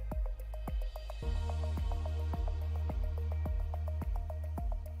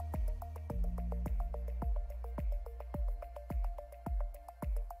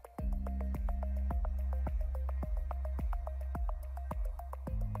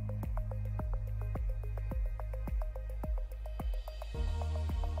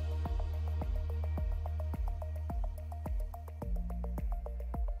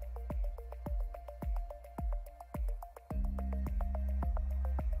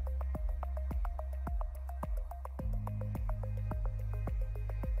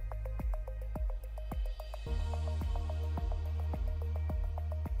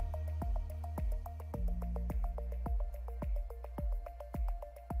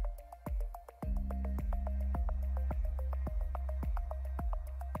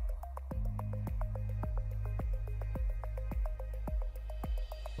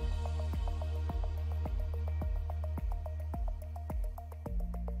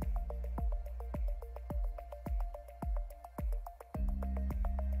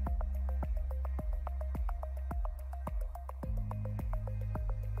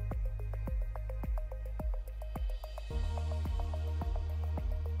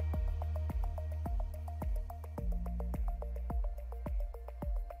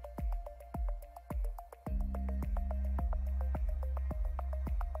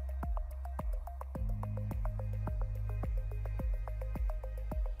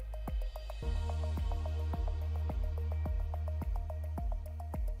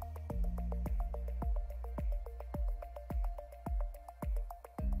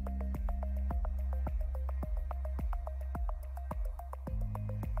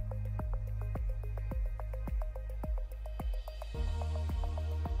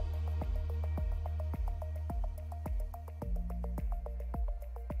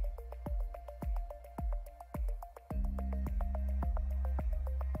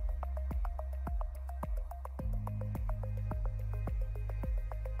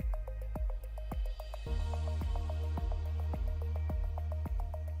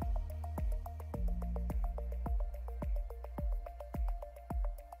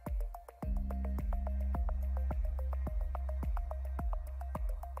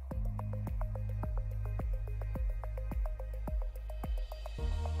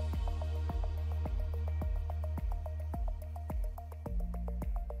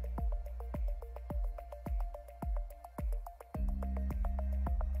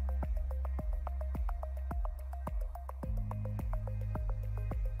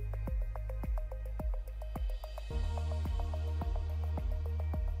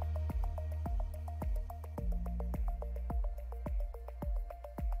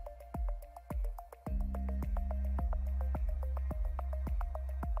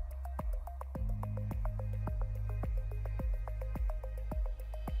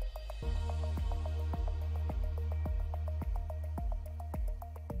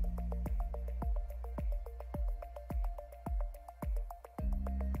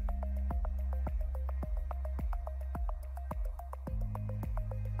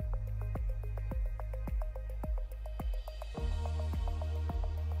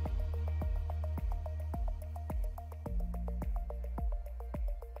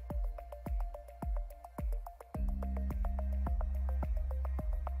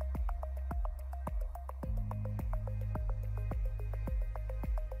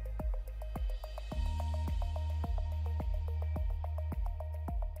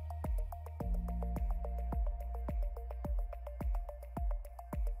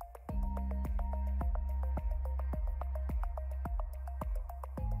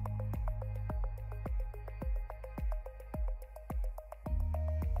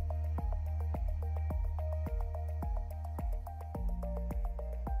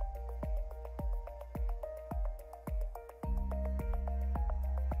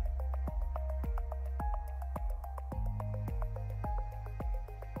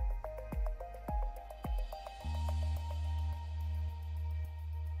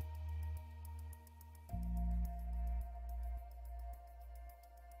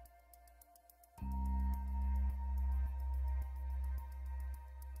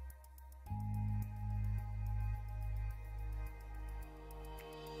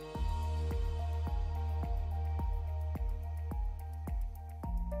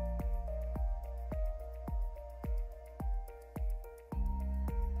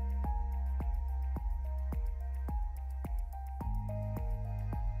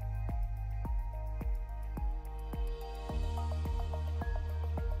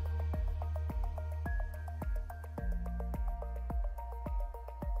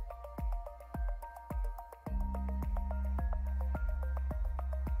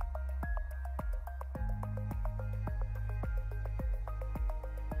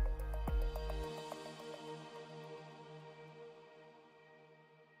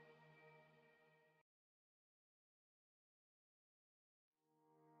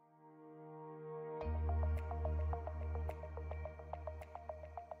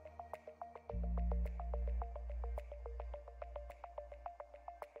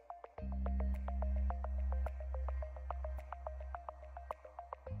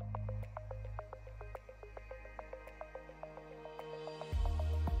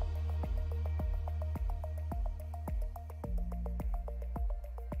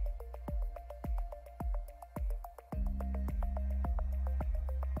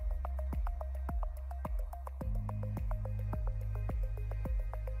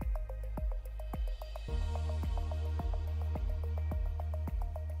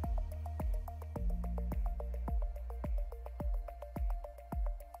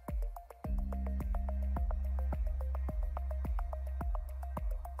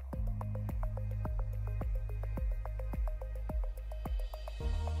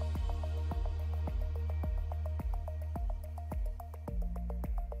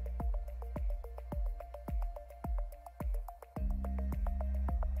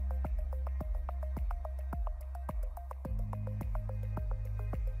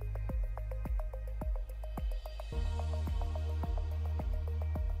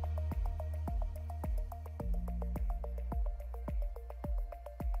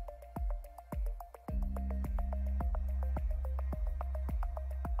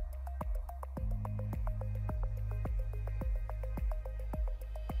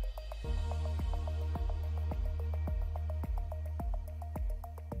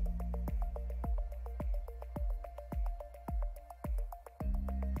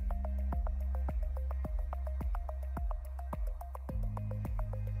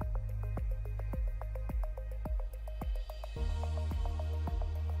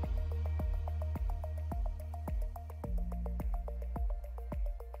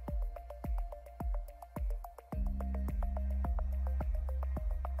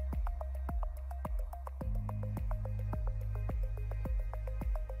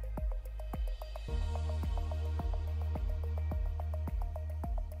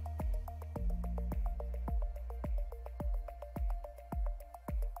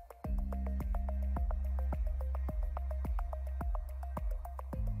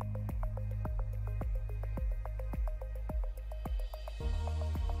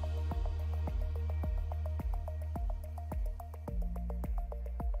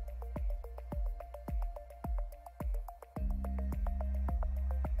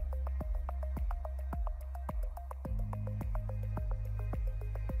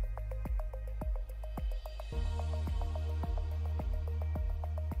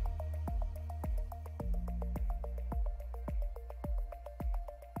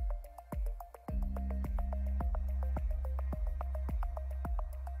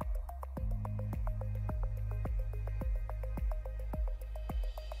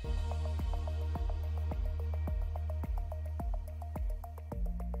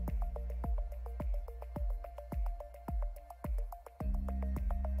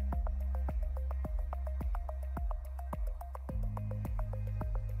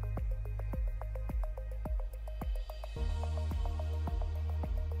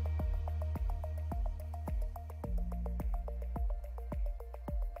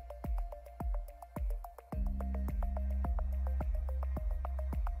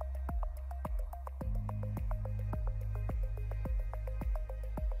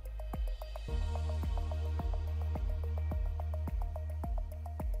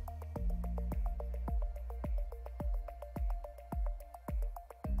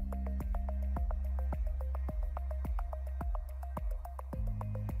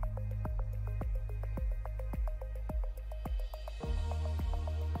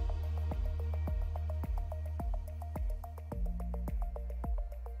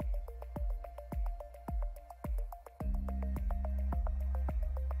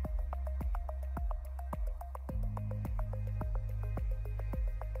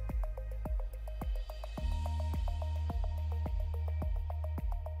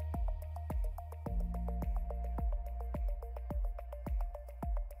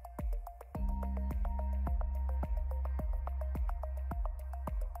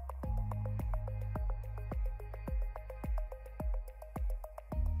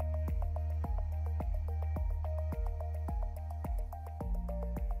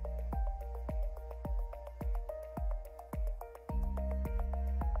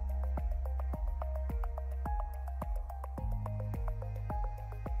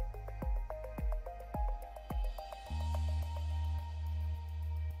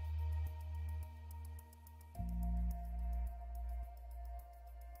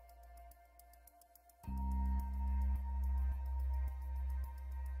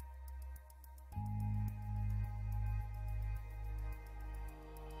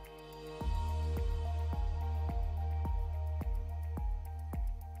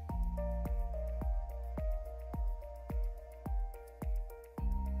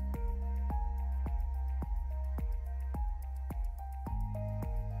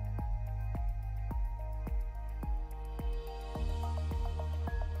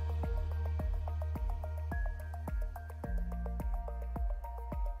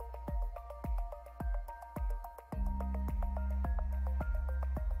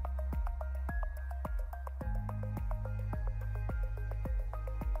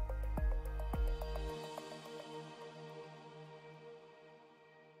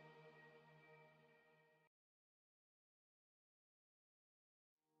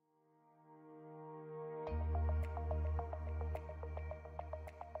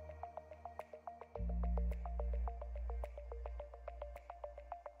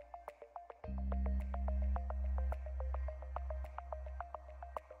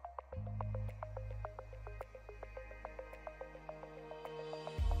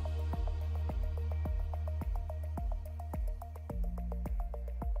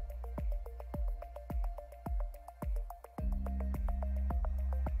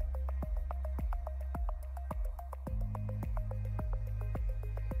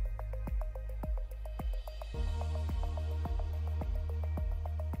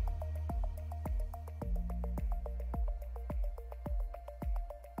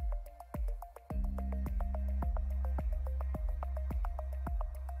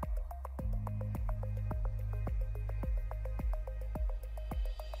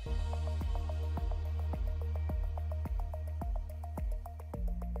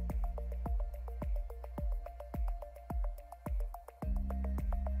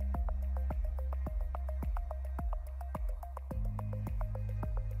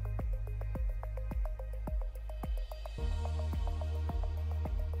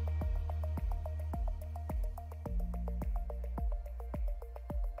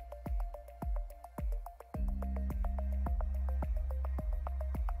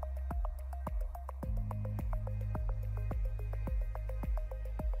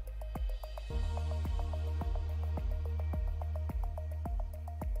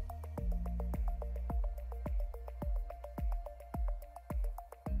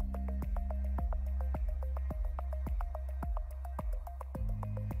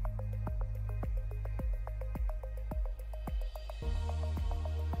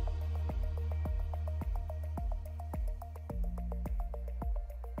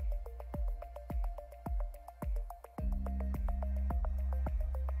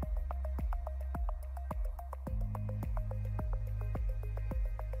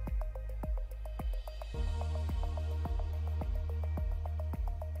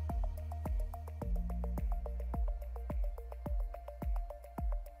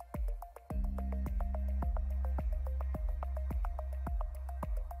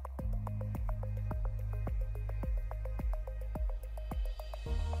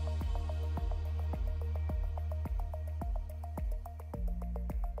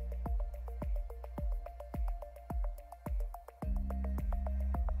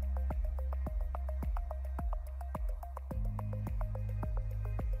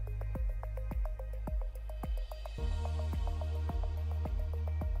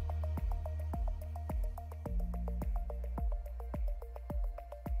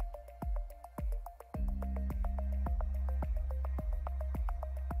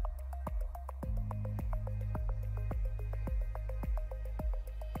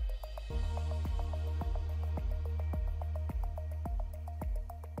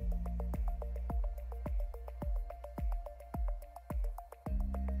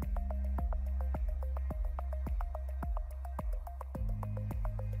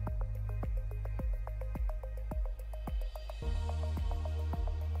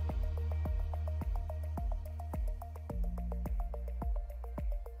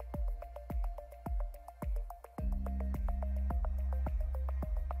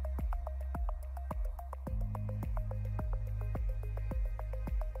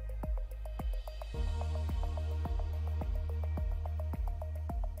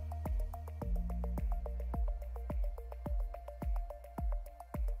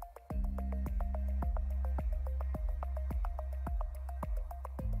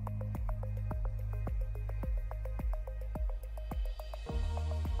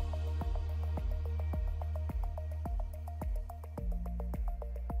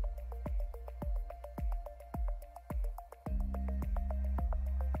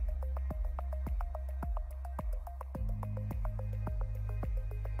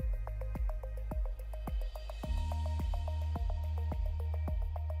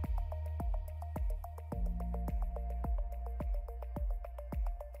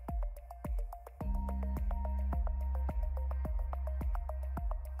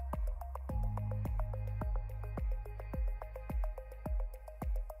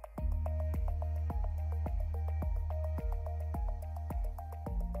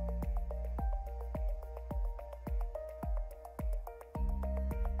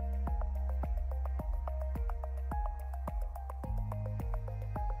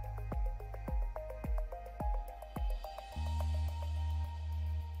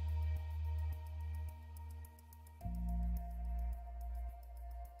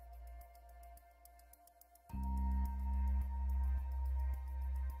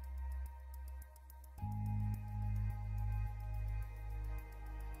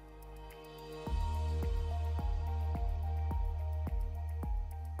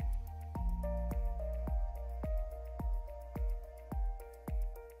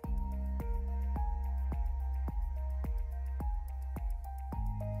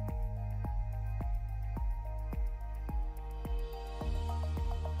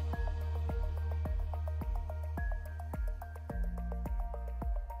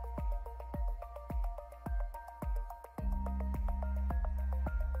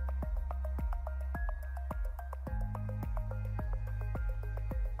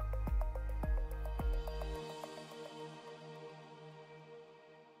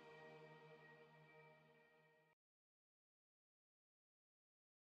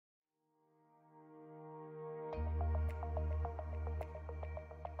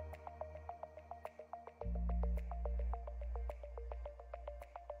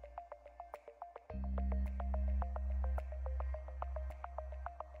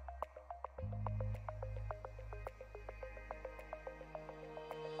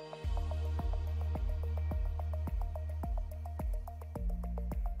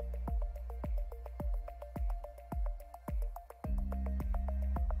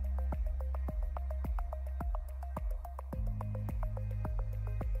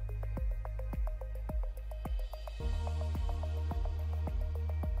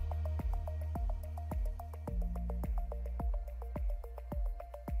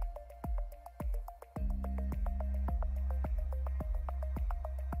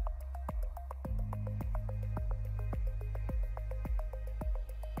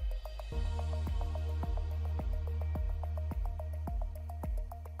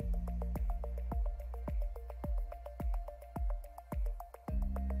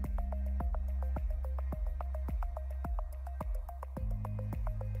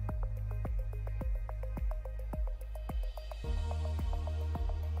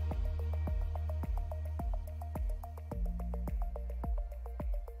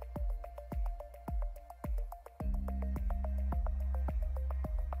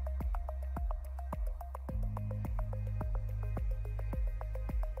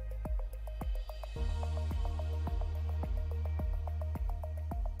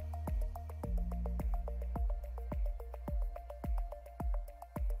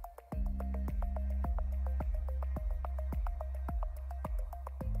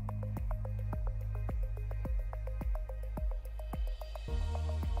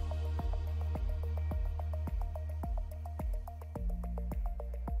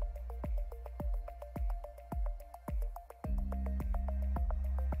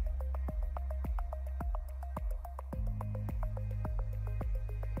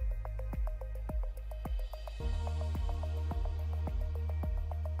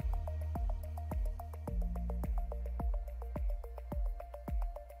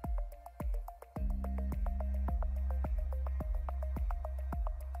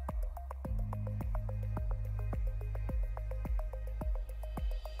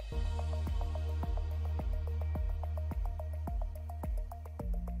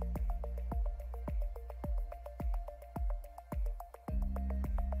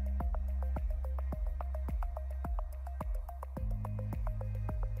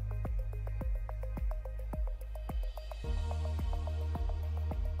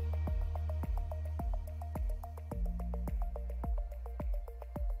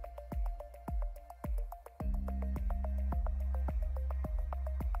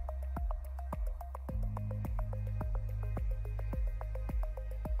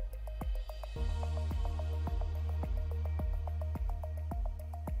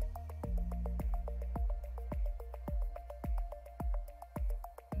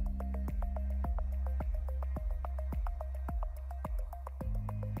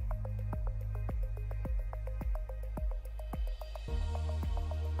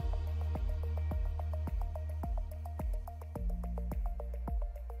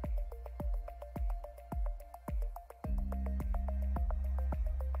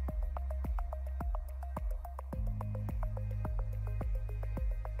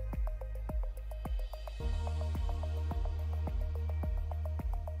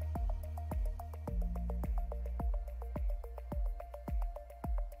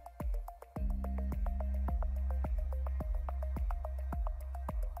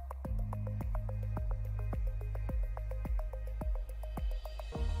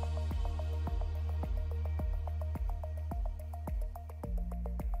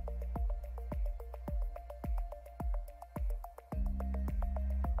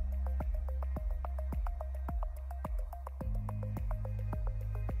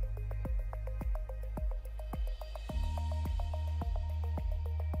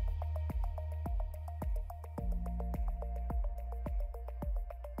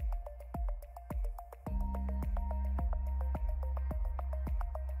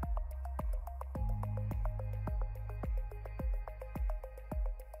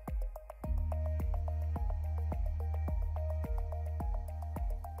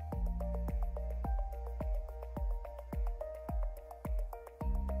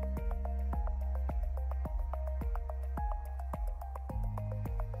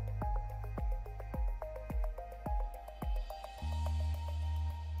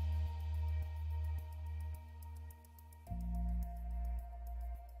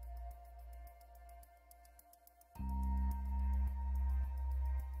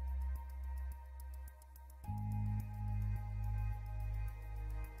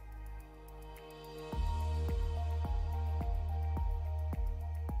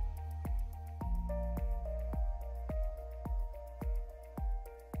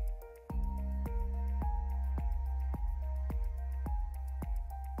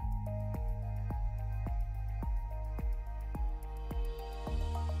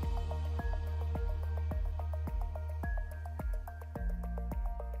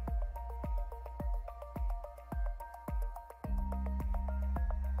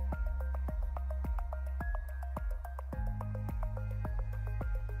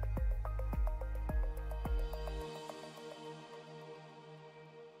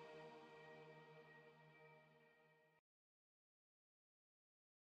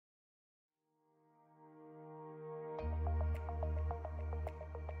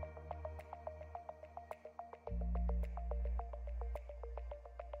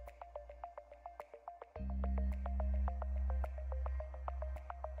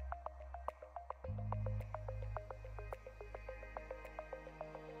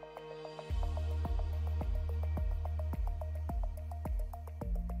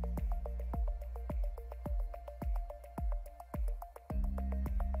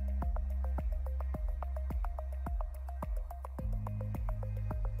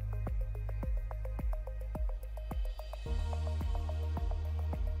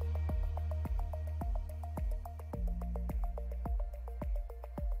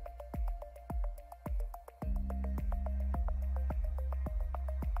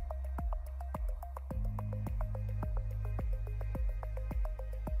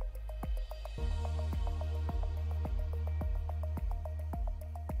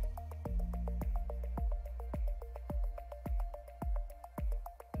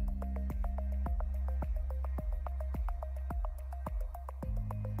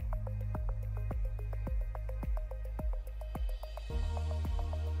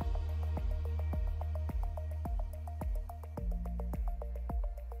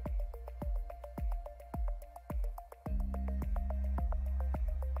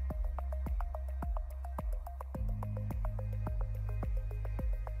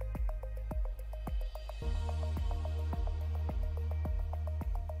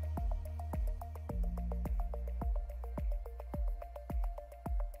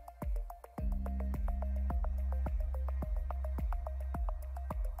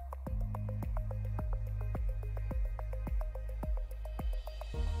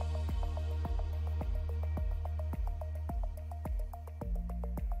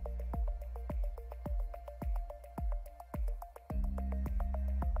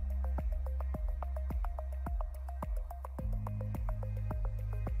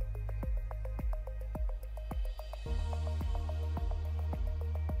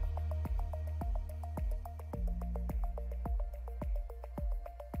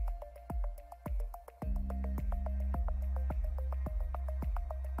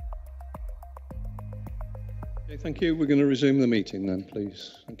 Okay, thank you. We're going to resume the meeting then,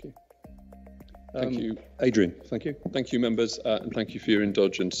 please. Thank you. Thank you. Adrian, thank you. Thank you, members, and thank you for your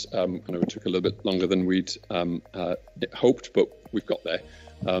indulgence. I know it took a little bit longer than we'd hoped, but we've got there.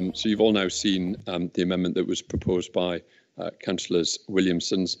 So you've all now seen the amendment that was proposed by Councillors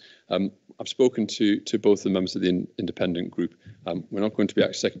Williamsons. I've spoken to both the members of the independent group. We're not going to be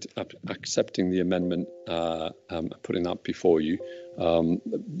accepting the amendment, putting that before you,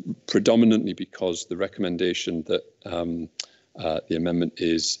 predominantly because the recommendation that the amendment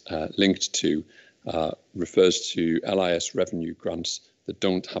is linked to refers to LIS revenue grants that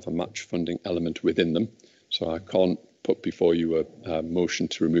don't have a match funding element within them. So I can't put before you a motion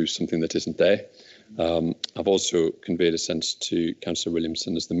to remove something that isn't there. I've also conveyed a sense to Councillor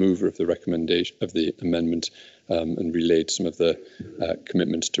Williamson as the mover of the recommendation of the amendment and relayed some of the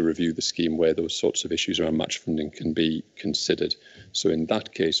commitments to review the scheme where those sorts of issues around match funding can be considered. So in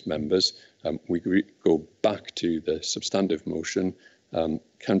that case, members, we go back to the substantive motion.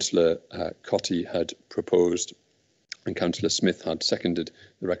 Councillor Cotty had proposed and Councillor Smith had seconded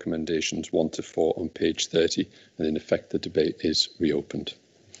the recommendations 1 to 4 on page 30, and in effect the debate is reopened.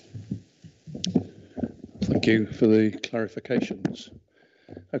 Thank you for the clarifications.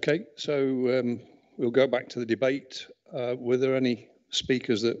 Okay, so we'll go back to the debate. Were there any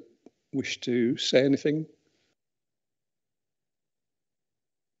speakers that wish to say anything?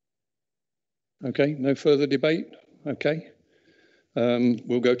 Okay, no further debate. Okay,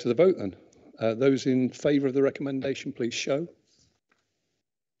 we'll go to the vote then. Those in favour of the recommendation, please show.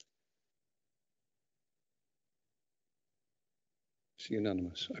 It's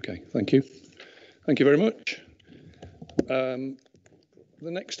unanimous. Okay, thank you. Thank you very much. The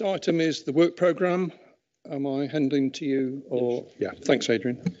next item is the work programme. Am I handing to you or? Yeah, thanks,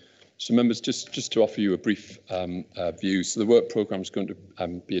 Adrian. So members, just to offer you a brief view. So the work programme is going to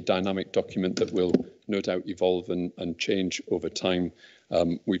be a dynamic document that will no doubt evolve and change over time.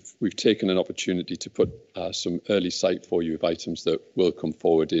 We've taken an opportunity to put some early sight for you of items that will come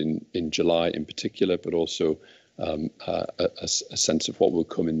forward in July in particular, but also a sense of what will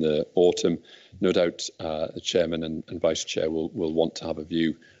come in the autumn. No doubt the chairman and vice chair will want to have a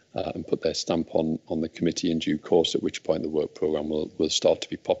view and put their stamp on the committee in due course, at which point the work programme will start to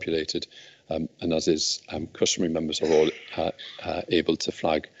be populated. And as is customary, members are all able to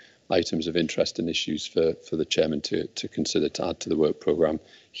flag items of interest and issues for the chairman to consider to add to the work programme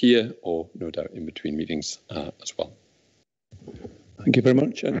here or no doubt in between meetings as well. Thank you very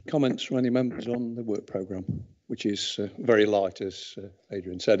much. Any comments from any members on the work programme, which is very light, as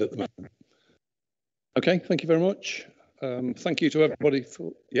Adrian said at the moment? Okay, thank you very much. Thank you to everybody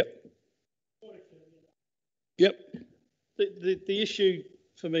for. Yep. Yep. The issue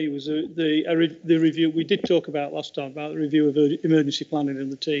for me was the review we did talk about last time about the review of emergency planning in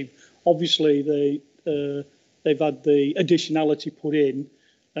the team. Obviously, they've had the additionality put in,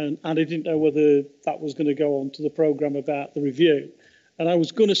 and I didn't know whether that was going to go on to the programme about the review. And I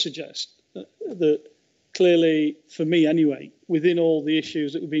was going to suggest that clearly, for me anyway, within all the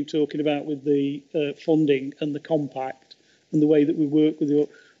issues that we've been talking about with the funding and the compact and the way that we work with it,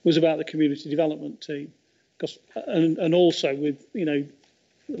 was about the community development team. Because and also with, you know,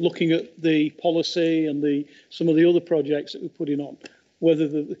 looking at the policy and some of the other projects that we're putting on, whether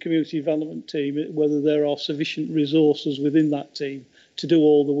the community development team, whether there are sufficient resources within that team to do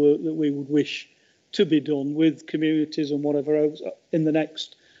all the work that we would wish to be done with communities and whatever else in the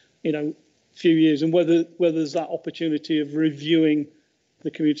next, you know, few years, and whether there's that opportunity of reviewing the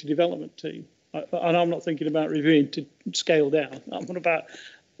community development team. And I'm not thinking about reviewing to scale down. I'm talking about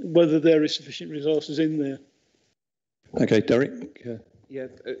whether there is sufficient resources in there. Okay, Derek.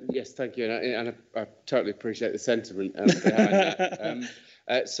 Yes, thank you, and I totally appreciate the sentiment behind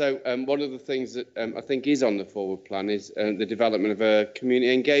that. So one of the things that I think is on the forward plan is the development of a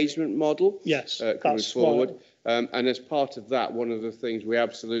community engagement model. Yes, coming forward. And as part of that, one of the things we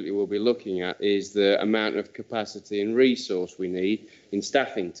absolutely will be looking at is the amount of capacity and resource we need in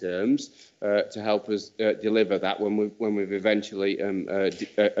staffing terms to help us deliver that when we've eventually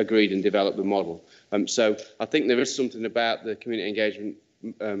agreed and developed the model. So I think there is something about the community engagement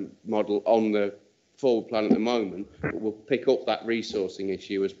model on the forward plan at the moment, but we'll pick up that resourcing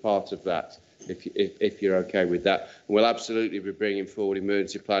issue as part of that, if you're okay with that. And we'll absolutely be bringing forward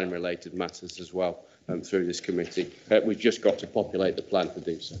emergency planning related matters as well through this committee. We've just got to populate the plan to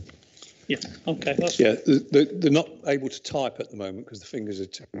do so. Yeah, okay. That's they're not able to type at the moment because the fingers are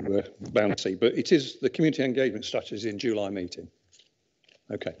too bouncy, but it is the community engagement strategy in July meeting.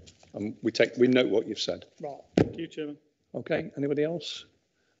 Okay, we note what you've said. Right, thank you, Chairman. Okay, anybody else?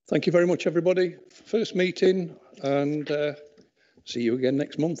 Thank you very much, everybody. First meeting, and see you again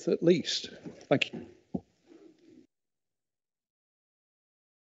next month at least. Thank you.